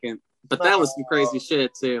a second, but that was some crazy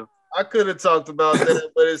shit too. I could have talked about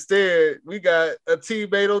that, but instead we got a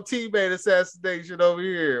teammate on teammate assassination over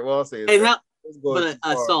here. Well, I'll say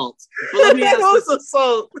assault. But let me ask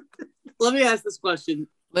assault. Let me ask this question.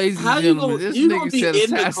 Ladies and gentlemen, this nigga said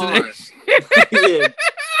assassination.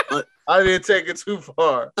 I didn't take it too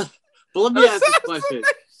far. But let me ask this question.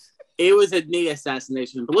 It was a knee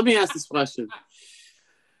assassination. But let me ask this question.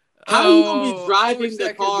 How are you going to be driving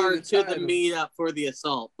the car to the meetup for the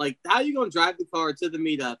assault? Like, how are you going to drive the car to the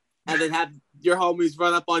meetup and then have your homies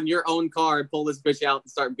run up on your own car and pull this bitch out and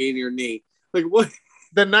start beating your knee? Like, what?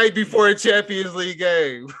 The night before a Champions League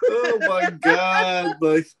game. Oh, my God.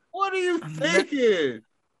 Like, what are you thinking?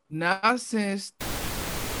 Nonsense.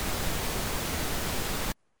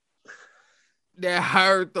 That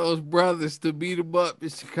hired those brothers to beat them up in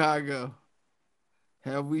Chicago.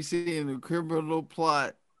 Have we seen a criminal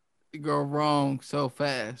plot go wrong so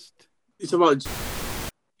fast? It's about.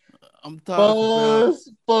 I'm talking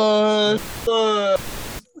about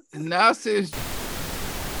nonsense.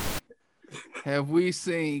 Have we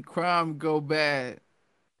seen crime go bad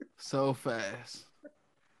so fast?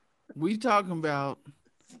 We talking about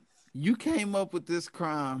you came up with this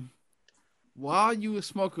crime while you were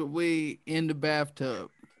smoking weed in the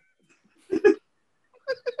bathtub.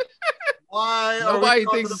 Why? Nobody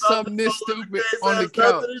thinks it's something this stupid on the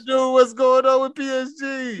couch. Nothing to do with what's going on with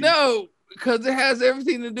PSG. No, because it has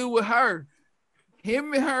everything to do with her.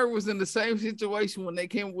 Him and her was in the same situation when they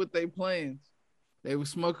came up with their plans. They were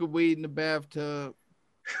smoking weed in the bathtub.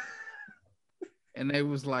 And they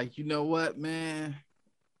was like, you know what, man?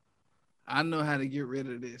 I know how to get rid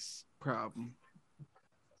of this problem.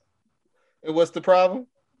 And what's the problem?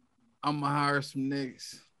 I'm going to hire some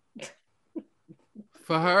niggas.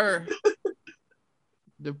 For her,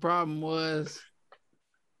 the problem was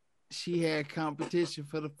she had competition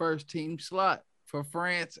for the first team slot for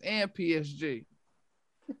France and PSG.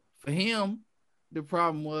 For him, the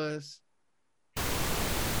problem was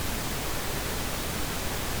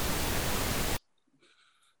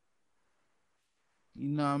you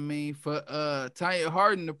know what I mean? For Tanya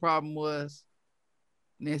Harding, the problem was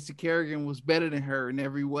Nancy Kerrigan was better than her in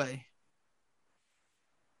every way.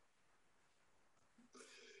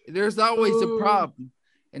 There's always a problem.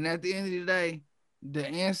 And at the end of the day, the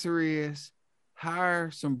answer is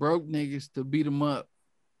hire some broke niggas to beat them up.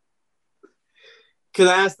 Can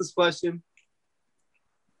I ask this question?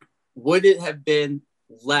 Would it have been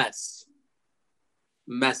less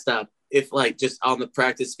messed up if, like, just on the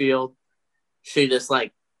practice field, she just,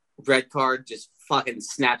 like, red card, just fucking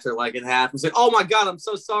snapped her leg in half and said, "Oh my God, I'm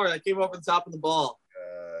so sorry. I came over the top of the ball."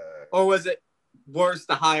 Or was it worse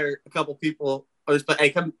to hire a couple people or just,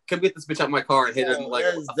 hey, come get this bitch out of my car and hit her in the leg?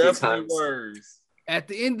 That's definitely worse. At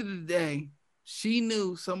the end of the day, she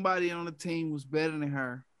knew somebody on the team was better than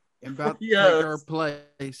her and about to take her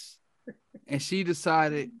place. And she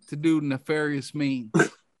decided to do nefarious means.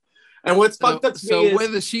 And what's fucked up to me is,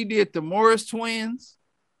 whether she did the Morris twins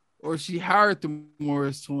or she hired the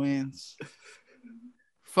Morris twins,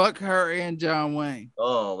 fuck her and John Wayne.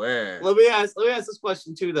 Oh man. Let me ask this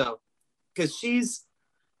question too, though, because she's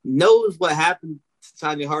knows what happened to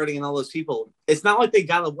Tanya Harding and all those people. It's not like they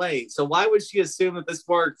got away. So why would she assume that this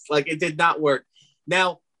works? Like, it did not work.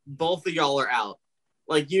 Now both of y'all are out.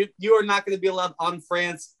 Like, you are not going to be allowed on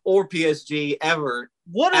France or PSG ever.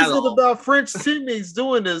 What is it about French teammates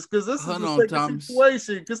doing this? Because this is the second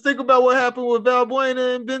situation. Because think about what happened with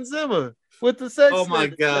Valbuena and Benzema with the sex. Oh my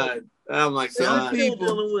God. Oh my God. Some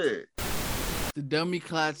people, the dummy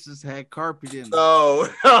classes had carpet in them. Oh.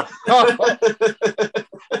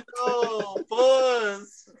 Oh,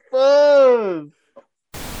 fuzz.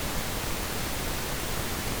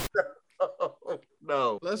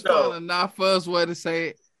 No. Let's find a not fuzz way to say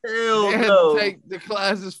it. Hell they had no. to take the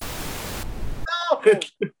classes.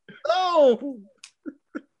 No.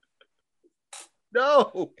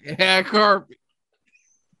 No. It had carpet.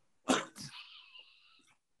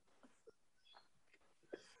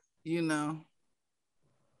 You know,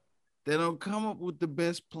 they don't come up with the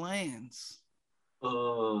best plans. They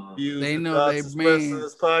know they man.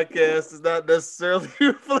 This podcast does not necessarily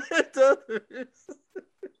reflect others.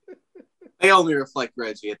 They only reflect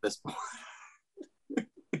Reggie at this point.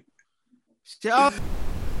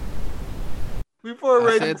 Before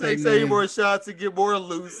Reggie takes any more shots and get more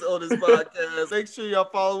loose on this podcast, make sure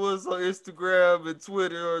y'all follow us on Instagram and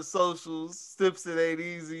Twitter or socials. Stips It Ain't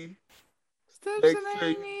Easy. Make sure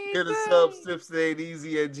you hit us up,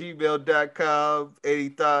 stipsitainteasy@gmail.com. Any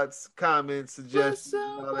thoughts, comments, suggestions?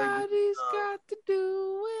 Somebody's got to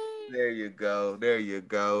do it. There you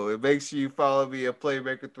go. And make sure you follow me at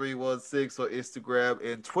Playmaker316 on Instagram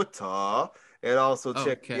and Twitter. And also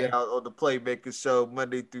check me out on the Playmaker Show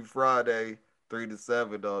Monday through Friday, 3 to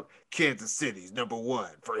 7 on Kansas City's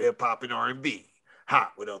 #1 for hip hop and R&B.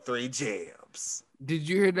 Hot 103 Jams. Did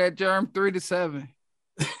you hear that, Germ? 3 to 7.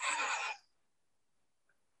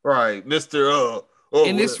 Right, Mr.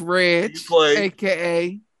 And it's Reg,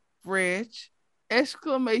 aka Reg, ! And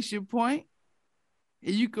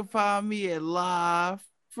you can find me at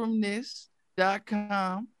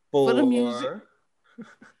livefromthis.com for the music.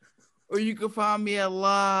 Or you can find me at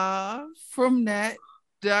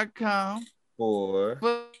livefromthat.com for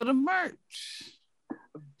the merch.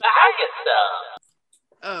 Buy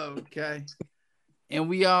yourself. Okay. And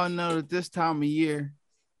we all know that this time of year,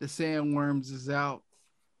 the sandworms is out.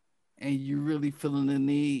 And you're really feeling the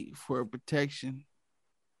need for protection.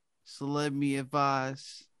 So let me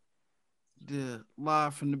advise the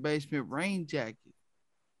Live from the Basement rain jacket.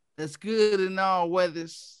 That's good in all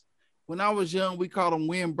weathers. When I was young, we called them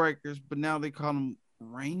windbreakers, but now they call them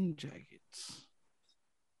rain jackets.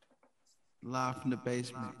 Live from the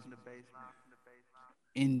Basement.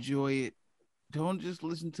 Enjoy it. Don't just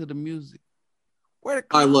listen to the music. Where the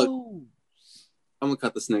clothes? Look. I'm gonna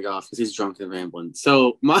cut this nigga off because he's drunk and rambling.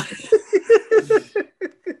 So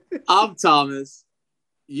I'm Thomas.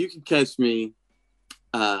 You can catch me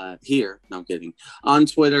here. No, I'm kidding. On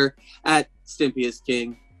Twitter at Stimpy is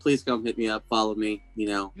King. Please come hit me up, follow me. You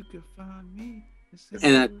know. You can find me.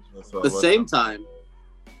 And at the same time,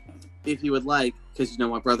 if you would like, because you know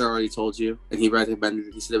my brother already told you, and he recommended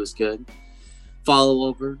it. He said it was good. Follow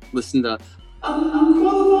over, listen to.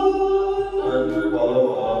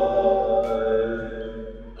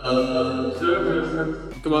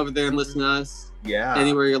 Come over there and listen to us. Yeah.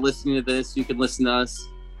 Anywhere you're listening to this, you can listen to us.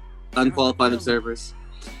 Unqualified Observers.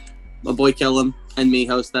 My boy Kellum and me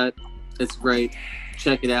host that. It's great.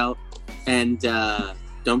 Check it out. And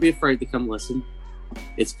don't be afraid to come listen.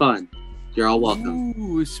 It's fun. You're all welcome.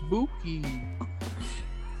 Ooh, it's spooky.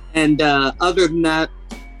 And other than that,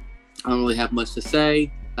 I don't really have much to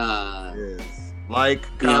say. Yes. Like,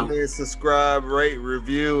 comment, subscribe, rate,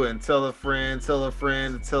 review, and tell a friend, tell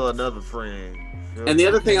another friend. And the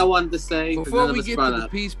other thing I wanted to say, before we get to the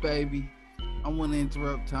piece, baby, I want to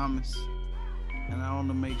interrupt Thomas, and I want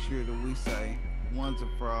to make sure that we say once and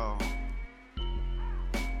for all.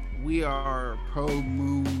 We are Pro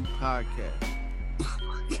Moon Podcast.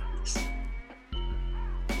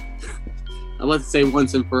 I want to say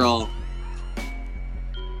once and for all.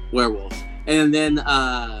 Werewolves. And then the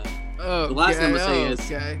last thing I'm going to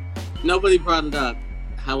say is nobody brought it up.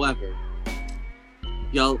 However,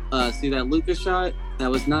 y'all see that Lucas shot?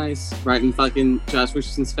 That was nice. Right in fucking Josh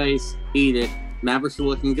Richardson's face. Eat it. Mavericks are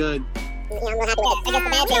looking good. Yeah, I'm real happy with it. Against the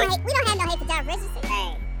bad teams. We don't have no hate for Josh Richardson.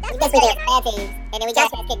 Hey. That's because we do bad teams, and then we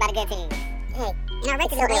just get kicked by the good team. Hey. And our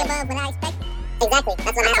record is way above what I expected. Exactly.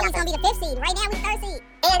 That's what I thought we was going to be the 5th seed. Right now, we're 3rd seed.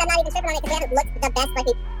 And I'm not even tripping on it because we haven't looked the best like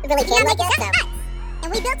we really can look at. So. And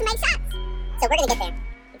we built to make shots. So we're going to get there.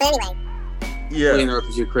 But anyway. Yeah. We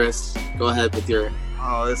interrupted you, Chris. Go ahead with your...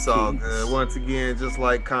 Oh, it's all good. Once again, just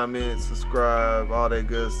like, comment, subscribe, all that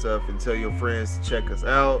good stuff, and tell your friends to check us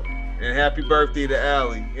out. And happy birthday to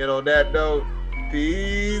Allie. And on that note,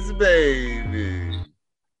 peace, baby.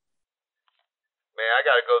 Man, I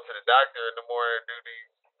gotta go to the doctor in the morning, do the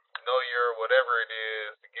know your whatever it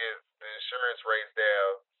is to get the insurance rates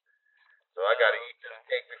down. So I gotta eat this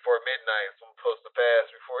cake before midnight, so I'm supposed to pass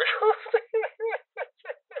before it goes.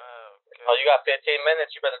 Oh, you got 15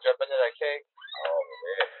 minutes. You better jump into that cake. Oh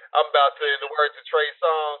man, I'm about to, in the words of Trey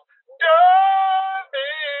Songz,